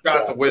after some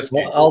shots of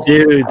whiskey.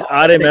 Dude,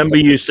 I remember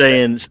you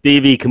saying,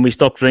 Stevie, can we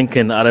stop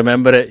drinking? I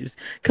remember it.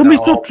 Can we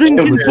stop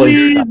drinking,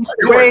 please?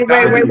 Wait.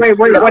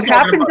 What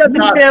happens at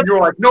the chip? You're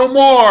like, no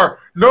more.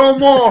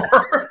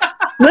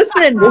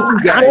 Listen.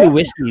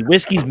 Whiskey.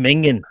 Whiskey's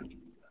minging.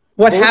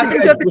 What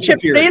happens at the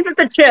chip stays at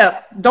the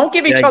chip. Don't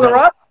give each other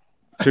up.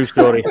 True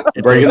story.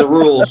 Breaking the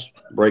rules.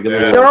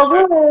 There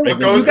are rules.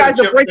 You guys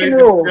are breaking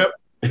rules.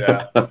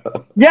 Yeah.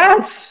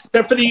 Yes.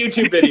 Except for the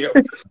YouTube video.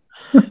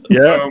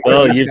 Yeah.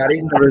 Well, you've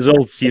seen the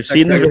results. You've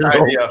seen the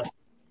results.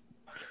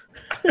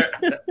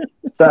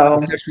 So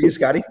next for you,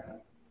 Scotty.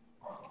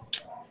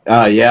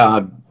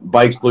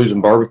 Bikes, Blues,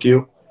 and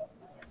Barbecue,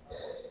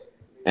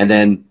 and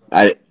then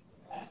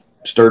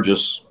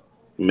Sturgis.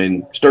 I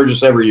mean,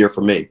 Sturgis every year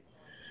for me.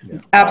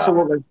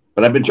 Absolutely.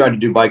 But I've been trying to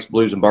do Bikes,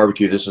 Blues, and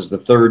Barbecue. This is the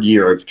third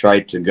year I've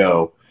tried to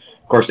go.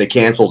 Of course, they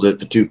canceled it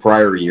the 2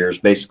 prior years.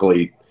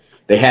 Basically,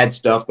 they had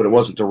stuff, but it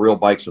wasn't the real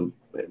Bikes and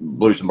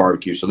Blues and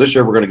Barbecue. So this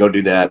year we're going to go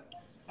do that.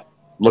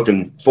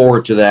 Looking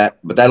forward to that,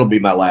 but that'll be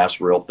my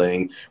last real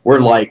thing. We're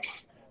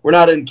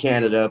not in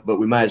Canada, but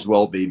we might as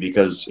well be,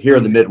 because here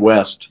in the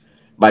Midwest,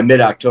 by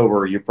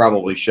mid-October, you're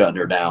probably shutting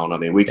her down. I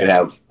mean, we could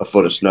have a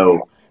foot of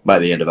snow by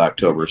the end of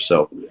October.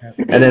 So,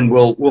 and then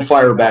we'll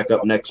fire back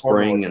up next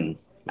spring, and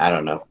I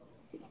don't know.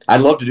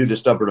 I'd love to do the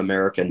Stubborn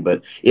American,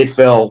 but it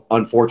fell,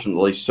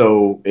 unfortunately,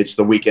 so it's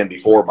the weekend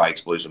before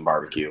Bikes, Blues, and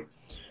Barbecue.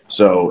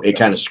 So it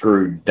kind of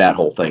screwed that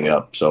whole thing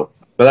up. So,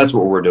 but that's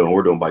what we're doing.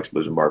 We're doing Bikes,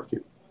 Blues, and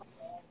Barbecue.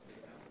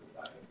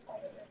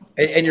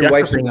 And your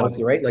wife's going with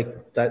you, right?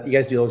 Like that, you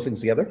guys do those things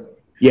together?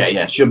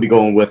 Yeah, she'll be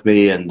going with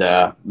me, and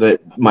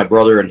my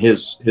brother and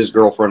his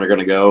girlfriend are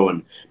going to go,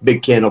 and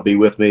Big Ken will be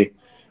with me,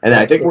 and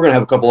I think we're going to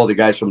have a couple other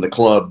guys from the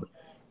club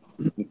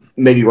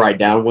maybe ride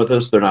down with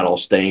us. They're not all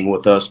staying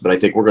with us, but I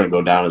think we're going to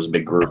go down as a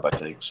big group. I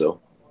think so.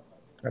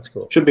 That's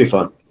cool. Should be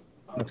fun.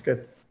 That's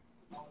good.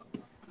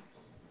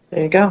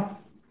 There you go.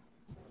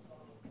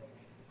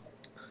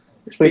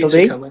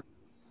 Tweedledee.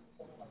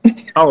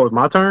 Oh, it's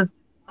my turn?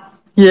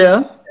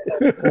 Yeah.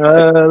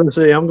 Let's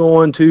see. I'm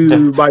going to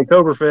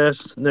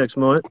Biketoberfest next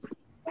month.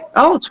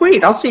 Oh,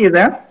 sweet. I'll see you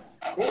there.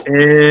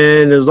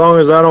 And as long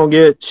as I don't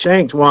get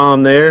shanked while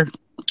I'm there,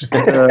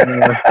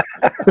 I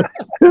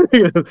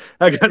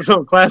got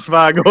something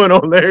classified going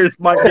on there. This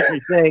might get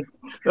me shanked.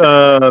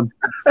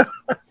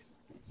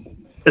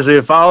 Is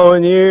the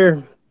following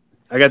year,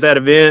 I got that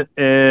event,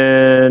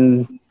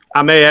 and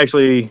I may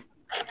actually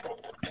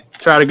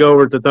try to go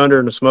over to Thunder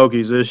and the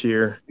Smokies this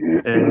year.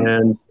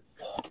 And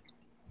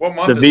What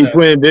month the is V that?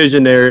 Twin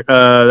Visionary,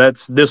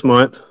 that's this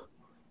month.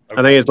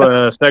 I think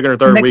it's second or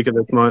third week of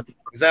this month.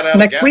 Is that out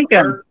Next of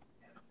weekend. Gatlinburg?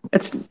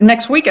 It's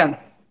next weekend.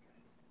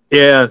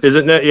 Yeah, is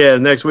it? Yeah,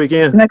 next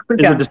weekend. Next Is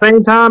weekend. it the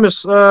same time as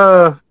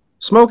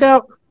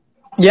Smokeout?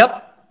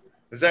 Yep.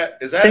 Is that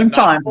Same in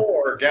time.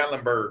 Knoxville or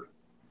Gatlinburg?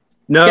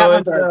 No,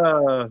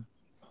 Gatlinburg.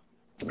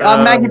 it's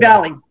Maggie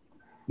Valley.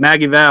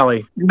 Maggie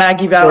Valley.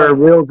 Maggie Where Valley.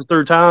 Wheels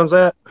Through Time's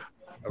at.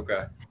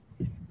 Okay.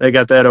 They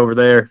got that over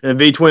there. And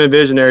V Twin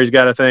Visionary's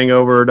got a thing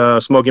over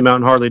at Smoky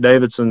Mountain Harley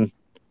Davidson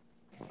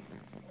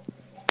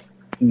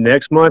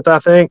next month, I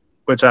think,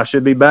 which I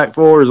should be back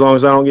for as long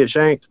as I don't get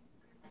shanked.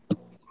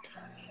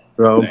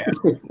 So,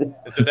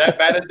 Is it that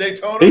bad at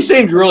Daytona? He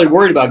seems really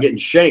worried about getting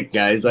shanked,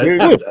 guys. Dude,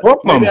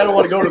 Maybe I don't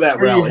want to go to that Are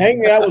you rally.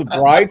 hanging out with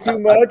Bride too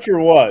much or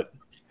what?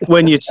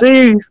 when you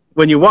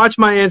watch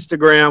my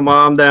Instagram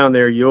while I'm down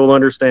there, you'll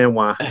understand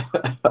why.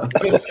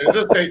 Is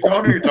this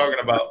Daytona you're talking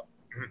about?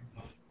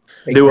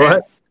 Do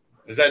what?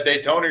 Is that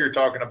Daytona you're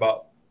talking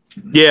about?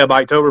 Yeah,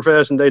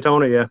 Biketoberfest in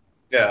Daytona, yeah.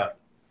 Yeah.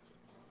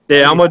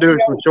 Yeah, I'm going to do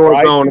some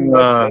shorts on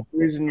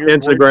Instagram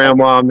Instagram.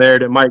 while I'm there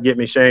that might get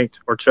me shanked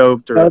or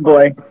choked or Oh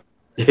boy.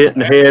 hit in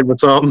the head with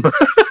something.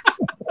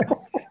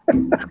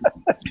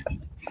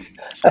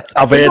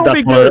 I've heard It'll that's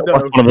be one good,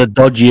 of the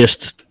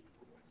dodgiest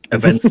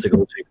events to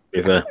go to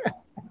be fair.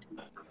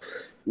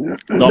 Not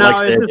No, like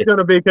it's Sturgis. just going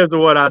to be because of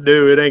what I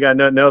do. It ain't got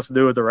nothing else to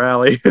do with the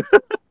rally.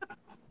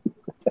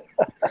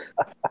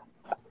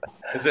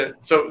 Is it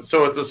so it's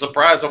a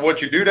surprise of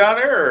what you do down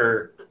there,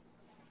 or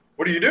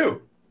what do you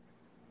do?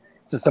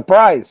 It's a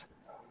surprise.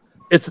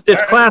 It's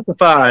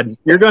classified.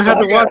 You're gonna have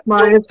to watch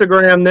my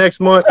Instagram next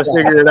month to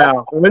figure it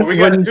out. When We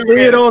got you two see it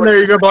minutes. on there,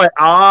 you're gonna be like,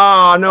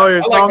 I know what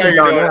you're I like how talking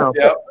you're about doing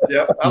now. it.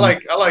 Yep. I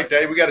like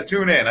that. We got to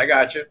tune in. I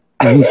got you.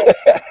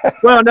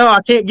 Well, no,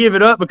 I can't give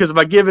it up because if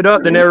I give it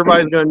up, then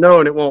everybody's gonna know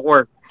and it won't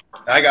work.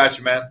 I got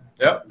you, man.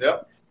 Yep.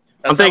 That's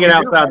I'm thinking how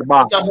we do outside it. the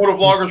box. That's how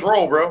motovloggers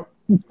roll, bro.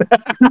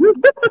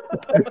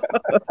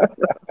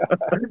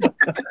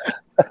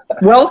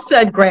 Well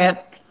said, Grant.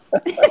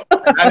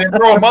 I didn't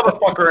throw a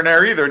motherfucker in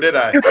there either, did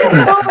I?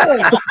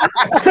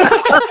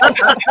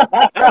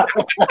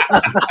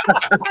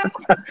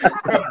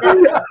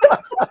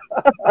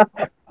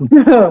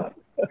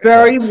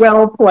 Very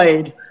well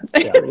played.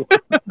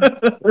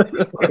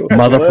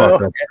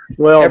 Motherfucker.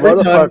 Well, Every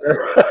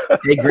motherfucker.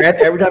 Hey, Grant,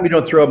 every time you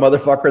don't throw a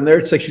motherfucker in there,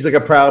 it's like she's like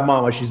a proud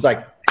mama. She's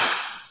like,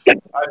 I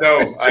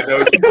know.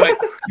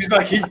 She's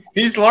like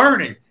he's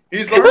learning.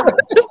 He's learning.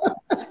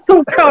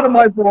 So proud of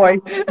my boy.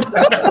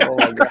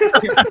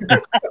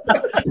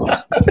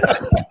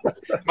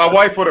 My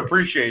wife would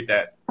appreciate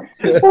that.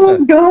 Oh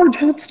God,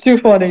 that's too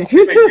funny. Hey,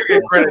 you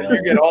get credit.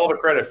 You get all the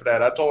credit for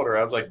that. I told her.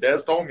 I was like, Des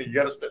told me you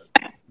gotta stop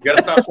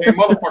saying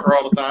motherfucker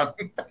all the time.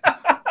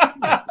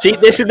 See,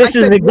 this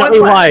is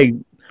exactly why.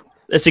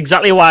 That's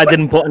exactly why I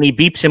didn't put any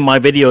beeps in my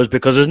videos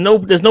because there's no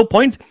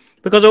point.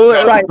 Because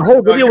Right. the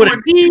whole video would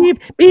have beep,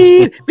 beep,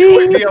 You beep,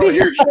 wouldn't be able to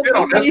hear beep. shit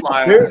on this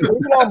line. Dude, even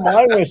on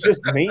mine was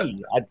just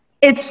me.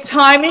 It's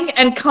timing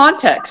and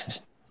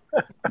context.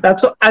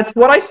 That's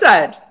what I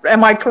said.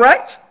 Am I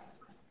correct?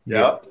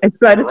 Yeah. I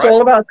said it's Right.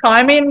 all about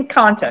timing and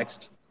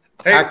context.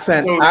 Hey,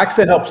 accent so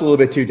helps a little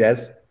bit too,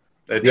 Des.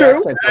 the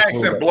True.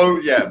 accent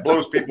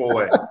blows people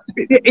away.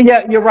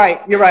 Yeah, you're right.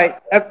 You're right.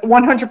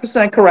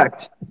 100%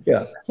 correct.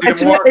 Yeah. See,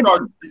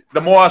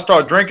 the more I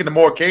start drinking, the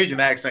more Cajun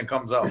accent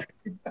comes out.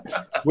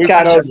 We've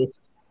Gotcha. noticed.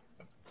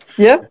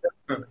 Yep.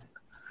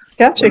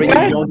 Gotcha. What about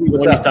Good. you, Jonesy? What's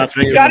When you up? start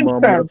drinking Got the his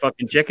more turn.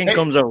 motherfucking chicken Hey.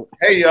 comes out.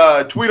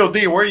 Hey,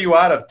 Tweedledee, where are you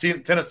out of?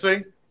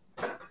 Tennessee?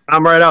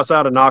 I'm right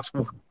outside of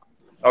Knoxville.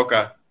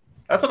 Okay.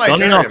 That's a nice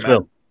Johnny area, Knoxville.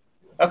 man.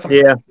 That's some,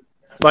 Yeah,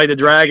 like the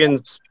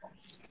Dragons,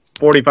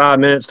 45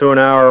 minutes to an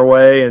hour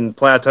away, and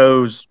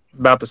Plateau's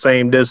about the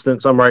same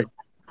distance. I'm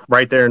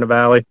right there in the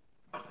valley.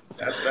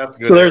 that's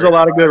good. So there's a area.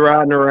 lot of good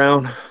riding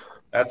around.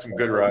 That's some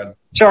good riding.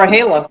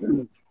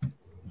 Charhala.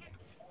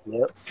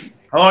 Yep.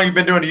 How long you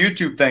been doing the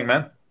YouTube thing,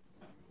 man?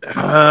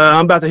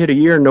 I'm about to hit a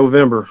year in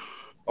November.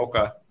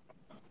 Okay.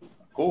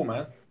 Cool,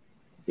 man.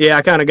 Yeah,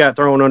 I kind of got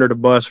thrown under the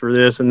bus for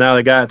this, and now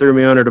the guy that threw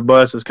me under the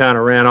bus has kind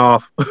of ran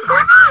off.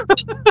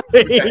 He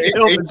ain't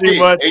helping too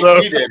much, though.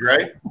 HD did,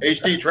 right?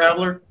 HD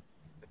Traveler?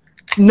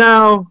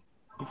 No,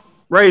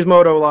 Ray's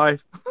Moto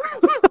Life.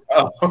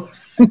 Oh,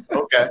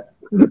 okay.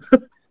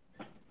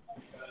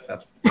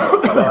 That's all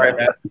right,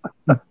 man.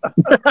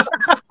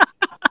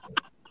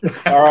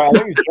 All right, I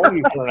think it's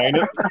Johnny's turn, ain't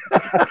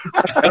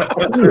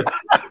it?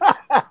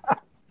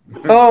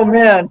 Oh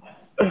man.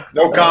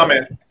 No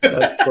comment.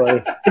 That's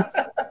funny.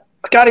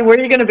 Scotty, where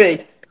are you going to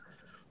be?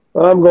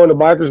 I'm going to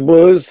Bikers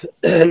Blues,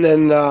 and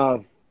then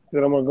I'm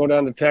going to go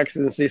down to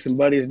Texas and see some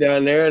buddies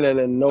down there, and then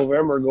in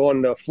November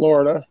going to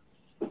Florida,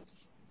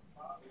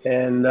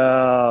 and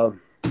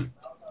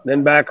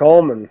then back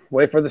home and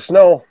wait for the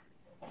snow.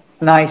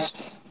 Nice.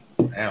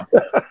 Damn.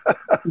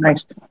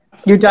 Nice.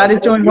 Your dad is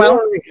doing You well?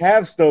 already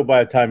have snow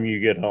by the time you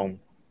get home.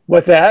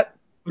 What's that?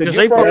 Because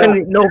you they probably-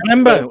 fucking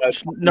November,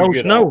 no You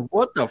get snow.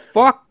 What the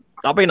fuck?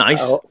 That'd be nice.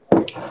 Oh,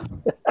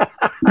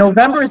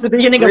 November is the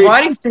beginning of Great.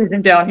 riding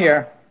season down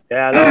here.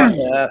 yeah,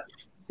 no,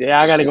 yeah,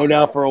 I got to go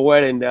down for a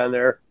wedding down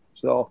there,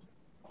 so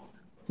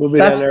we'll be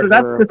down there.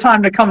 That's for, the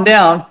time to come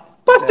down.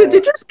 Busted,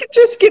 did you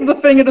just give the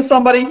finger to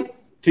somebody?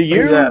 To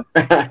you, Yeah.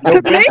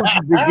 To me?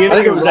 I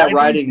think it was that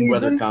riding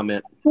weather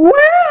comment.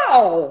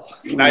 Wow.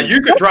 Now you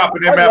could drop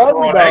an I MF love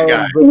on you, that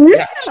guy. darling,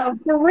 Yeah, for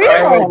Fire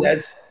away, real.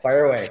 Des.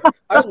 Fire away. but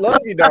I love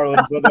you, darling,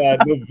 but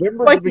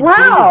November's Like, the beginning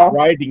wow. of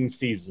riding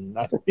season.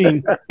 I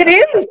mean,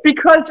 It is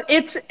because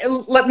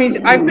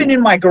I've been in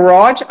my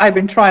garage. I've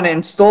been trying to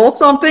install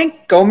something.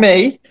 Go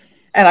me.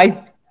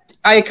 And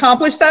I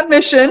accomplished that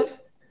mission.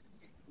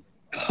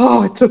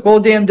 Oh, it took all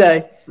damn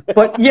day.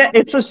 But yeah,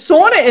 it's a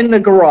sauna in the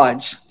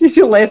garage.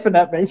 You're laughing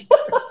at me.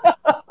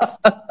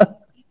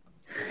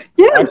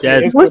 Yeah,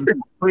 actually, it's listen,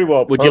 pretty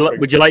well. Would you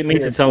perfect. like me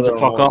to tell him to Put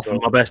it fuck on, off so. in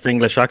my best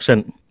English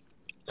accent?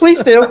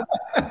 please do.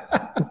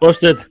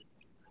 Busted.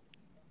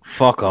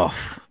 Fuck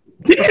off.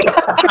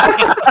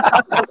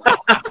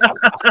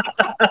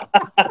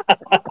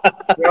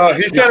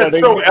 He said it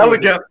so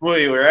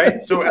elegantly,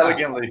 right? So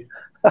elegantly.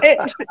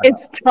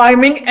 It's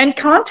timing and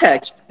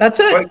context. That's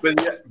it.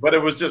 But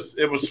it was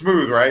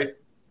smooth, right?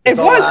 It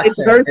was. It's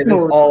very It is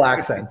smooth. all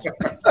accent.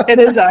 It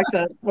is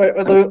accent. Wait,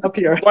 up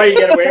here. Why you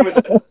get away with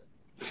it?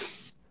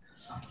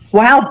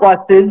 Wow,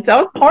 busted. That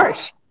was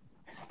harsh.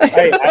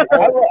 Hey,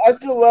 I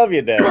still love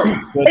you, Dad.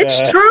 But,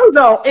 It's true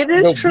though. It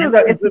is true though.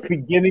 November is It's the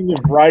beginning of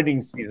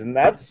riding season.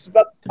 That's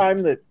about the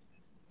time that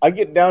I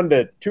get down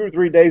to 2 or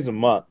 3 days a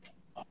month.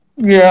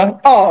 yeah.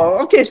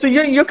 Oh, okay. So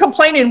you're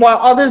complaining while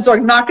others are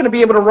not going to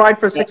be able to ride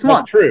for 6 That's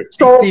months. true.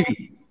 So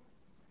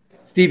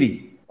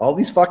Stevie, all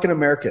these fucking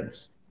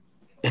Americans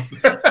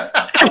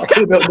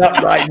talking about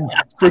not riding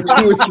for 2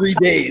 or 3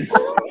 days.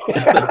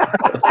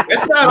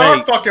 It's not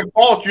our fucking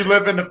fault you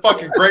live in the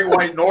fucking Great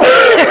White North.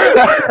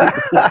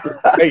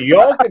 Hey,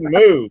 y'all can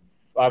move.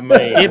 I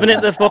mean, Even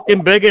at the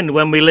fucking big end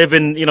when we live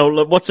in,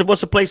 what's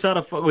the place out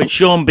of with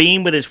Sean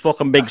Bean with his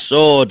fucking big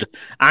sword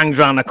hangs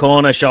around the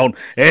corner shouting,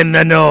 "In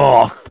the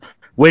north,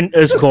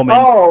 winter's coming.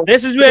 Oh,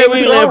 This is where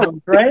we live."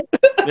 right?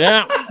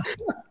 Yeah.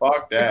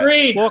 Fuck that.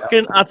 Agreed.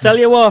 Fucking, I tell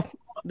you what,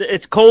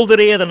 it's colder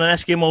here than an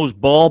Eskimo's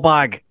ball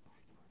bag.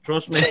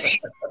 Trust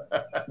me.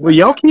 well,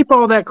 y'all keep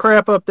all that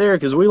crap up there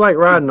because we like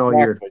riding all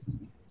year.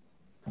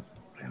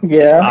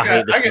 Yeah. I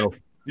hate the snow.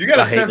 You got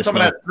I to hate send the some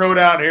of snow. that snow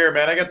down here,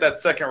 man. I got that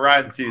second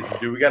riding season,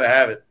 dude. We got to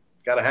have it.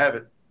 Got to have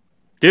it.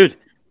 Dude,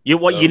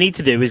 what you need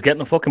to do is get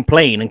in a fucking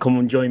plane and come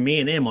and join me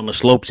and him on the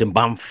slopes in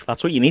Banff.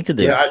 That's what you need to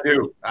do. Yeah, I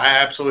do. I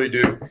absolutely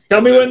do.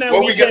 Tell me when that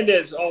What we weekend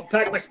is. I'll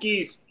pack my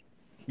skis.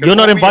 You're not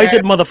what we invited,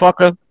 had-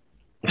 motherfucker.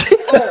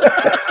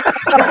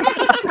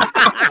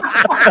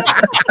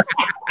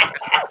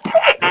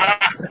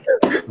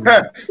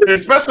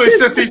 Especially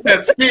since he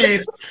said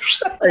skis.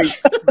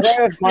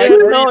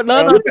 No,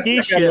 not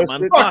ski shit,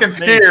 man. Fucking Fuck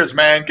me. skiers,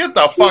 man. Get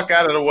the fuck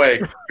out of the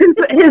way.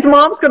 His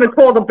mom's going to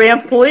call the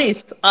Banff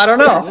police. I don't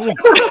know.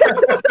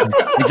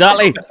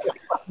 Exactly.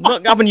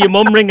 Not having your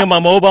mum ringing my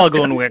mobile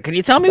going, "Where? Can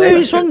you tell me where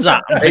your son's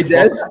at?" Hey,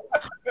 Des,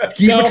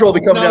 Ski Patrol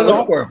be coming down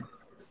looking for him.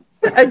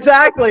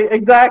 Exactly.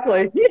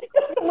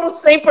 A little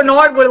Saint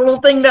Bernard with a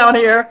little thing down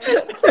here.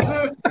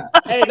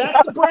 Hey,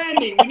 that's the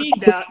branding. We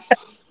need that.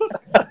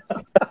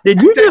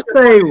 Did you just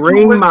say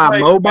ring my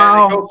Man,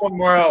 mobile? go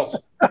somewhere else.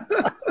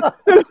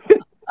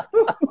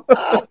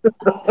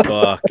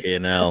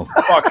 Fucking hell.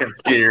 Fucking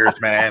skiers,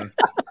 man.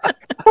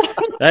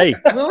 Hey,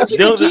 As long as you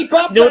you know can keep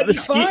up, you know what that'd the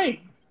be fine.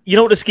 You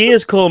know what the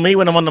skiers call me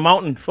when I'm on the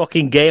mountain?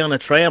 Fucking gay on a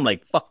tray. I'm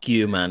like, fuck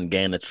you, man,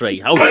 gay on a tray.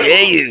 How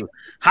dare you?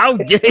 How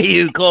dare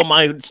you call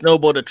my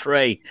snowboard a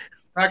tray?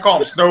 I call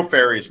them snow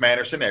fairies, man.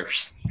 They're sitting there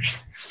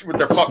with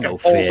their fucking Snow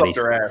poles fairy. up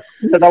their ass.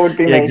 That would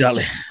be Yeah, me.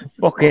 exactly.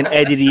 Fucking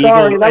Eddie the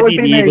Sorry, Eagle. that would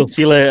Eddie be the me. Eagle.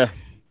 See you later.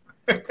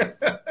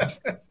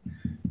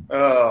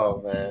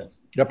 Oh man.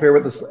 Up here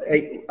with the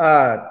hey,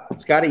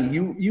 Scotty,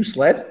 you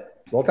sled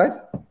roll tide?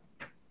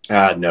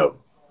 No.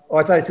 Oh,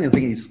 I thought I seen him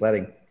thinking he's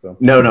sledding. So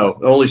No.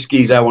 The only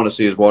skis I want to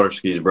see is water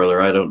skis,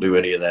 brother. I don't do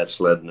any of that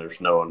sledding or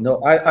snowing.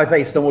 no, I thought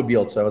he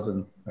snowmobiled, so I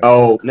wasn't.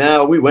 Oh,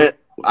 no, we went.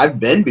 I've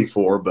been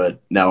before,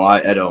 but no,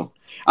 I don't.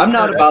 I'm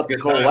not about the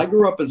cold. I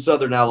grew up in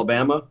southern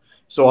Alabama,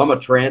 so I'm a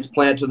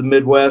transplant to the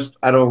Midwest.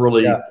 I don't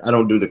really, I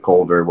don't do the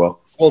cold very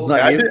well. Cold's not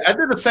I did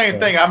the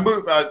same thing. I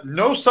moved.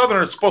 No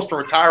Southerner is supposed to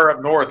retire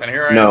up north, and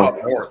here I am No. up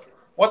north.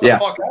 What the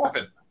fuck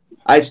happened?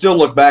 I still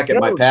look back at You're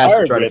my not past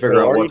and retired try to yet, figure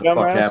though, out are what you, the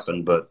fuck dumbass?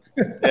 happened, but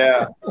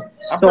Yeah.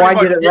 So I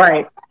did it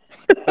right.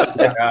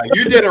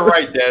 You did it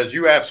right, Des.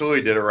 You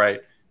absolutely did it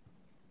right.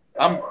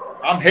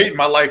 I'm hating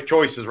my life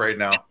choices right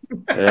now.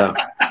 yeah.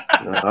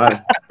 No,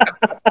 I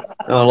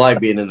don't like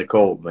being in the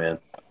cold, man.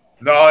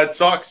 No, it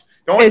sucks.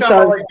 The only It time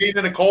I does. like being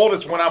in the cold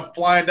is when I'm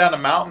flying down the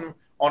mountain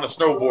on a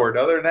snowboard.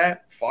 Other than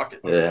that, fuck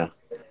it. Yeah.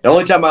 The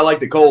only time I like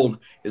the cold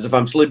is if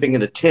I'm sleeping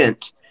in a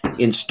tent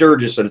in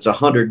Sturgis and it's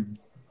 100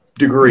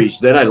 degrees.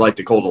 Then I like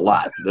the cold a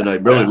lot. Then I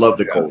really love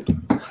the cold.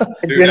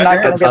 You're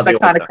not going to that's get how that the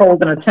kind of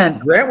cold in a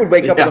tent. Grant would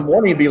wake up in the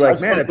morning and be like,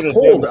 "Man, it's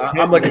cold."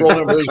 I'm like rolling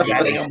over his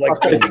daddy. I'm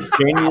like,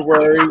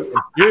 January and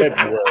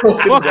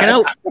February. Fucking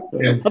hell. I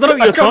don't know what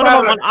you're talking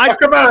about, man.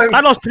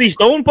 I lost 3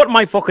 stone putting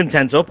my fucking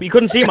tent up. You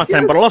couldn't see my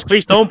tent, but I lost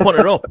 3 stone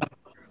putting it up.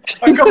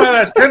 I come out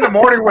at 10 in the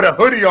morning with a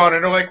hoodie on,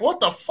 and they're like,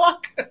 what the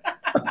fuck?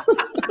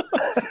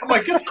 I'm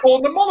like, it's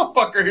cold in the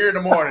motherfucker here in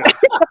the morning.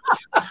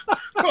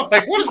 I'm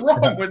like, what is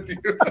wrong with you?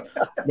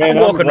 Man,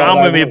 I'm walking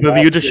around with me my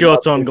Bermuda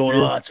shorts on going,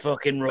 oh, it's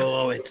fucking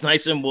raw. It's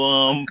nice and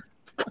warm.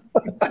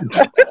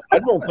 I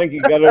don't think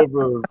it got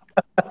over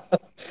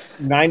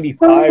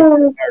 95 the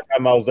entire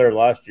time I was there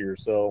last year.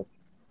 So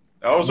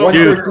I was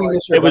Dude, over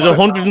it was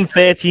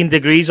 113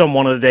 degrees on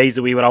one of the days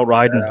that we were out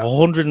riding.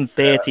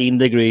 113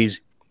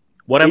 degrees.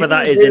 Whatever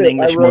that is in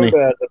English money.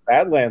 The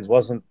Badlands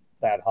wasn't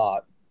that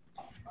hot.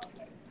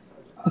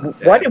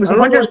 What? It was I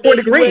don't know what 104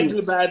 day you went to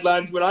degrees. the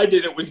Badlands. When I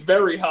did, it was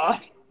very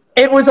hot.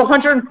 It was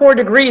 104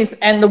 degrees,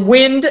 and the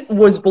wind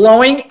was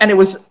blowing, and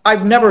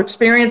I've never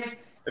experienced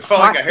It felt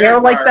like a hot hair air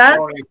like fryer that.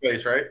 blowing in your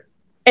face, right?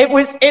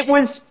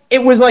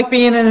 It was like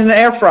being in an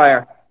air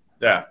fryer.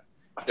 Yeah.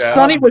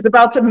 Sonny was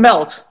about to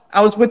melt.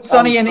 I was with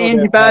Sonny and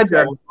Andy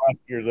Badger. Last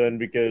year then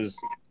because,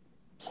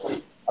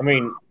 I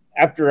mean,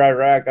 after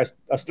Iraq,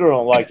 I still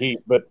don't like heat,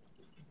 but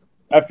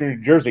after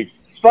New Jersey,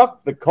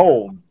 fuck the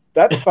cold.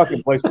 That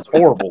fucking place is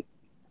horrible.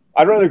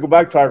 I'd rather go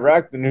back to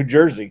Iraq than New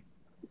Jersey.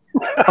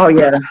 Oh,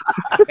 yeah.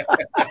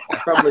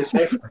 Probably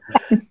safe.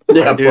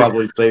 Yeah,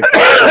 probably safe.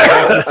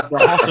 The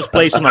hottest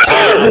place on the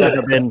planet I've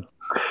ever been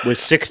was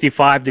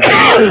 65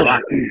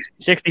 degrees.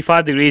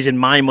 65 degrees in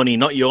my money,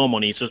 not your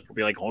money. It's just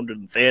probably like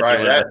 130.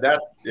 Right,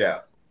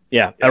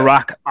 Yeah,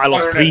 Iraq. I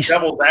lost Other than 3.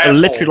 devil's I asshole,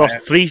 literally lost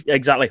man. 3,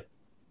 exactly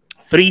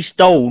 3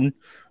 stone,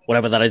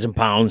 whatever that is in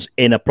pounds,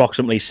 in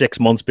approximately 6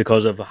 months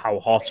because of how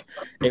hot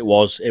it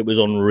was. It was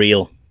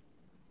unreal.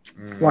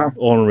 Wow.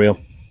 Unreal.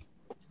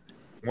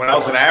 When I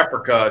was in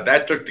Africa,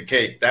 that took the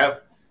cake.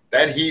 That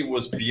heat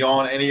was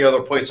beyond any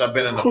other place I've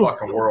been in the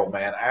fucking world,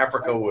 man.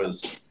 Africa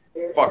was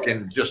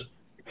fucking just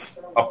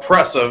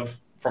oppressive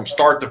from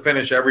start to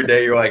finish every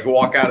day. You're like,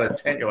 walk out of the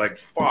tent, you're like,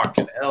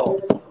 fucking hell.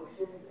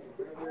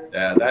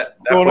 Yeah, that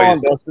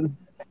place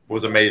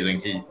was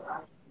amazing heat.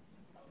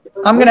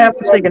 I'm going to have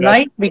to say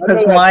goodnight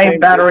because my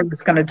battery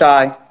is going to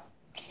die.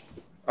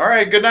 All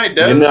right, good night,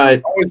 Des. Good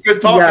night. Always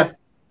good talking. Yes.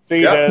 See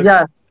you, Des.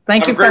 Yes.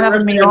 Thank Have you a for great having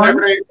rest me of your on.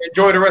 Labor Day.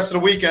 Enjoy the rest of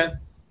the weekend.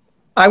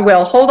 I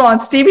will. Hold on.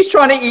 Stevie's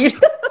trying to eat.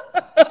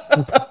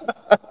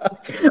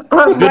 Good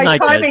My night,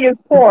 Des. timing is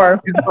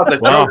poor. He's about to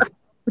Wow. choke.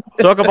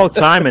 Talk about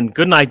timing.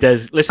 Good night,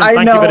 Des. Listen, I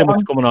thank you know, very much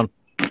for coming on.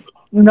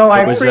 No,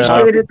 I It was,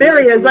 appreciate it.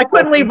 There he is. I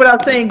couldn't leave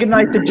without saying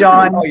goodnight to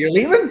John. "Oh, you're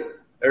leaving?"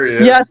 There he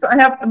is. Yes, I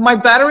have. My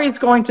battery is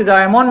going to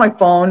die. I'm on my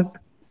phone.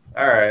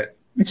 All right.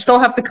 I still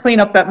have to clean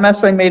up that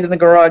mess I made in the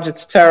garage.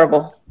 It's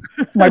terrible.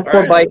 My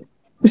poor right. bike.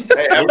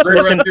 Hey, have a great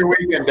rest Listen- of your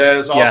weekend,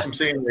 Des. Yeah. Awesome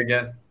seeing you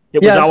again. It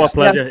was Yes, our yes.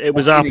 pleasure. It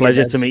was our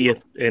pleasure to meet you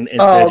in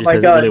Oh, Sturgis. my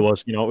It God. really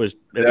was. You know, it was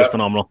Yeah.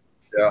 phenomenal.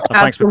 Yeah. And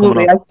thanks for coming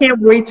Absolutely. on. I can't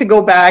wait to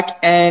go back,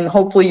 and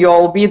hopefully you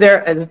all will be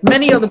there. As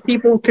many other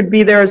people could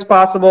be there as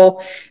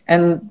possible.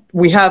 And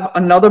we have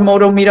another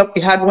moto meetup. We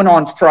had one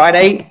on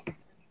Friday.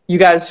 You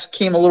guys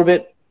came a little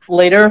bit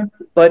later,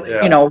 but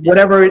Yeah. you know,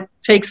 whatever it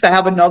takes to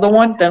have another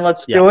one, then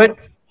let's do it.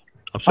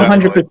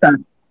 Absolutely.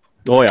 100%.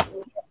 Oh yeah,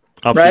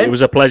 absolutely. Right? It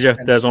was a pleasure.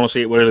 Des,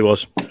 honestly, it really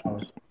was.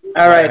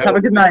 All right. Have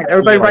a good night.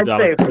 Everybody All right, ride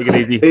darling. safe. Take it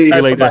easy. Peace. See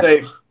you later.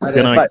 Safe.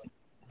 Good night. Bye.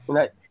 Good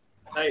night.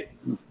 Night.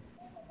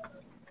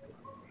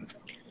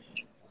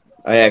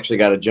 I actually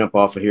got to jump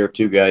off of here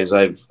too, guys.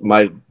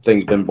 My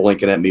thing's been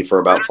blinking at me for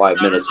about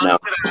 5 minutes now.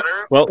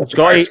 Well,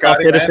 Scotty, All right, Scotty, I'll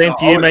say the man. same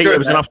to you, Always mate. good, It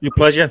was an man. absolute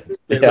pleasure.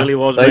 It Yeah, really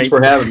was, thanks mate.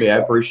 for having me. I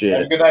appreciate Have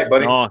a it. good night,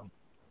 buddy. Oh,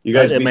 You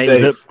guys it, be mate,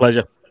 it was a safe.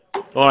 pleasure.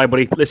 All right,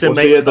 buddy. Listen,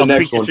 We'll see you mate, at the I'll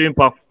next speak to you one. soon,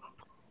 pal.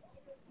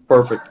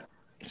 Perfect.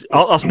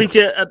 I'll speak to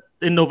you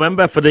in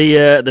November for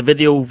the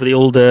video for the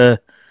old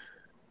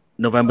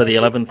November the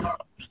 11th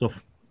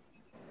stuff.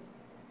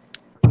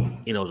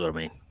 He knows what I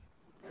mean.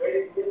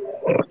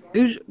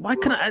 Why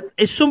can I?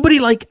 Is somebody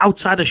like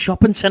outside a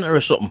shopping centre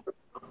or something?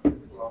 I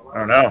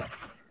don't know.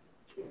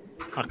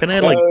 I can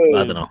hear like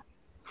I don't know.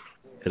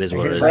 It is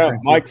what it is.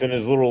 Mike's in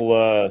his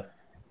little.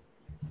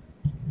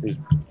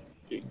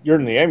 You're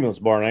in the ambulance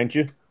barn, ain't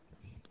you?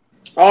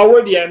 Oh, we're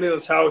at the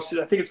ambulance house.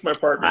 I think it's my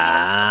partner.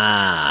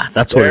 Ah,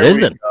 that's what it is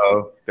then.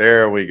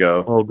 There we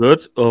go. All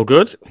good. All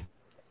good.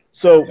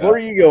 So where are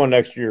you going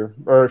next year,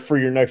 or for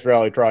your next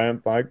Rally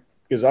Triumph, Mike?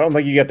 Because I don't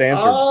think you got the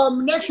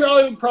answer. Next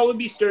rally would probably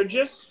be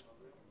Sturgis.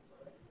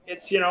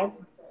 It's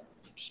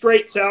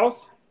straight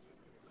south.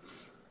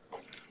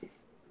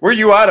 Where are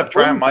you out of,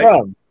 Triumph, Mike?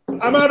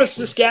 I'm out of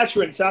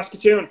Saskatchewan,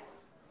 Saskatoon.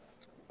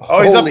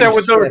 Oh, he's up there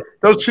with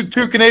those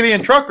two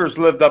Canadian truckers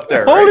lived up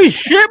there. Holy right?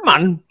 shit,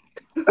 man!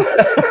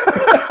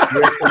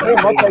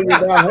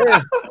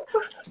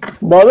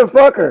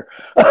 Motherfucker.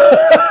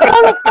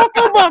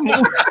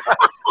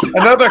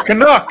 Another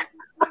Canuck.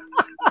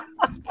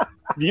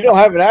 You don't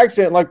have an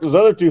accent like those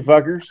other two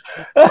fuckers.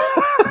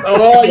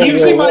 Oh,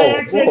 usually my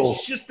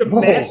accent's just a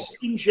mess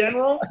in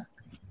general.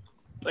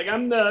 Like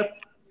I'm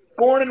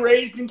born and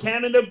raised in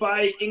Canada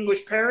by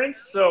English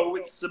parents, so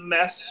it's a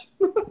mess.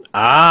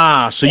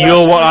 So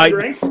you're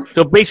what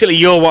So basically,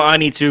 you're what I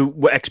need to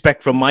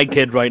expect from my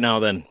kid right now.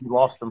 Then you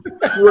lost him.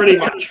 Pretty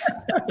much.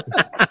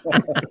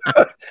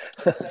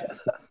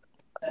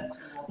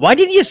 Why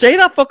didn't you say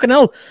that? Fucking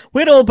hell!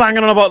 We're all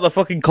banging on about the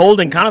fucking cold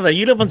in Canada.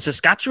 You live in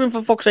Saskatchewan,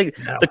 for fuck's sake,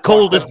 the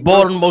coldest,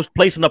 boring, most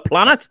place on the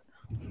planet.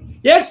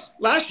 Yes,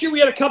 last year we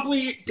had a couple of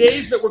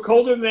days that were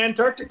colder than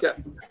Antarctica.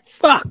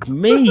 Fuck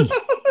me.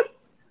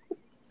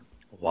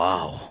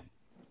 Wow.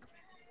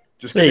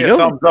 Just give me a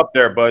thumbs up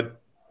there, bud.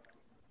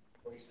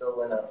 We still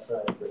went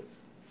outside with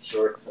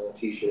shorts and a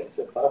t-shirt and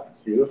said, "Fuck,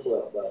 it's beautiful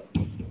out there."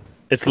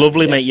 It's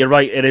lovely, mate. You're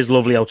right. It is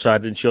lovely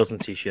outside in shorts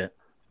and t-shirt.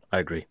 I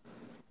agree.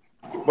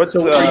 What's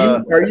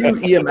are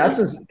you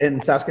EMS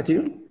in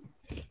Saskatoon?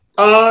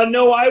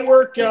 No, I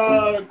work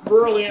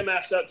rural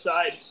EMS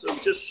outside, so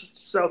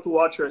just south of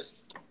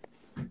Watrous.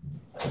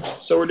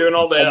 So we're doing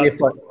all that.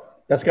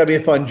 That's gotta be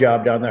a fun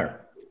job down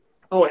there.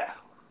 Oh yeah.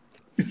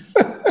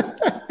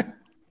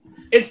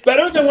 It's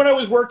better than when I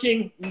was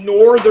working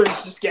northern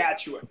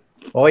Saskatchewan.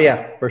 Oh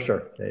yeah, for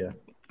sure. Yeah.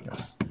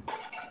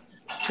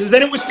 Because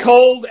then it was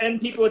cold and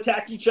people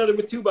attacked each other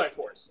with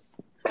 2x4s.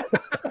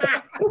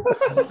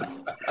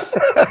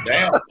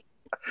 Damn.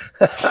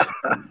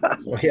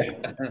 Well, yeah.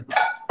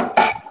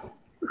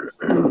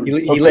 He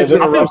Okay, lives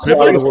in a there's rough a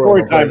part of the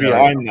story world. time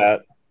behind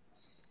that.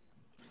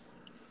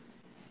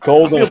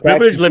 Cold I feel and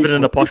privileged attack living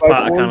in the posh people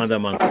part of with Canada,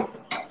 man.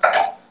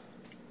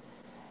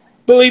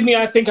 Believe me,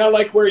 I think I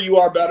like where you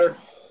are better.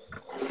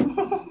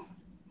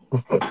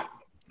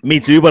 Me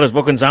too, but it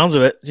fucking sounds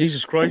of it.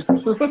 Jesus Christ.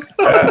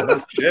 Yeah,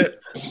 no shit.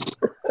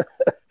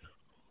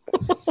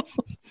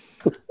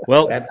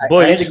 Well,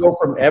 I had to go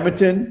from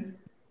Edmonton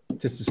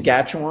to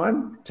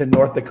Saskatchewan to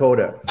North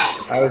Dakota.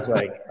 I was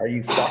like, are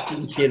you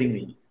fucking kidding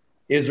me?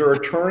 Is there a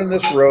turn in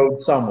this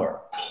road somewhere?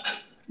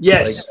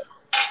 Yes.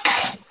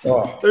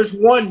 There's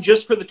one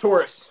just for the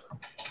tourists.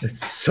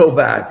 It's so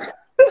bad.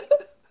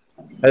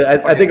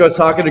 I think I was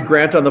talking to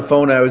Grant on the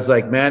phone. I was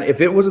like, man,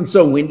 if it wasn't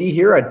so windy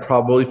here, I'd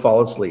probably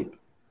fall asleep.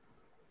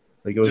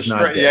 Like it was Just not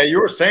straight, good. yeah, you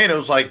were saying it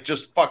was like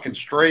just fucking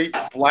straight,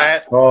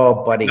 flat.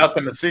 Oh, buddy.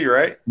 Nothing to see,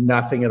 right?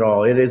 Nothing at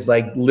all. It is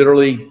like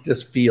literally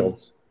just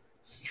fields.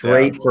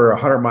 Straight for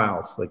 100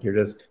 miles. Like you're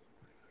just.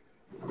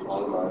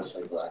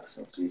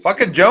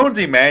 Fucking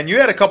Jonesy, man. You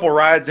had a couple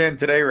rides in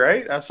today,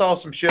 right? I saw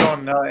some shit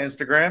on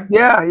Instagram.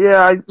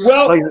 Yeah.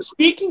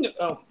 Speaking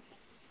of...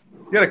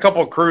 You had a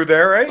couple of crew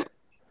there, right?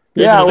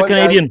 Yeah, the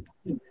Canadian.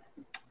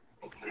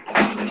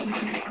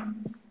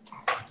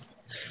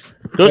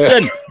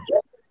 Justin.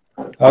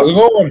 How's it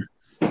going?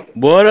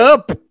 What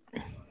up?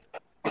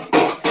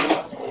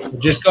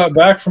 Just got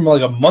back from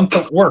like a month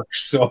of work,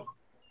 so.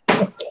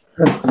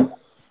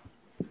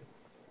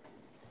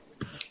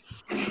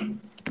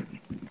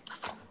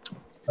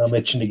 I'm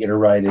itching to get a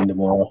ride in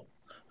tomorrow.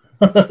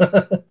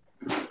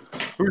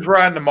 Who's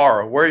riding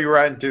tomorrow? Where are you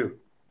riding to?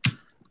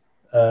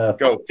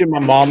 Go to my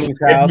mom's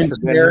house.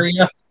 Edmonton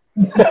area.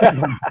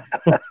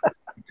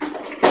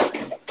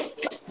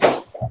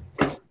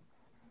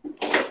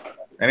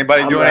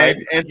 Anybody doing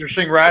any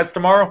interesting rides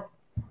tomorrow?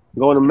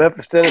 Going to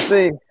Memphis,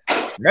 Tennessee.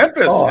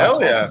 Memphis, Oh,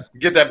 hell yeah!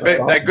 Get that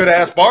good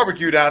ass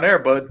barbecue down there,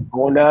 bud.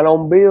 Going down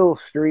on Beale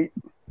Street.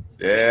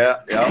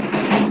 Yeah.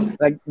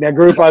 That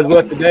group I was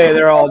with today,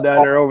 they're all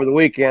down there over the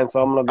weekend,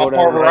 so I'm gonna go How down.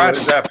 far of a there. ride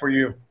is that for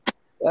you?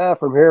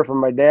 From here, from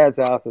my dad's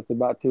house, it's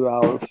about 2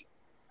 hours.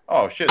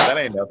 Oh shit, that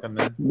ain't nothing,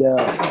 man. No.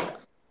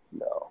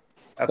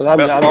 That's the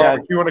best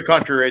barbecue in the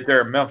country right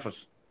there in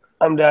Memphis.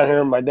 I'm down here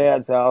in my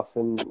dad's house,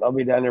 and I'll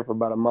be down here for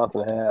about a month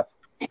and a half.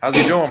 How's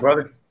he doing,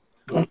 brother?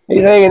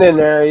 He's hanging in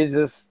there. He's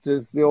just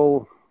the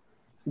old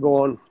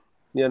going,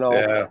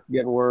 Yeah.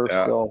 getting worse.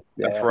 Yeah. So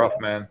That's rough,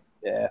 man.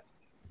 Yeah.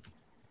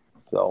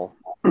 So,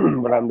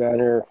 but I'm down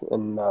here,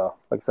 and like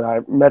I said, I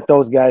met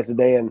those guys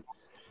today in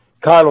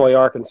Conway,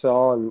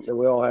 Arkansas, and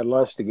we all had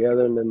lunch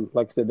together. And then,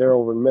 like I said, they're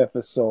over in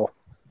Memphis, so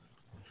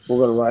we're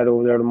gonna ride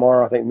over there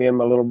tomorrow. I think me and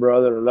my little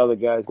brother and another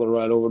guy's gonna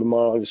ride over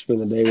tomorrow and just spend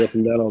the day with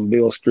them down on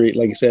Beale Street.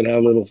 Like you said,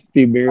 have a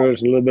few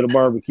beers and a little bit of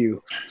barbecue.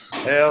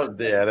 Hell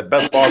yeah, the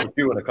best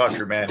barbecue in the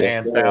country, man,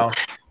 hands down.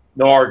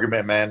 No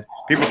argument, man.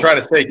 People try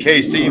to say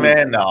KC,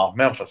 man. No,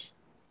 Memphis.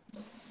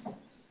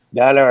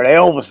 Down there at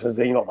Elvis's,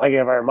 thank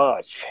you very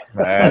much.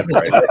 That's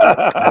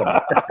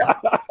right.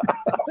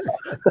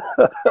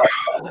 But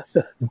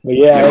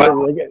yeah,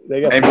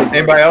 they got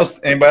anybody else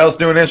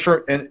doing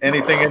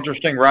anything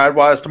interesting ride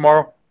wise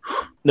tomorrow?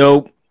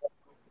 Nope.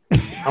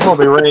 I'm gonna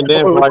be reined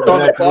in for like the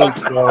next week.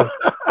 So.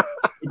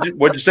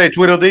 What'd you say,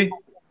 Tweedledee?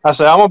 I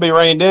said I'm gonna be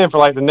reined in for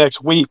like the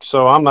next week,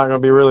 so I'm not gonna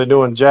be really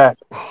doing jack.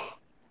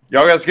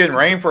 Y'all guys getting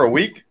rain for a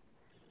week?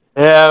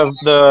 Yeah,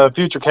 the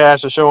future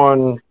cast is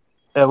showing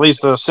at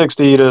least a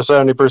 60 to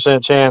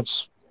 70%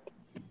 chance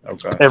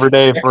every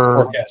day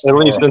for at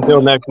least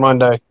until next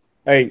Monday.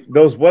 Hey,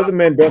 those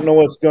weathermen don't know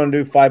what's going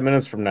to do 5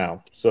 minutes from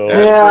now. So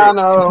yeah, I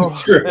know.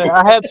 Yeah,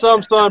 I had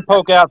some sun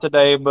poke out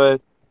today,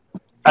 but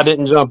I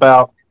didn't jump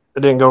out. I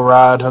didn't go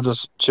ride. I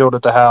just chilled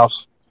at the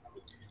house.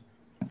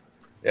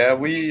 Yeah,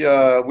 we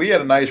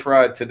had a nice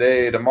ride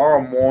today.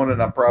 Tomorrow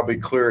morning, I'm probably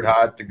cleared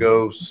hot to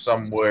go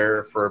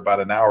somewhere for about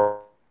an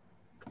hour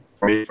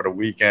for the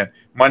weekend.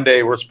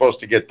 Monday, we're supposed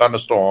to get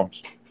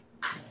thunderstorms.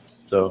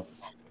 So,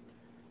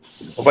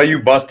 what about you,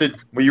 Busted?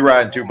 Where you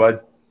riding to,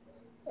 bud?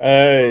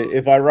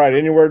 If I ride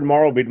anywhere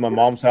tomorrow, I'll be to my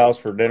mom's house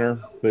for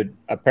dinner. But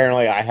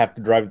apparently, I have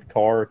to drive the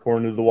car,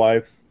 according to the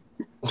wife,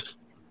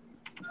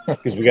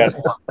 because I got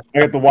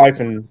the wife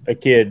and a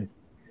kid.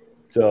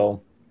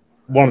 So,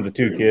 one of the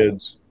two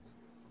kids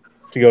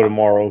to go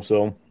tomorrow.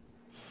 So,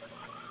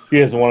 she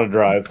doesn't want to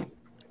drive.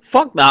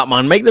 Fuck that,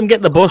 man. Make them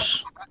get the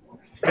bus.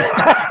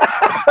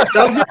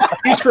 Sounds like a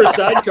piece for a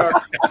sidecar.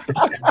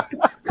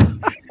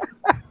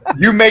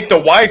 You make the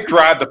wife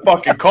drive the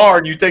fucking car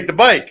and you take the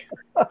bike.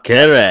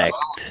 Correct.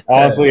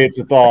 Honestly, it's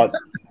a thought.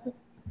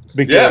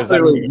 Because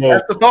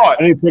that's the thought.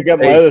 I need to pick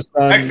up my other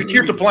son.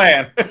 Execute the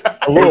plan.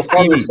 A little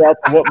farther south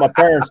of what my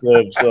parents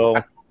live. So,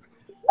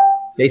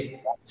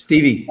 hey,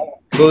 Stevie,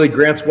 clearly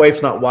Grant's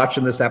wife's not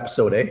watching this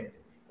episode, eh?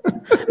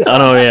 I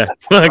know, yeah.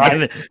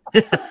 Right?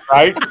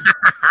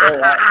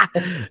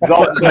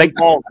 Like,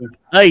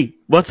 hey,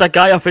 what's that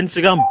guy off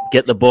Instagram?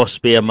 Get the bus,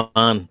 be a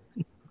man.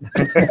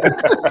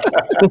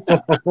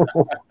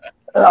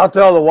 I'll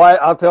tell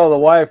the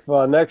wife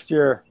next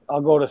year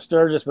I'll go to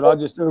Sturgis, but I'll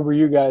just Uber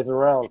you guys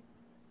around.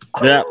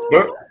 Yeah.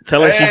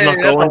 Tell her she's not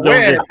going.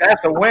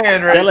 That's a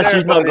win, right? Tell her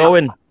she's not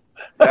going.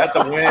 That's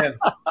a win.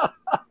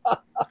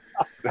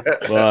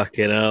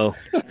 Fucking hell.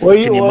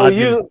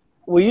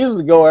 We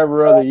usually go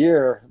every other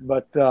year,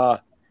 but I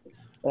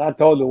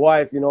told the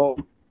wife,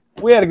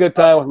 we had a good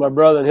time with my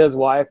brother and his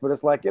wife, but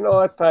it's like,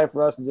 it's time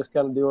for us to just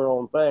kind of do our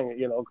own thing,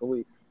 because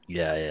we.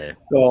 Yeah.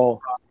 So,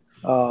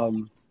 there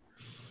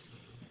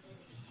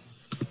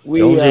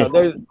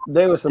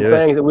was some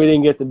things that we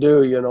didn't get to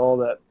do,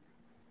 that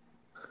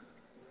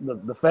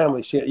the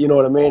family shit, you know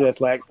what I mean?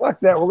 It's like, fuck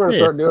that, we're going to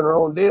start doing our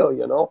own deal,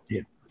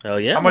 Yeah. Hell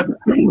yeah.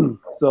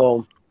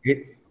 So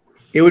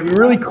it would be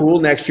really cool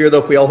next year,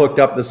 though, if we all hooked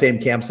up the same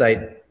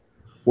campsite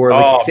or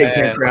same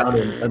campground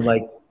and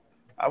like.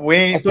 We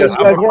ain't. You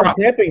guys want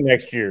camping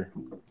next year,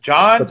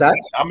 John? What's that?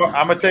 I'm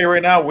gonna tell you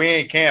right now, we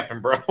ain't camping,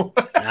 bro.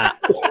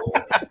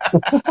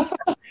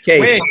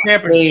 Okay. We ain't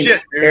camping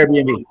shit, dude.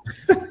 Airbnb.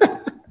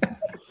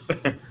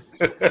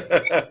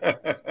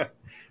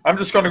 I'm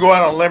just gonna go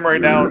out on a limb right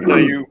now and tell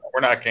you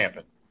we're not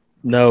camping.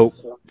 No.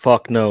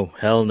 Fuck no.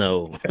 Hell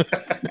no.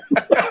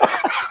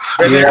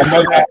 Yeah,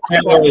 I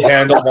can't really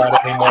handle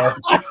that anymore.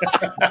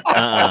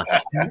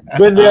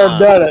 Been there,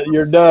 done it.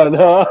 You're done,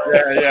 huh?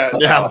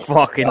 Yeah.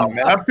 Fucking. Oh,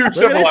 man, I'm too Look at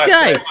civilized. this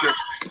guy.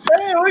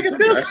 Hey, look at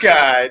this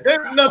guy.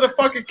 There's another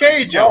fucking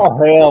cage Oh on.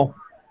 hell!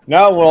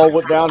 Now we're all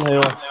went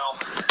downhill.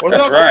 What's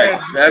up, right.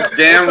 man? That's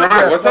damn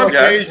right. What's up,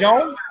 guys? Cage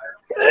on?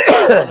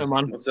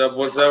 What's up?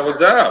 What's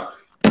up?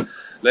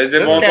 Les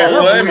This bon cat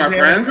soleil, from my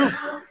Louisiana, friends. too.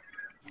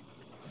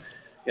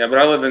 Yeah, but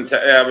I live in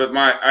but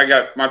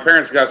my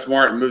parents got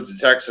smart and moved to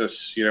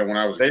Texas. When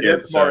I was a They kid.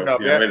 did smart enough.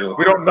 We had Yeah.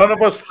 We don't. None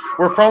of us.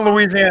 We're from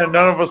Louisiana.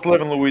 None of us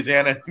live in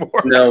Louisiana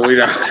anymore. No, we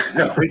don't.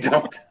 No, we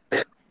don't.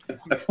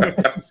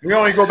 We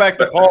only go back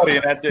to party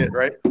and that's it,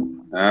 right?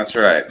 That's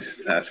right.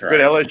 That's right.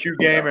 Good LSU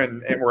game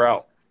and we're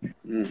out.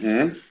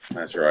 Mm-hmm.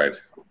 That's right.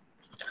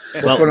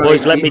 Well,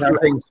 boys, let me.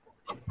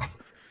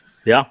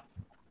 Yeah.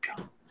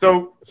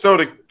 So to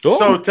the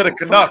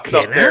Canucks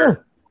up there. Hell.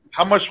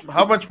 How much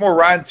more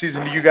riding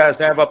season do you guys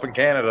have up in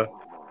Canada?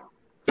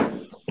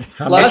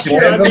 Last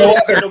year I made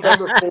it to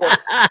November 4th.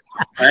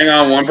 Hang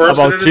on, one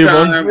person About at a 2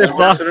 time. months, One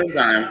person at a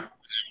time.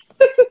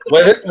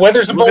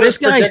 Weather's Look about at as this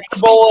guy.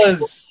 predictable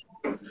as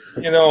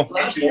You know,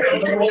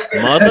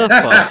 Motherfucker.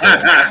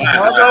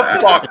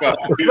 Motherfucker.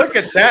 Look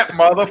at that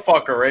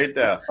motherfucker right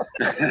there.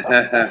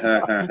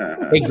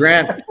 Hey,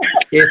 Grant,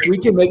 if we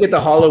can make it to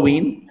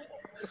Halloween,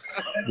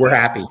 we're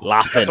happy.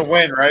 Laughing. That's a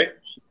win, right?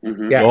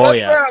 Mhm. Yeah. Oh,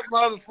 yeah.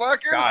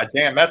 motherfucker? God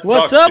damn, that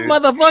What's sucks, up, dude.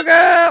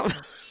 motherfucker?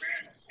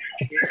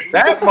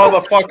 That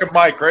motherfucker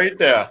Mike right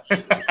there.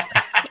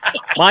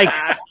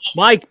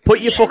 Mike, put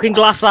your fucking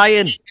glass eye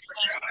in.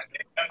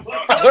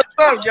 What's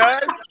up,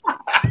 guys?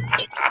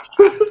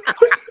 Oh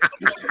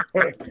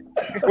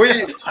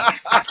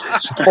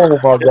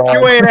my If you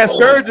god. ain't at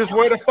Sturgis,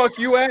 where the fuck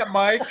you at,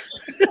 Mike?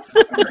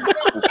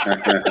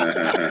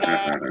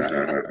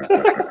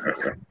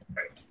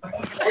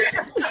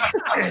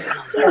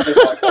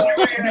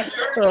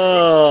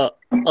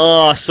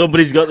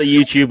 Somebody's got the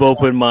YouTube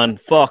open, man.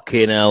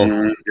 Fucking hell.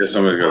 Yeah,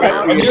 somebody's got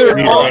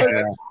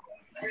Yeah.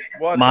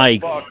 What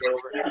Mike. the fuck?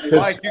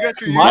 Mike, you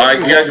got your Mike,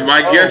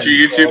 you got your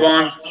YouTube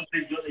on?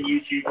 Somebody's got the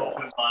YouTube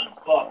open, man.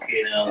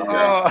 Fucking hell.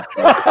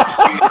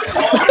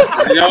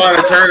 You know how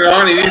to turn it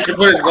on? He needs to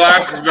put his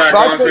glasses back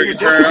on so he can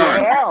turn it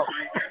on.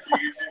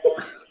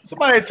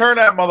 Somebody turn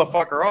that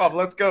motherfucker off.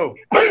 Let's go.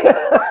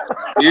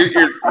 Mute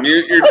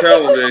your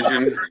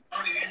television.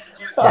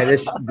 Yeah,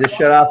 just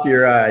shut off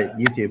your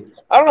YouTube.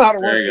 I don't know how to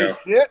There work you this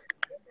shit.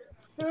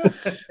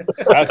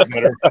 That's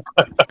better.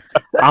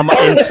 I'm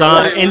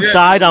inside.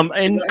 Inside.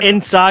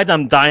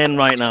 I'm dying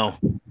right now.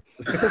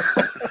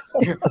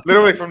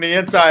 Literally from the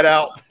inside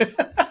out.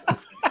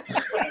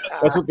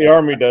 That's what the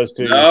army does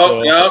to you.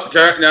 Nope.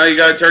 Now you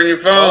got to turn your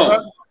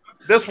phone.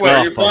 This way.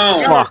 Turn your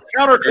phone.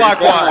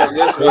 Counterclockwise.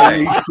 This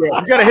way. You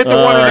gotta hit the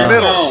one in the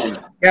middle.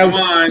 Come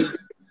on.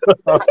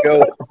 Let's go.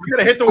 You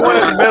gotta hit the one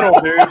in the middle,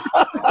 dude.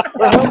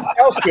 Where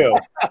else go?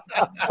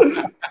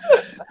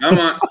 Come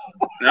on.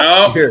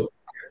 No. Here.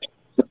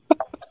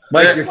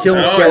 Mike, you're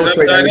killing No, Skells it's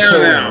right upside now.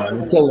 down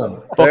You're killing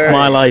him. Fuck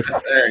my life.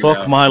 There you Fuck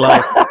go. my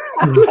life.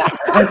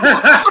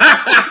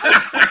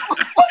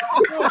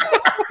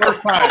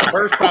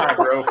 First time,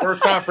 bro.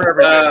 First time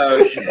for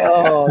everything.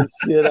 Oh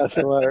shit, that's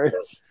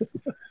hilarious.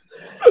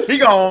 He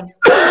gone.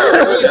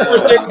 He's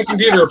first take the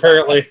computer,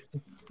 apparently.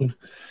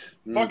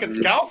 Fucking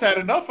Scouts had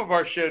enough of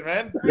our shit,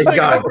 man. They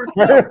got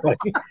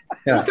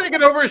Who's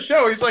taking over his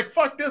show? He's like,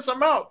 fuck this,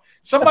 I'm out.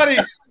 Somebody,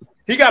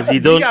 he got.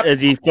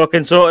 Has he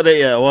fucking sorted it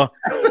yet? What?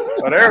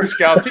 Oh, there,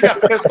 Scouts. He got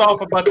pissed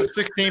off about the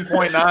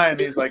 16.9.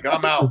 He's like,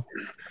 I'm out.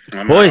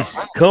 Boys,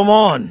 come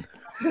on.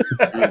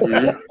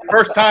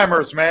 First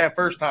timers, man.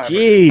 First timers.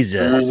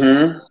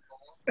 Jesus.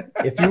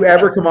 If you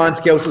ever come on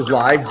Skells'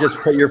 live, just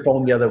put your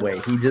phone the other way.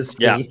 He just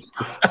hates.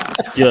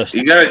 Just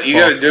You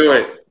gotta do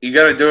it. You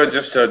gotta do it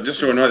just to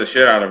annoy the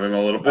shit out of him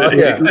a little bit. Oh,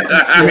 yeah.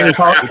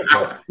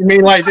 You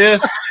mean like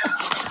this?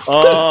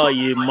 Oh,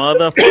 you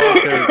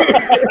motherfucker.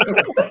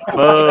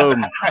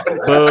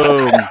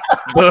 Boom.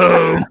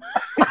 Boom.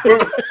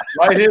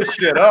 Light his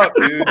shit up,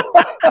 dude.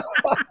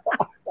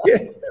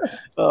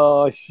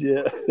 Oh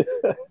shit.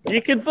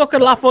 You can fucking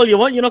laugh all you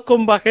want. You're not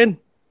coming back in.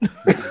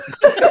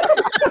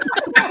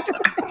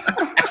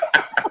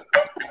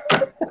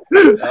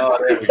 Oh,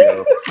 there we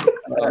go.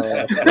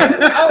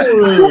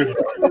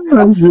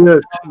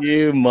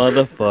 You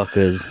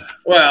motherfuckers.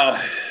 Well,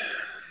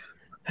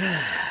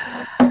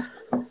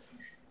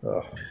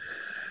 Where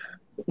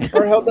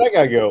the hell did that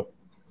guy go?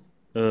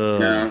 Oh,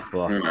 no,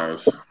 fuck. who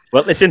knows?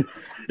 Well, listen.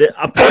 This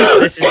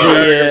is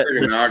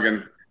The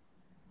noggin.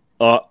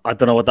 I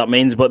don't know what that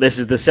means, but this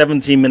is the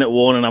 17-minute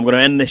warning. I'm going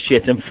to end this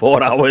shit in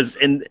 4 hours.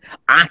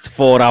 At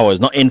 4 hours,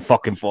 not in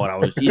fucking 4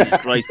 hours.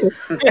 Jesus Christ.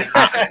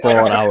 At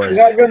 4 hours.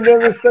 You're not going to do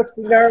this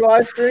 16-hour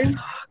live stream?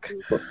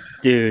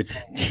 Dude,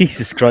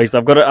 Jesus Christ.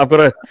 I've got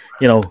to,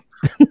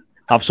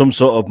 have some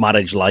sort of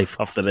marriage life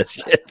after this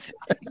shit.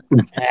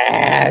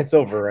 It's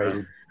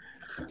overrated.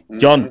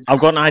 John, I've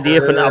got an idea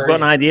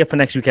for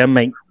next weekend,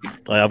 mate.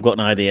 I've got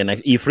an idea. Are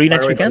you free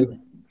next weekend?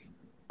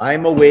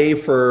 I'm away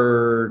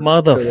for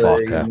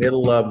Motherfucker. the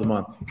middle of the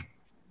month.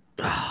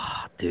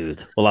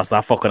 Dude. Well, that's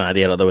that fucking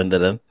idea out the window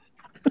then.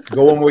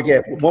 Go one more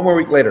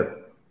week later.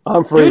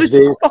 I'm free, Dude,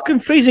 it's fucking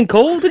freezing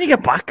cold when you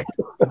get back.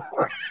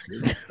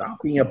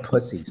 Stop being a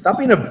pussy. Stop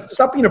being a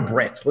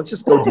brick. Let's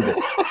just go do this.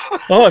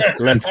 Oh,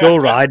 let's go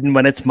riding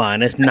when it's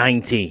minus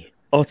 90.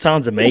 Oh, it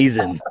sounds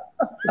amazing.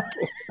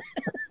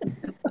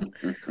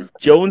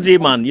 Jonesy,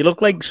 man, you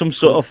look like some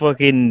sort of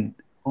fucking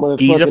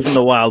geezer from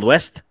the Wild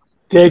West.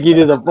 Take you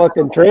to the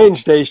fucking train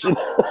station.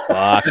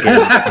 Fucking.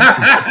 There's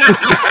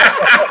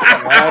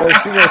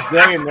too much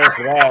day in there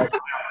for that.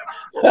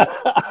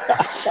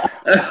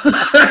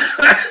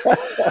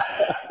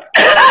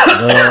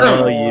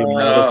 Oh, you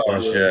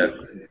motherfucker. Shit.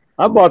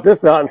 I bought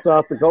this out in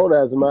South Dakota,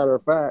 as a matter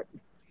of fact.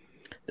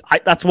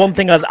 That's one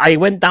thing. I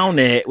went down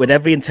there with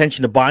every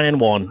intention of buying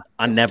one.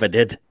 I never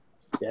did.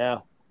 Yeah.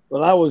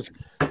 Well,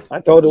 I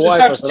told the Just wife,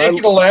 have to take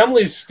you to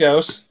Lamley's,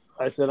 Scouse.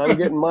 I said, I'm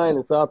getting mine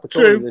in South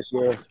Dakota this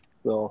year.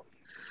 So,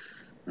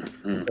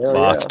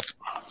 hell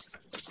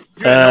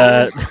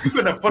yeah. You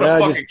couldn't have put a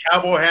fucking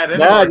cowboy hat in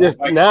Now I there.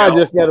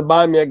 just got to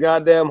buy me a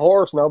goddamn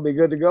horse, and I'll be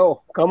good to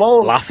go. Come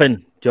on.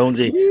 Laughing,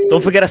 Jonesy.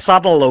 Don't forget a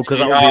saddle, though, because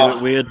that would be a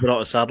bit weird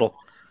without a saddle.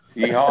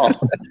 Yeehaw.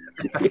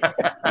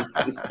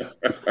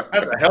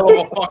 That's a hell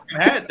of a fucking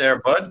hat there,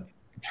 bud.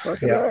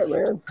 Fucking right,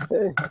 man.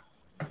 Hey.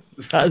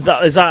 Is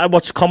that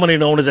what's commonly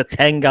known as a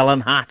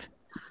 10-gallon hat?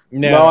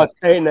 No, it's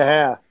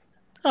 8.5.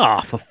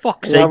 Oh, for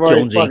fuck's And sake, I've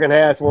already Jonesy. fucking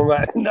asked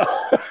one. No.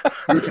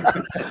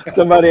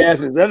 Somebody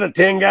asked me, "Is that a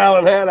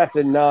 10-gallon hat?" I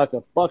said, "No, it's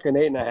a fucking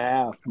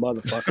 8.5,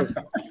 motherfucker."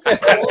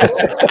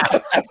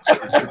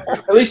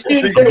 At least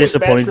you didn't say I'm it was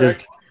disappointed.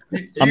 metric.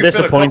 I'm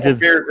disappointed.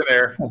 Beers in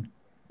there.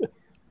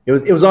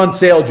 It was on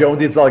sale,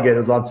 Jonesy. It's all good.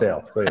 It was on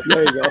sale. So, yeah.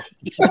 There you go.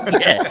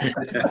 Yeah.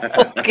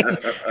 Fucking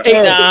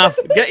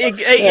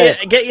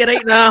 8.5. Get your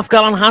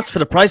 8.5-gallon hats for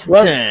the price of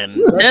 10.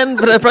 10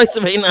 for the price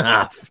of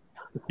 8.5.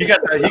 He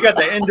got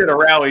the end of the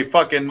rally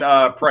fucking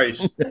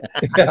price.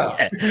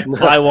 Yeah.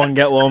 Buy one,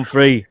 get one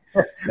free.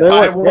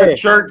 Buy one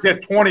shirt,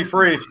 get 20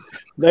 free.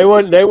 They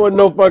wouldn't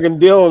no fucking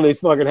deal on these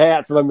fucking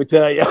hats, let me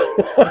tell you.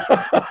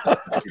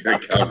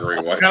 Kind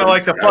of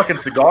like the fucking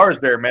cigars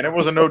there, man. It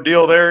wasn't no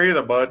deal there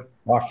either, bud.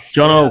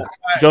 Jono,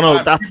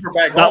 that's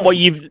what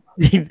you've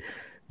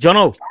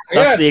Jono,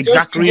 that's the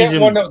exact reason.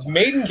 One that was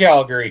made in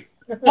Calgary.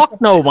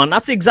 Fuck no, man.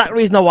 That's the exact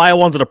reason why I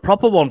wanted a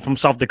proper one from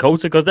South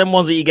Dakota, because them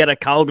ones that you get at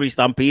Calgary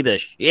Stampede are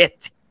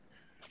shit.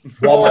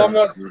 No, I'm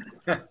not.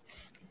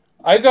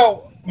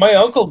 My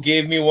uncle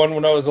gave me one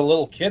when I was a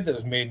little kid that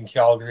was made in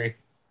Calgary.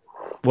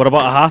 What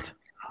about a hat?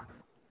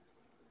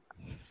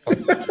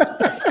 What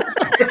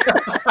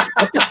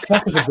the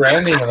fuck is the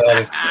brand name of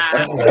that?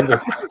 I don't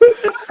remember.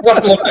 We'll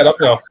have to look that up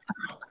now.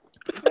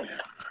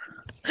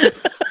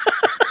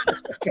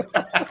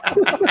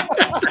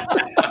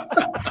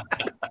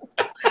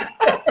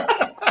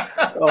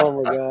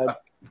 Oh my god.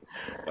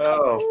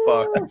 Oh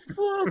fuck.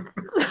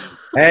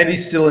 And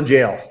he's still in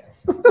jail.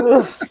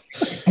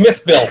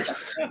 Smith built.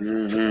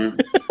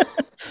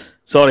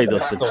 Sorry,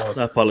 Dustin.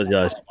 I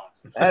apologize.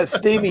 As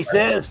Stevie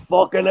says,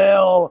 fucking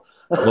hell.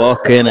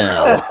 Fucking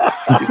hell.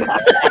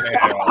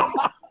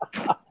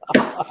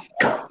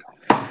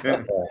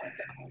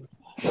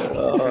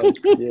 Oh,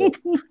 shit.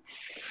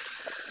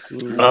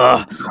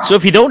 So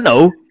if you don't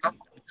know,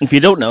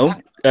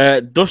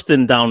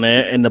 Dustin down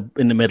there in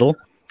the middle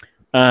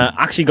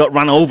actually got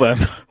ran over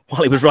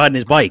while he was riding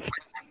his bike,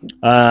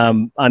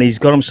 and he's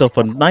got himself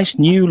a nice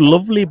new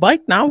lovely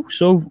bike now.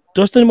 So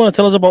Dustin, you want to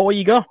tell us about what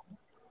you got?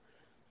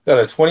 Got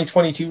a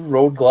 2022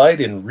 Road Glide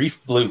in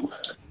Reef Blue.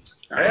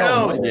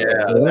 Hell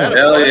yeah.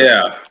 Hell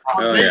yeah.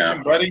 Hell Nation,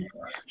 yeah. buddy.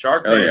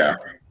 Shark Hell Nation. yeah.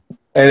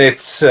 And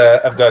it's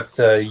I've got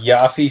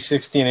Yaffe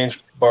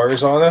 16-inch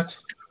bars on it.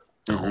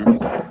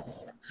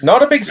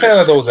 Not a big fan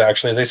of those,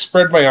 actually. They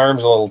spread my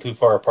arms a little too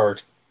far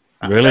apart.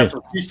 Really? That's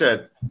what he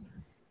said.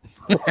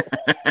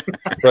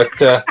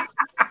 But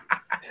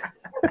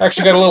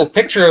actually got a little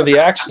picture of the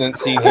accident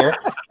scene here.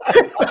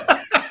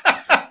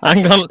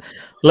 Hang on,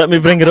 let me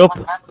bring it up.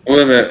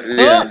 Wait a minute.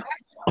 Yeah.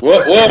 Whoa,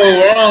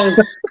 wrong.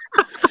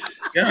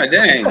 God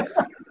dang.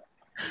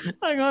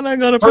 Hang on, I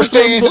got a First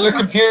day using the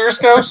computer,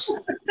 Scouts.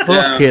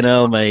 Fucking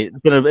hell, mate.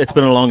 It's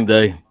been a long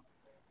day.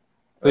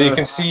 So you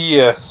can see,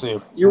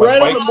 You're my right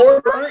bike, on the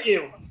border, aren't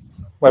you?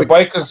 My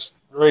bike is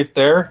right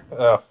there.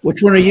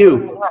 Which one are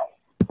you?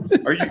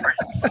 Are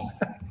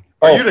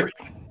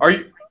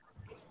you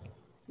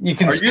You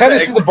can Are you kind of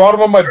the- see the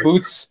bottom of my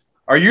boots.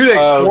 Are you the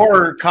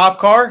Explorer cop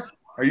car?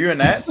 Are you in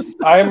that?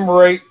 I'm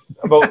right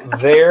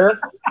about there.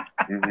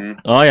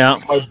 Oh yeah.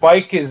 My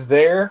bike is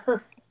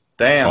there.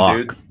 Damn, Fuck.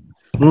 dude.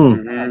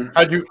 Mm-hmm.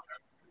 How'd you?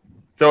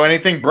 So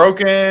anything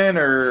broken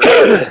or?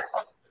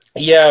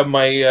 Yeah,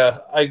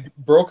 I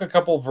broke a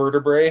couple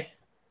vertebrae.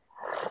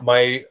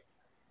 My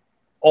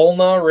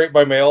ulna right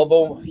by my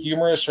elbow,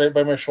 humerus right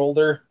by my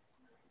shoulder,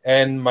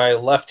 and my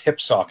left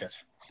hip socket.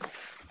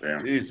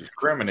 Damn. Jesus,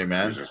 criminy,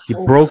 man.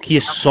 You broke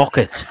your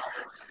socket.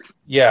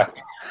 Yeah.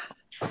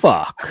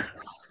 Fuck.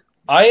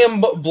 I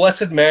am a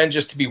blessed man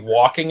just to be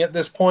walking at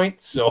this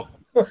point, so.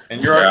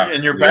 And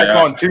you're back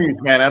on twos,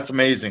 man. That's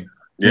amazing.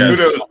 Yes.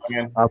 Kudos,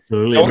 man.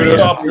 Absolutely. Don't man.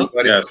 stop.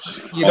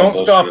 Yes. You All don't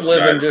those stop to this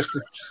living guy. just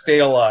to stay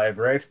alive,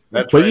 right?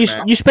 That's But right,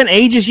 man. you spent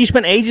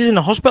ages in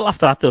the hospital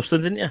after that,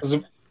 Dustin, didn't you?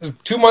 It was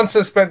 2 months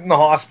I spent in the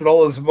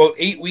hospital. It was about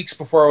 8 weeks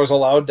before I was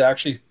allowed to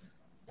actually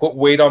put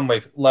weight on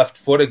my left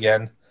foot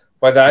again.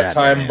 By that Yeah,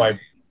 time, man.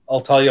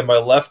 I'll tell you, my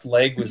left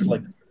leg was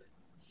like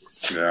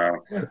Yeah.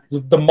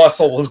 the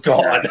muscle was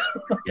gone.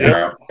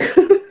 Yeah.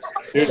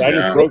 Dude, I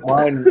just broke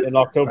mine in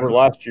October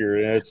last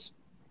year, and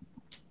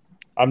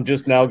I'm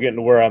just now getting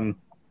to where I'm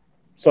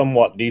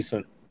somewhat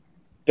decent.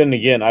 Then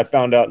again, I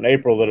found out in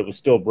April that it was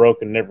still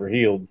broken, never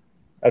healed.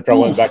 After I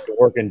went back to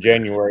work in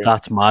January.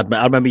 That's mad,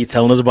 man. I remember you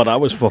telling us about that. It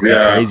was fucking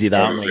crazy,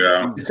 that, mate.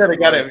 Yeah. You said it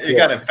got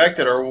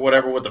infected or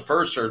whatever with the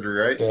first surgery,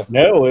 right? Yeah.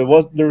 No, it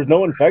was. There was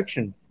no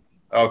infection.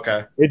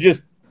 Okay. It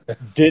just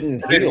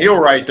didn't It didn't heal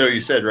right though. You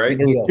said, right?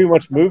 There was too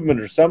much movement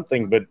or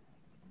something, but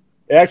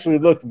it actually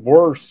looked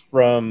worse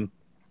from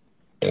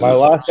my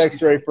last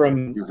X-ray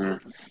from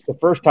the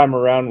first time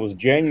around was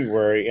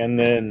January, and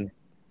then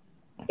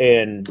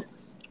in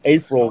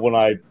April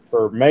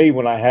May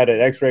when I had it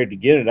X-rayed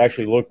again, it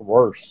actually looked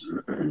worse.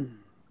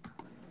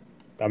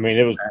 I mean,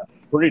 it was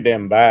pretty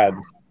damn bad.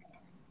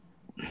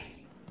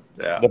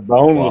 Yeah. The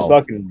bone was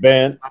fucking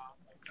bent.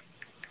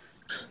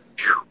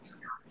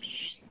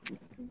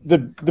 The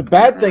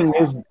bad thing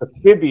is the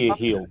tibia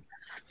healed.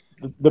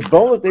 The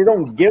bone that they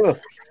don't give a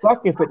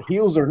fuck if it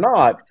heals or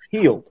not,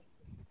 healed.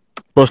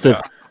 Busted.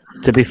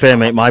 To be fair,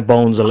 mate, my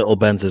bone's a little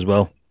bent as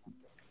well.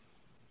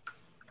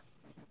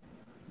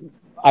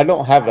 I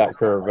don't have that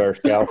curve there,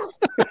 Scout.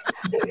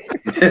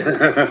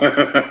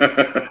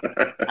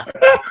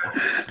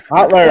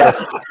 Out there.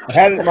 I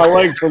had it in my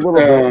leg for a little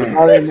bit, but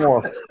not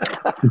anymore.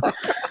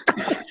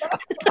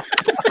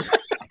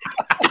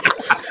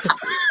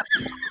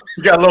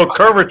 You got a little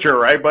curvature,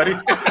 right, buddy?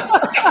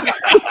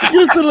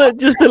 just a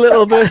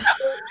little bit.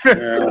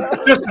 Yeah.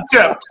 Just a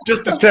tip.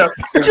 Just a tip.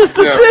 Just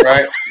a tip,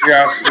 right?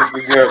 Yes, just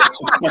a tip.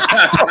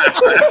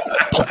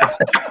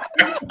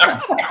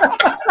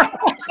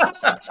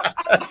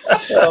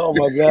 Oh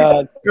my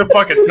God! You're a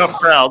fucking tough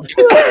crowd.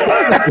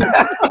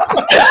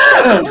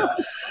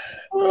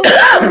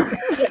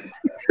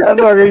 That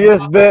fucker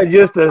just bet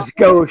just a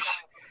skosh.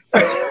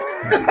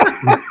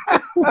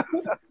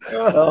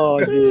 Oh,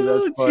 gee,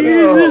 that's funny.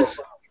 Jesus.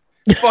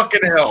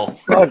 Fucking hell.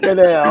 Fucking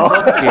hell.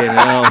 Fucking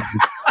hell.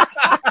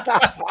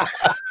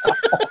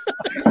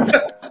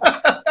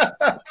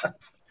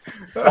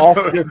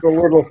 Off just a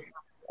little.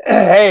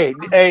 Hey,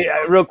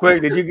 real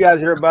quick, did you guys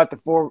hear about the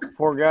four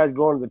guys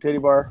going to the titty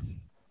bar?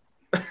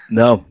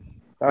 No.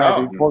 All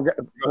right, No. dude, four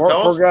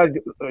Tell us. guys.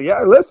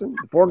 Yeah, listen.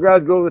 4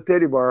 guys go to the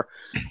titty bar,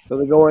 so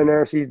they go in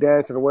there. She's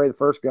dancing away. The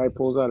first guy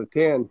pulls out a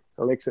 10,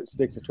 so licks it,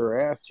 sticks it to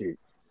her ass cheek.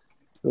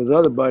 So his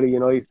other buddy, he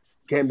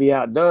can't be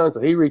outdone,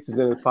 so he reaches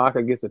in his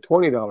pocket, gets a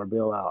 $20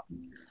 bill out,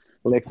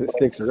 licks it,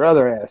 sticks to her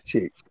other ass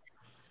cheek.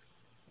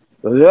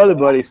 So the other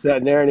buddy's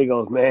sitting there, and he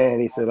goes, "Man,"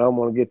 he said, "I'm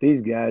gonna get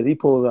these guys." He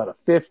pulls out a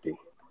 50,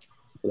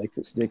 licks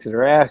it, sticks to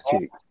her ass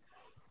cheek.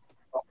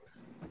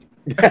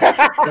 Hey,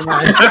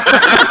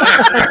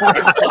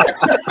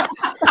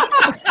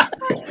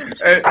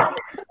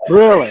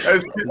 Really?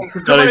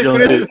 somebody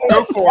finish the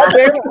joke for him.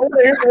 Damn it, I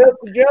wanna hear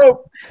the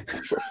joke.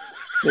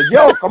 The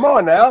joke, come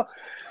on now.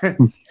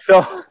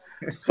 So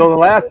the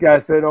last guy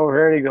said over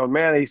here, and he goes,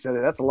 "Man," he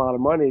said, "that's a lot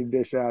of money to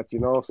dish out,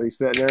 So he's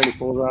sitting there, and he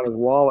pulls out his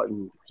wallet,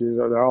 and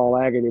they're all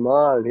lagging him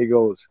on, and he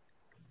goes,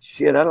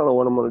 "Shit, I don't know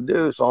what I'm going to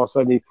do." So all of a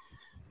sudden,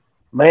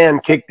 man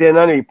kicked in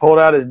under, he pulled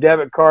out his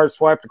debit card,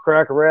 swiped the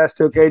crack of ass,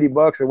 took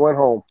 $80, and went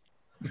home.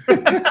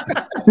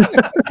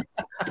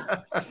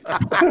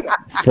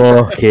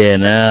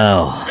 Fucking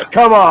hell.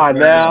 Come on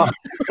now.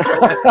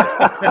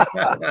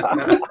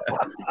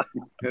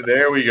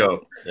 There we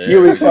go.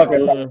 You'll be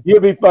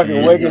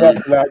fucking waking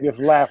up tonight just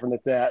laughing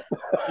at that.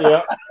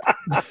 Yeah.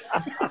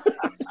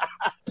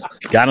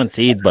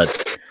 Guaranteed,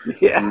 but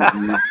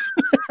Yeah.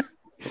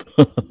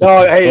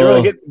 No, hey,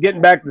 really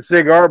getting back to the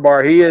cigar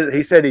bar.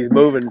 He said he's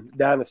moving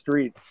down the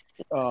street.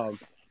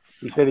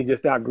 He said he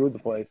just outgrew the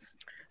place.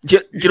 do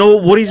you know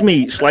what worries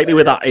me slightly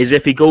with that is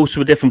if he goes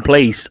to a different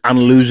place and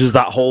loses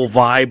that whole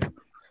vibe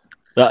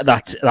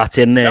that's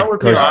in there. That would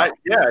be right.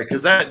 Yeah,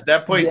 because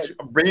that place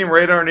being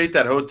right underneath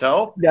that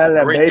hotel. Yeah,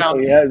 that right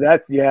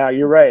basement,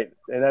 you're right.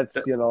 And that's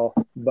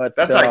but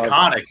that's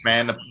iconic,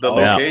 man. The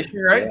location,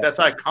 right? Yeah. That's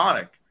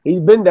iconic. He's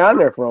been down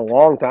there for a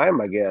long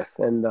time, I guess.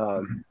 And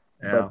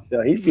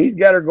but he's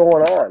got her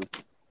going on.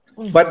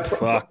 But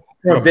from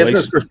a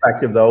business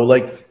perspective, though,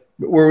 like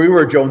where we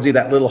were, Jonesy,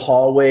 that little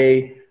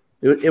hallway,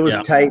 it was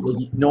tight.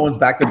 No one's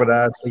back there but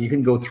us, so you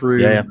can go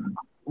through. Yeah.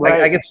 Like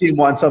I could see him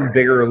want something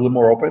bigger, a little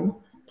more open.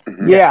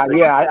 Yeah.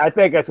 I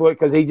think that's what,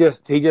 because he's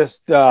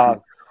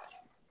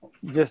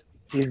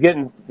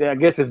getting. I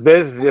guess his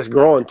business is just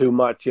growing too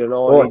much, and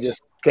he just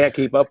can't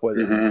keep up with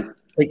it. Mm-hmm.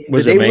 Like, it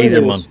was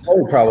amazing, man.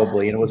 Slow,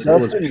 probably, and it was.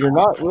 You're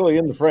not really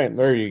in the front.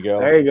 There you go.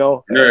 There you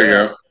go. There you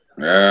go.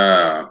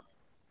 Yeah.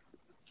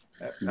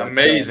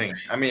 Amazing.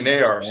 I mean,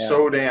 they are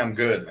so damn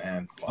good,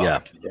 man. Fuck. Yeah,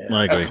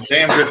 I agree. That's some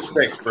damn good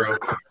sticks, bro.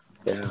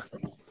 Yeah.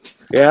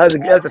 Yeah,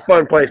 that's a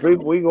fun place. We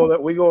go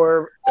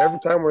every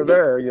time we're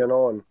there,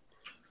 and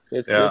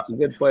it's a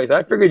good place.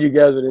 I figured you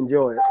guys would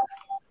enjoy it.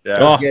 Yeah.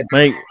 Oh,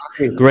 mate,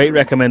 great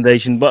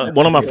recommendation. But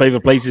one of my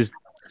favorite places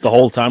the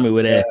whole time we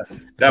were there.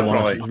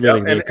 Definitely.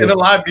 Really, really and the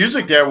live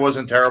music there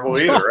wasn't terrible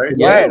either, right?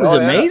 Yeah, it was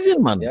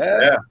amazing, man.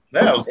 Yeah,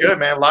 it was good,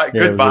 man. Good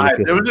it was vibes. really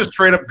good. It was just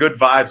straight up good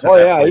vibes. Oh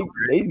yeah,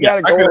 he's got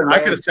it going. I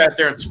could have sat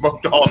there and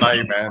smoked all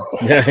night, man.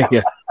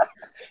 Yeah.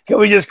 Can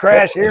we just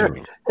crash here?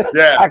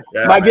 Yeah.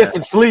 Might get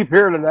some sleep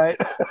here tonight.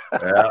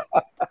 Yeah.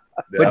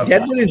 But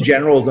Deadwood in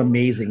general is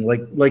amazing.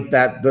 Like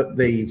that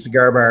the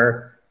cigar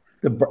bar,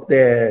 the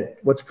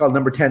what's it called,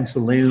 Number 10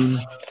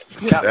 Saloon.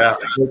 Yeah.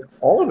 Like,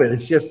 all of it.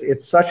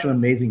 It's such an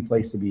amazing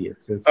place to be.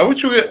 It's I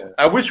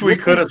wish we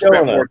could have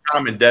spent more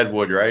time in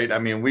Deadwood, right? I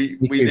mean, we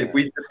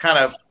just kind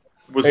of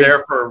was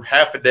there for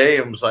half a day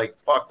and was like,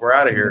 fuck, we're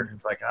out of here.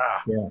 It's like,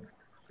 Yeah.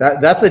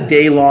 That's a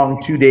day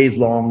long, 2 days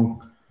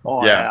long.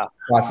 Oh yeah.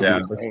 But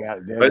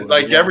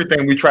like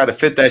everything, we try to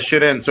fit that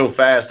shit in so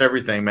fast.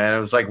 Everything, man. It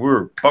was like we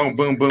were boom,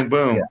 boom, boom,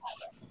 boom. Yeah.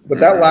 But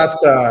that last,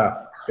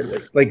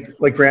 like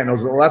Grant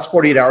knows, the last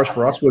 48 hours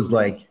for us was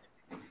like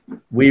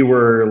we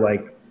were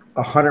like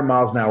 100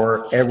 miles an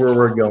hour everywhere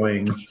we're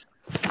going.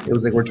 It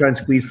was like we're trying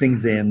to squeeze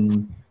things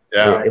in.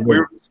 Yeah.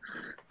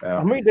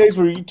 How many days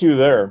were you two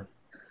there?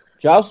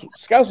 Scouts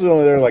was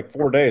only there like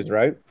 4 days,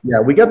 right? Yeah,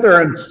 we got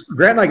there on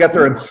Grant and I got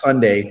there on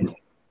Sunday.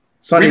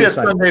 We did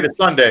Sunday to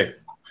Sunday.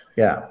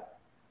 Yeah.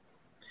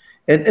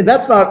 And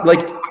that's not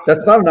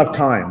enough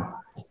time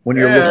when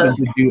you're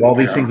looking to do all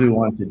these things we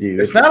want to do.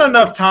 It's not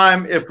enough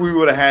time if we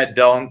would have had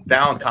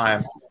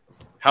downtime.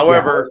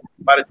 However,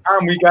 by the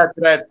time we got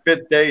to that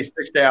 5th day,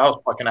 6th day, I was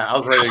fucking out. I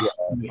was ready to go.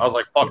 I was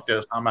like, fuck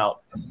this, I'm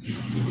out.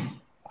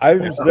 I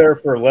was there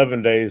for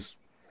 11 days,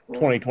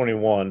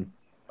 2021.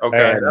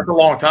 Okay, that's a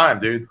long time,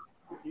 dude.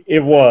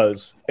 It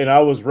was, and I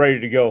was ready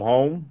to go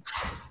home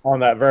on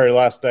that very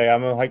last day.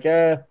 I'm like,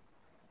 it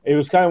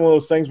was kind of one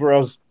of those things where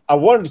I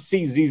wanted to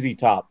see ZZ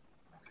Top.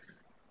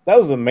 That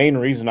was the main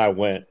reason I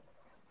went.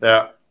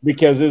 Yeah.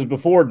 Because it was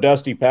before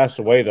Dusty passed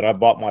away that I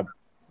bought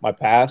my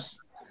pass.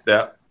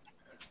 Yeah.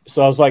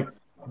 So I was like,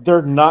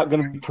 they're not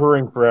going to be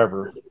touring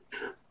forever.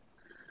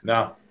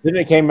 No. Then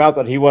it came out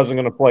that he wasn't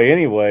going to play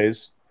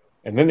anyways,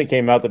 and then it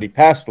came out that he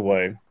passed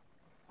away.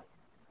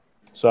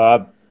 So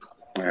I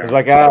was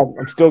like,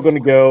 I'm still going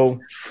to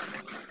go,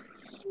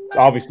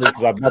 obviously,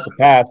 because I bought the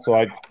pass.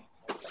 So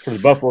for the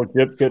Buffalo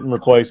trip, couldn't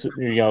replace it.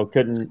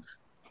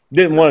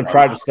 Didn't want to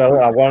try to sell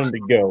it. I wanted to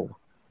go.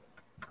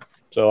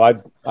 So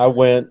I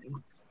went,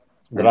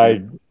 but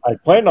I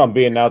planned on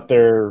being out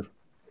there.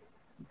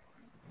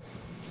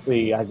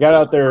 I got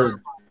out there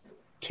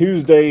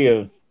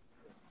Tuesday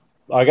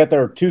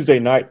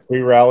night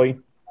pre-rally.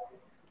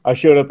 I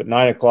showed up at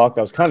 9 o'clock.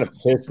 I was kind of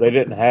pissed they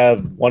didn't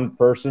have one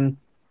person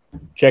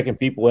checking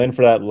people in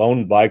for that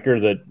lone biker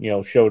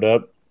that showed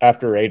up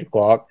after 8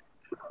 o'clock.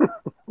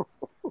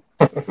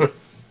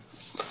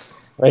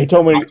 They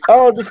told me,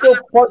 just go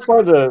park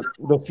by the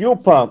fuel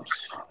pumps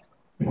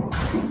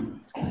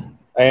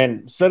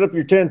and set up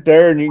your tent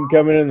there, and you can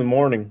come in the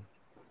morning.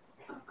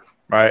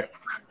 Right.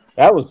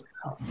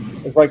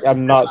 It's like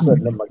I'm not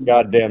setting up my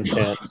goddamn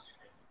tent.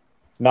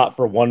 Not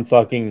for one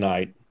fucking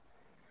night.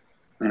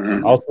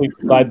 Mm-hmm. I'll sleep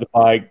beside the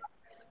bike,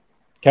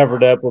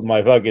 covered up with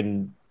my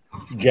fucking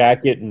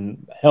jacket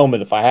and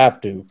helmet if I have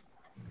to,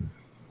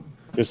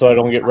 just so I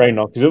don't get rained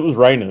on. Because it was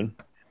raining,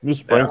 it was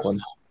sprinkling.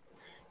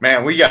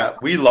 Man,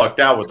 we lucked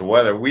out with the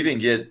weather. We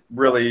didn't get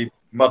really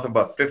nothing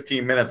but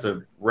 15 minutes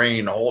of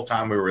rain the whole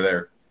time we were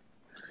there.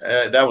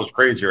 That was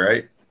crazy,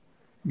 right?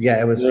 Yeah,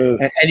 it was.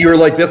 And you were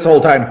like this whole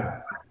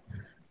time,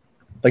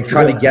 like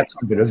trying to get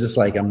something. It was just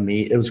like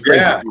it was crazy.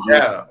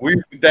 Yeah.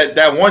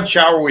 That one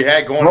shower we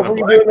had going. What were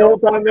you doing the whole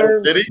time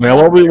there? City? Well,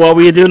 what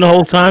were you doing the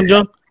whole time,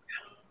 John?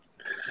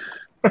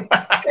 But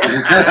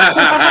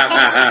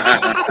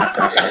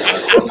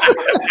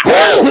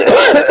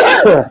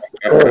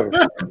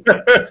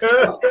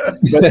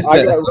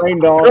I got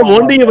rained on. No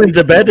wonder you went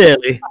to bed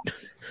early.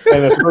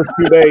 And the first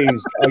 2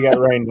 days, I got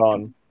rained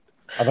on.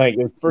 I think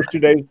the first 2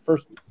 days,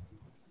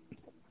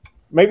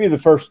 maybe the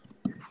first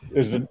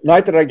is the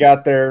night that I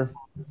got there.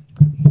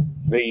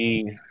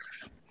 The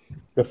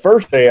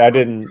first day I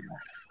didn't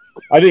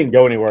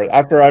go anywhere.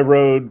 After I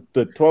rode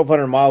the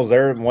 1,200 miles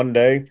there in one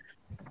day,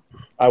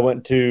 I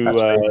went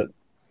to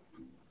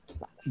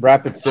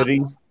Rapid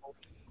City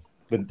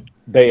the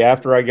day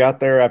after I got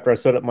there, after I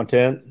set up my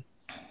tent.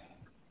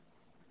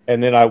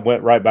 And then I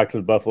went right back to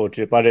the Buffalo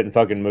Chip. I didn't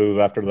fucking move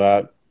after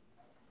that.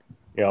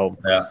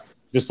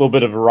 Just a little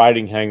bit of a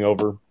riding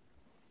hangover.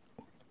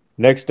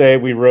 Next day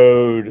we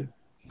rode.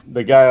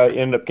 The guy I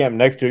ended up camping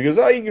next to, he goes,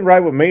 you can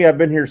ride with me. I've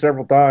been here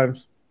several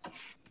times.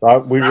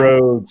 We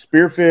rode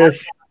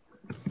Spearfish,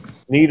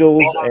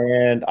 Needles,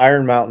 and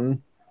Iron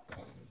Mountain.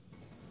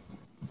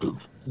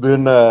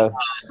 Then on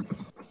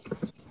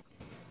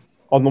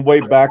the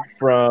way back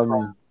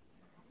from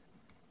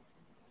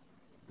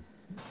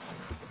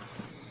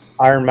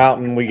Iron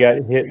Mountain, we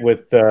got hit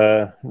with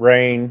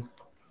rain.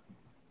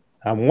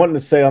 I'm wanting to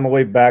say on the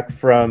way back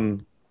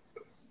from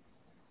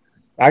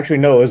actually,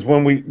 no, it was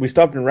when we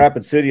stopped in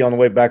Rapid City on the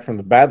way back from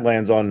the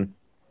Badlands on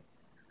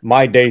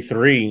my day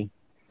 3.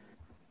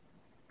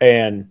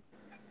 And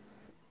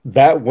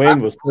that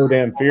wind was so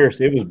damn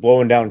fierce. It was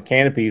blowing down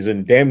canopies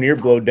and damn near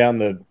blowed down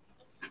the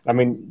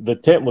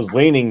tent was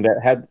leaning that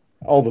had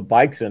all the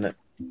bikes in it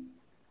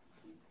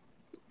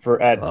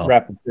at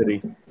Rapid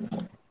City.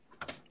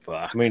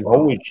 I mean,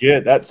 holy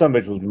shit, that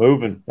sumbitch was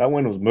moving. That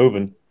wind was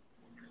moving.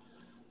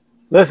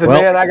 Listen,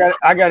 man, I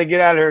got to get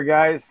out of here,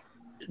 guys.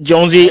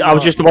 Jonesy, I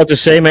was just about to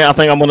say, mate. I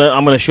think I'm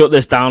gonna shut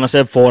this down. I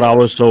said 4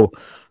 hours, so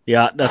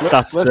yeah,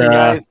 that's. Listen,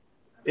 guys,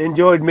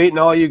 enjoyed meeting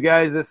all you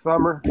guys this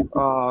summer.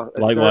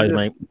 Likewise,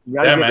 mate.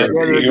 Yeah, man. You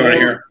want to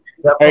hear?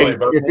 Hey,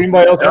 if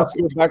anybody else wants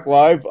to get back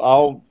live,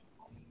 I'll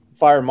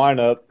fire mine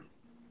up.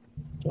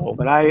 So.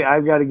 But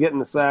I've got to get in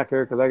the sack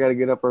here because I got to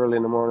get up early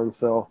in the morning.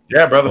 So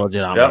yeah, brother.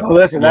 Well,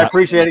 listen, I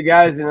appreciate it,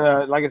 guys,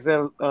 and like I said,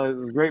 it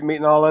was great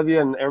meeting all of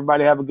you, and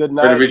everybody have a good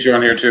night. Good to meet you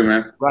on here too,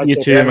 man. Right, You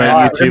too,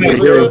 man.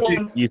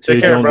 You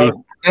too,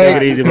 Jonesy. Take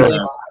it easy,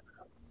 brother.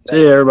 See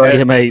you, everybody.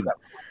 Yeah, mate.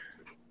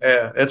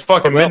 Yeah, it's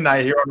fucking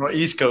midnight here on the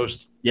East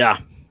Coast. Yeah,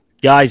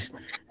 guys,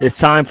 it's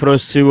time for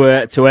us to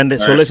end it.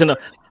 So listen,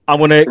 I'm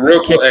gonna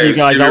Real kick quick, you hey,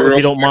 guys Stevie, out if real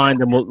you don't mind,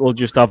 and we'll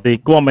just have the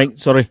go on,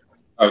 mate. Sorry.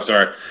 Oh,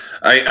 sorry.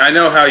 I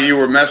know how you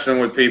were messing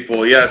with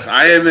people. Yes,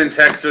 I am in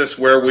Texas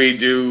where we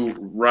do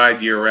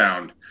ride year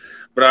round.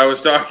 But I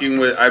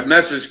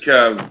messaged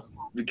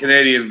the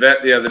Canadian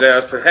vet the other day.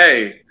 I said,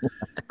 hey,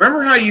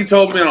 remember how you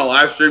told me on a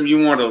live stream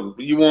you wanted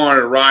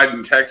to ride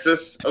in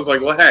Texas? I was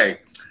like, well, hey,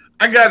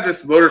 I got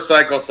this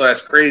motorcycle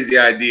 / crazy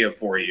idea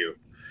for you.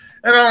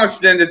 And I'll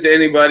extend it to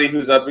anybody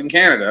who's up in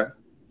Canada.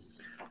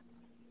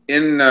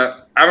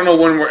 I don't know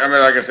when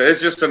like I said,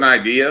 it's just an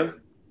idea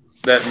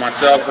that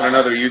myself and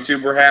another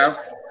YouTuber have,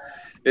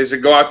 is to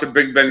go out to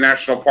Big Bend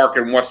National Park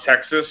in West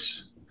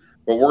Texas.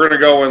 But we're going to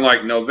go in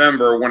like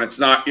November when it's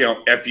not,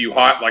 FU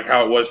hot like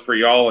how it was for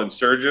y'all in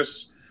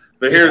Sturgis.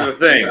 But here's the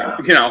thing,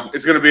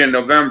 it's going to be in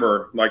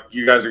November. Like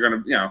you guys are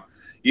going to,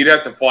 you'd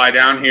have to fly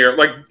down here.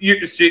 Like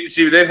you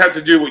see, they'd have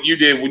to do what you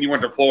did when you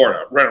went to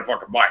Florida, rent a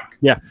fucking bike.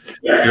 Yeah.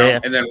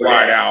 And then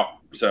ride out.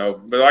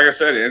 So, but like I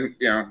said,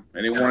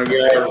 any one of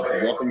you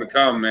are welcome to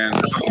come, man.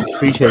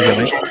 Appreciate it,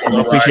 mate. I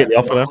appreciate the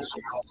offer.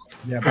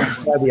 Yeah,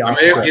 but that'd be I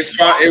awesome. mean,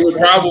 it would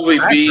probably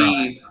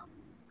be,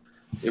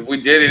 if we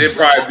did it, it'd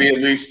probably be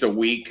at least a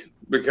week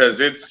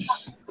because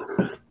it's.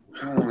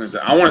 How long is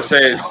it? I want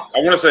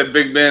to say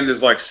Big Bend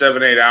is like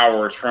 7-8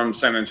 hours from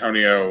San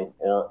Antonio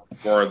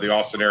or the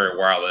Austin area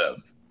where I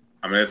live.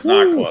 I mean, it's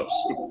not close.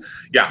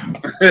 Yeah,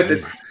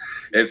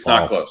 it's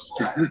not close.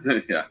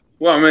 Yeah.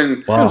 Well, I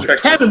mean,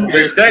 Texas is a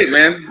big state,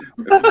 man.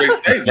 It's a big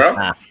state,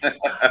 bro.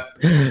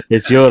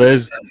 It's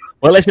yours.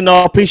 Well, listen, no,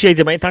 I appreciate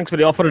it, mate. Thanks for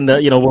the offer, and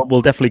we'll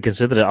definitely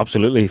consider it.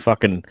 Absolutely,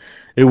 fucking,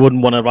 who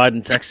wouldn't want to ride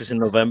in Texas in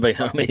November? You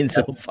know what I mean?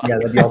 So,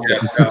 that'd be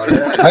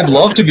awesome. I'd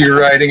love to be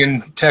riding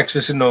in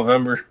Texas in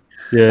November.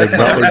 Yeah,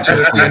 exactly. At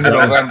the end of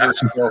November.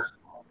 So.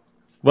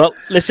 Well,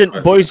 listen,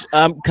 boys,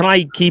 can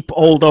I keep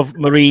hold of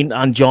Marine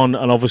and John?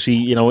 And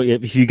obviously,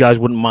 if you guys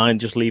wouldn't mind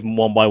just leaving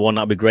one by one,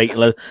 that'd be great.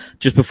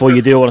 Just before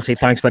you do, I want to say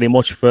thanks very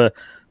much for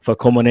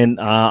coming in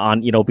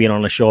and being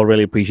on the show. I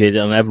really appreciate it.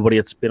 And everybody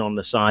that's been on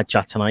the side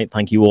chat tonight,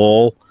 thank you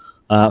all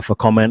for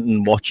commenting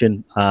and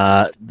watching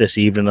this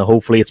evening. And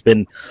hopefully it's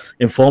been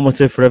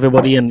informative for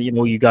everybody, and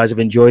you guys have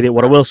enjoyed it.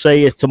 What I will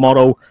say is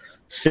tomorrow,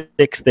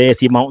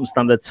 6:30 Mountain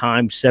Standard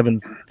Time,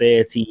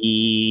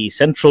 7:30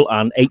 Central,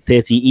 and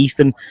 8:30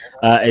 Eastern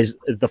is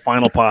the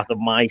final part of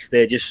my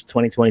Sturgis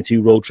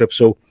 2022 road trip.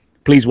 So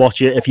please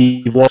watch it. If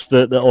you've watched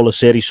all the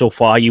series so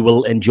far, you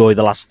will enjoy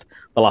the last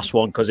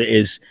one, because it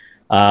is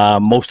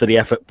most of the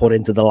effort put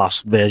into the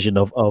last version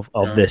of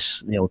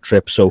this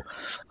trip. So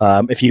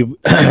if you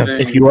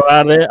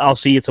are there, I'll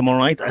see you tomorrow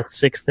night at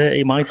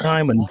 6:30 my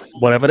time, and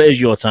whatever it is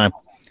your time.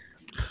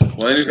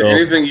 Well,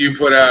 anything you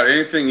put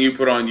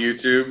on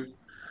YouTube,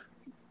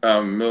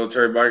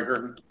 Military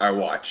Biker, I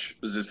watch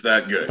because it's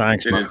that good.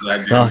 Thanks, it man. is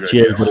that damn good.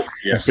 Cheers,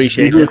 yes.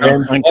 Appreciate it.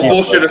 All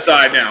bullshit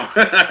aside now.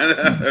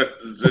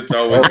 it's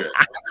always good.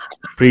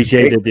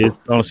 Appreciate it, dude.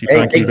 Honestly,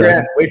 thank you,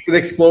 Grant, wait for the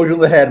explosion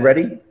of the head.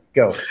 Ready?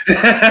 Go. See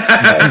how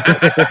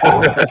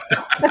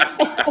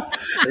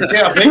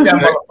big that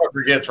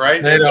motherfucker gets,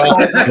 right?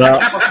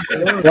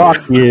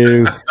 Fuck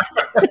you.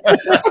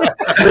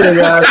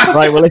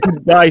 Right, well,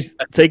 listen, guys,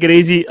 take it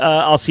easy.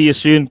 I'll see you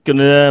soon.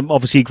 Gonna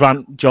obviously,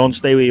 Grant, John,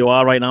 stay where you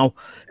are right now.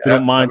 If you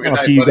don't mind, I'll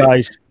see you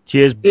guys.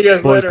 Cheers,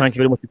 boys. later. Thank you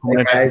very much for coming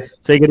in. Guys.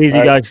 Take it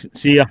easy, guys.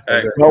 See ya.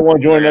 I don't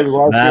want to join another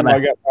live stream. Bye-bye. I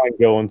got mine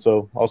going,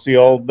 so I'll see you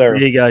all there.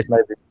 See you guys. See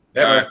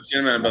you in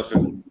a minute,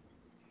 Buster.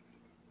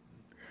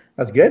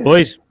 That's good,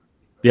 boys.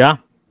 Yeah,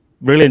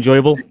 really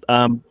enjoyable.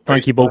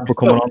 Thank you both for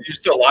coming on. You're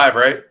still live,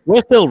 right?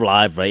 We're still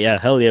live, right? Yeah,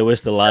 hell yeah, we're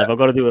still live. I've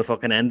got to do a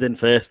fucking ending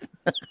first.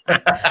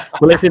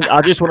 Well, listen,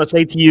 I just want to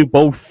say to you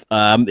both,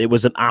 it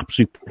was an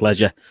absolute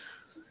pleasure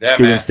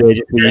doing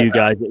Sturgis with you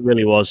guys. It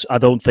really was. I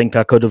don't think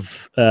I could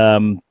have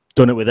done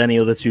it with any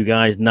other two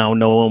guys now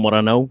knowing what I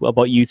know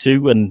about you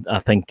two, and I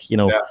think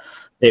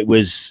it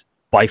was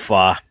by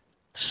far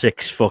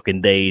 6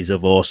 fucking days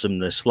of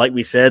awesomeness. Like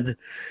we said,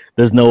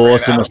 there's no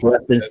awesomeness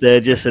left in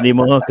Sturgis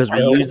anymore because we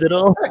used it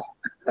all.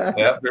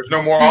 Yeah, there's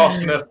no more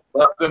awesomeness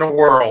left in the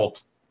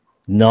world.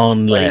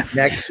 None left.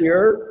 Next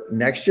year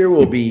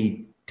will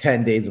be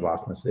 10 days of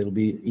awesomeness. It'll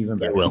be even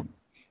better. It will.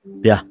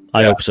 Yeah,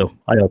 I hope so.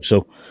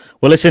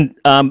 Well, listen,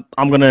 I'm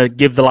gonna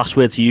give the last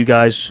word to you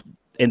guys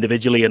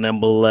individually, and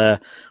then we'll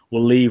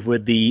leave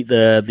with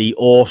the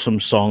awesome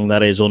song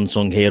that is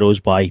 "Unsung Heroes"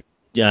 by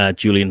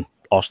Julian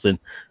Austin.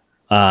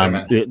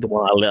 The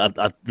one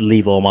I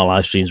leave all my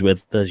live streams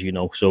with, as you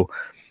know. So,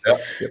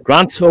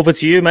 Grant, over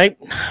to you, mate.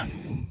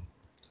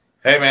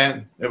 Hey,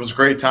 man, it was a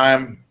great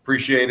time.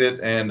 Appreciate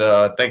it, and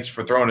thanks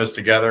for throwing this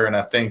together. And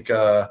I think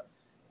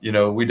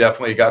we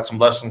definitely got some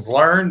lessons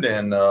learned,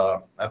 and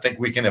I think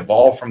we can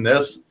evolve from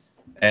this.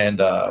 And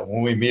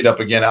when we meet up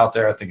again out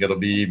there, I think it'll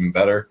be even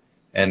better.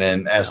 And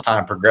then as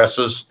time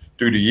progresses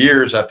through the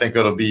years, I think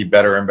it'll be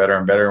better and better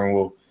and better. And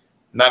we'll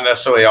not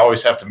necessarily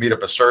always have to meet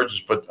up at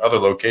Sturgis, but other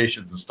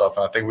locations and stuff.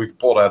 And I think we can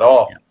pull that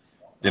off.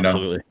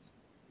 Absolutely.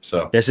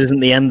 So this isn't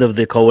the end of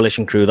the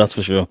coalition crew, that's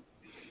for sure.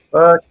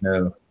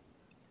 No.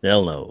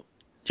 Hell no.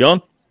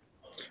 John?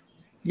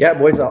 Yeah,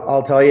 boys,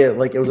 I'll tell you,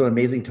 like, it was an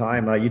amazing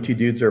time. You two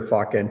dudes are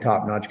fucking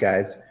top-notch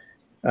guys.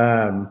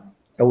 I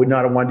would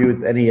not have wanted to do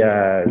with any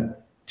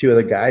two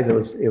other guys. It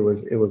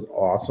was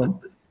awesome.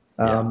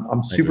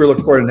 I'm super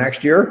looking forward to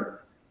next year,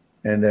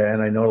 and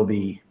I know it'll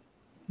be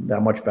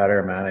that much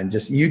better, man. And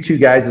just you two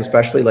guys,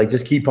 especially, like,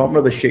 just keep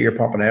pumping the shit you're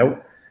pumping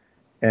out,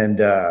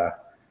 and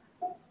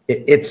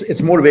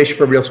it's motivation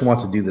for everybody else who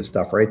wants to do this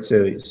stuff, right?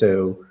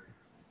 So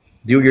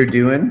do what you're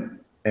doing,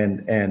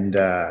 and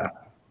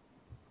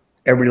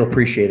everybody will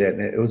appreciate it.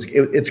 And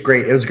it's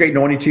great. It was great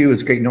knowing you two.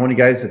 It's great knowing you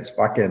guys. It's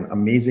fucking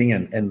amazing,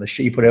 and the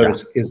shit you put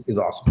out is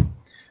awesome.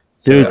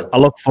 Dude, I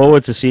look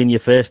forward to seeing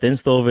your first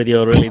install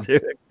video, really, do.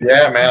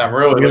 Yeah, man, I'm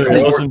really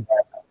looking forward.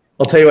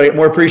 I'll tell you what,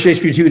 more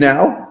appreciation for you two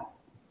now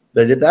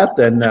that I did that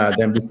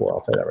than before.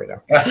 I'll tell you that right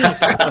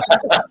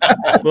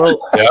now. Well,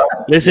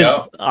 listen,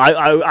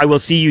 I will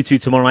see you two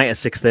tomorrow night at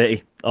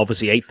 6:30.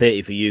 Obviously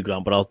 8:30 for you,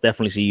 Grant, but I'll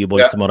definitely see you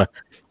boys tomorrow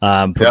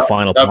for the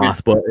final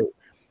part. But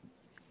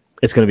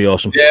it's going to be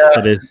awesome. Yeah,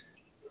 it is.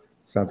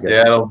 Sounds good.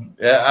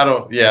 Yeah,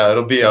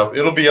 it'll be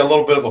a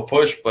little bit of a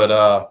push, but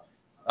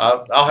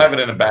I'll have it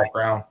in the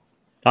background.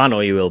 I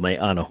know you will, mate.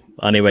 I know.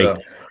 Anyway,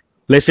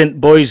 listen,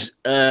 boys,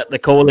 the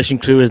coalition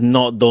crew is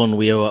not done.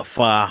 We are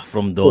far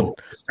from done.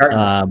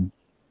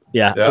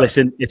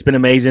 Listen, it's been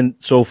amazing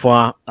so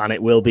far, and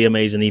it will be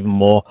amazing even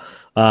more.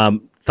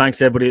 Thanks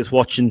to everybody that's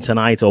watching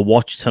tonight or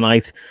watched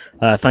tonight.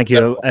 Thank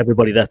you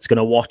everybody that's going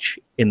to watch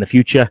in the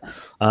future.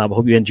 I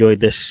hope you enjoyed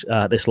this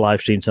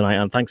live stream tonight,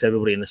 and thanks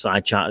everybody in the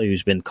side chat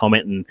who's been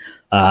commenting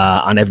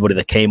and everybody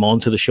that came on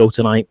to the show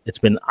tonight. It's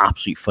been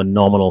absolutely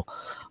phenomenal.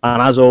 And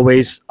as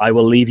always, I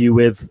will leave you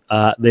with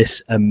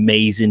this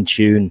amazing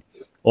tune,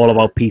 all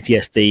about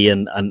PTSD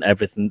and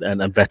everything,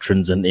 and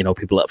veterans and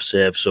people that have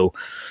served. So,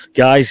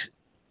 guys,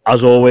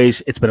 as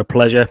always, it's been a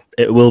pleasure.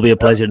 It will be a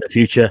pleasure in the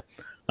future.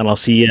 And I'll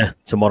see you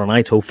tomorrow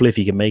night, hopefully, if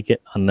you can make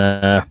it.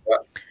 And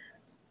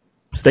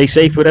stay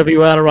safe wherever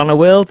you are around the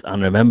world.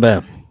 And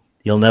remember,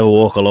 you'll never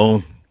walk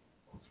alone.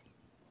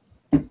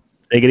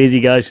 Take it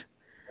easy, guys.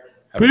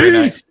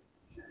 Peace.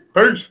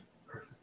 Peace.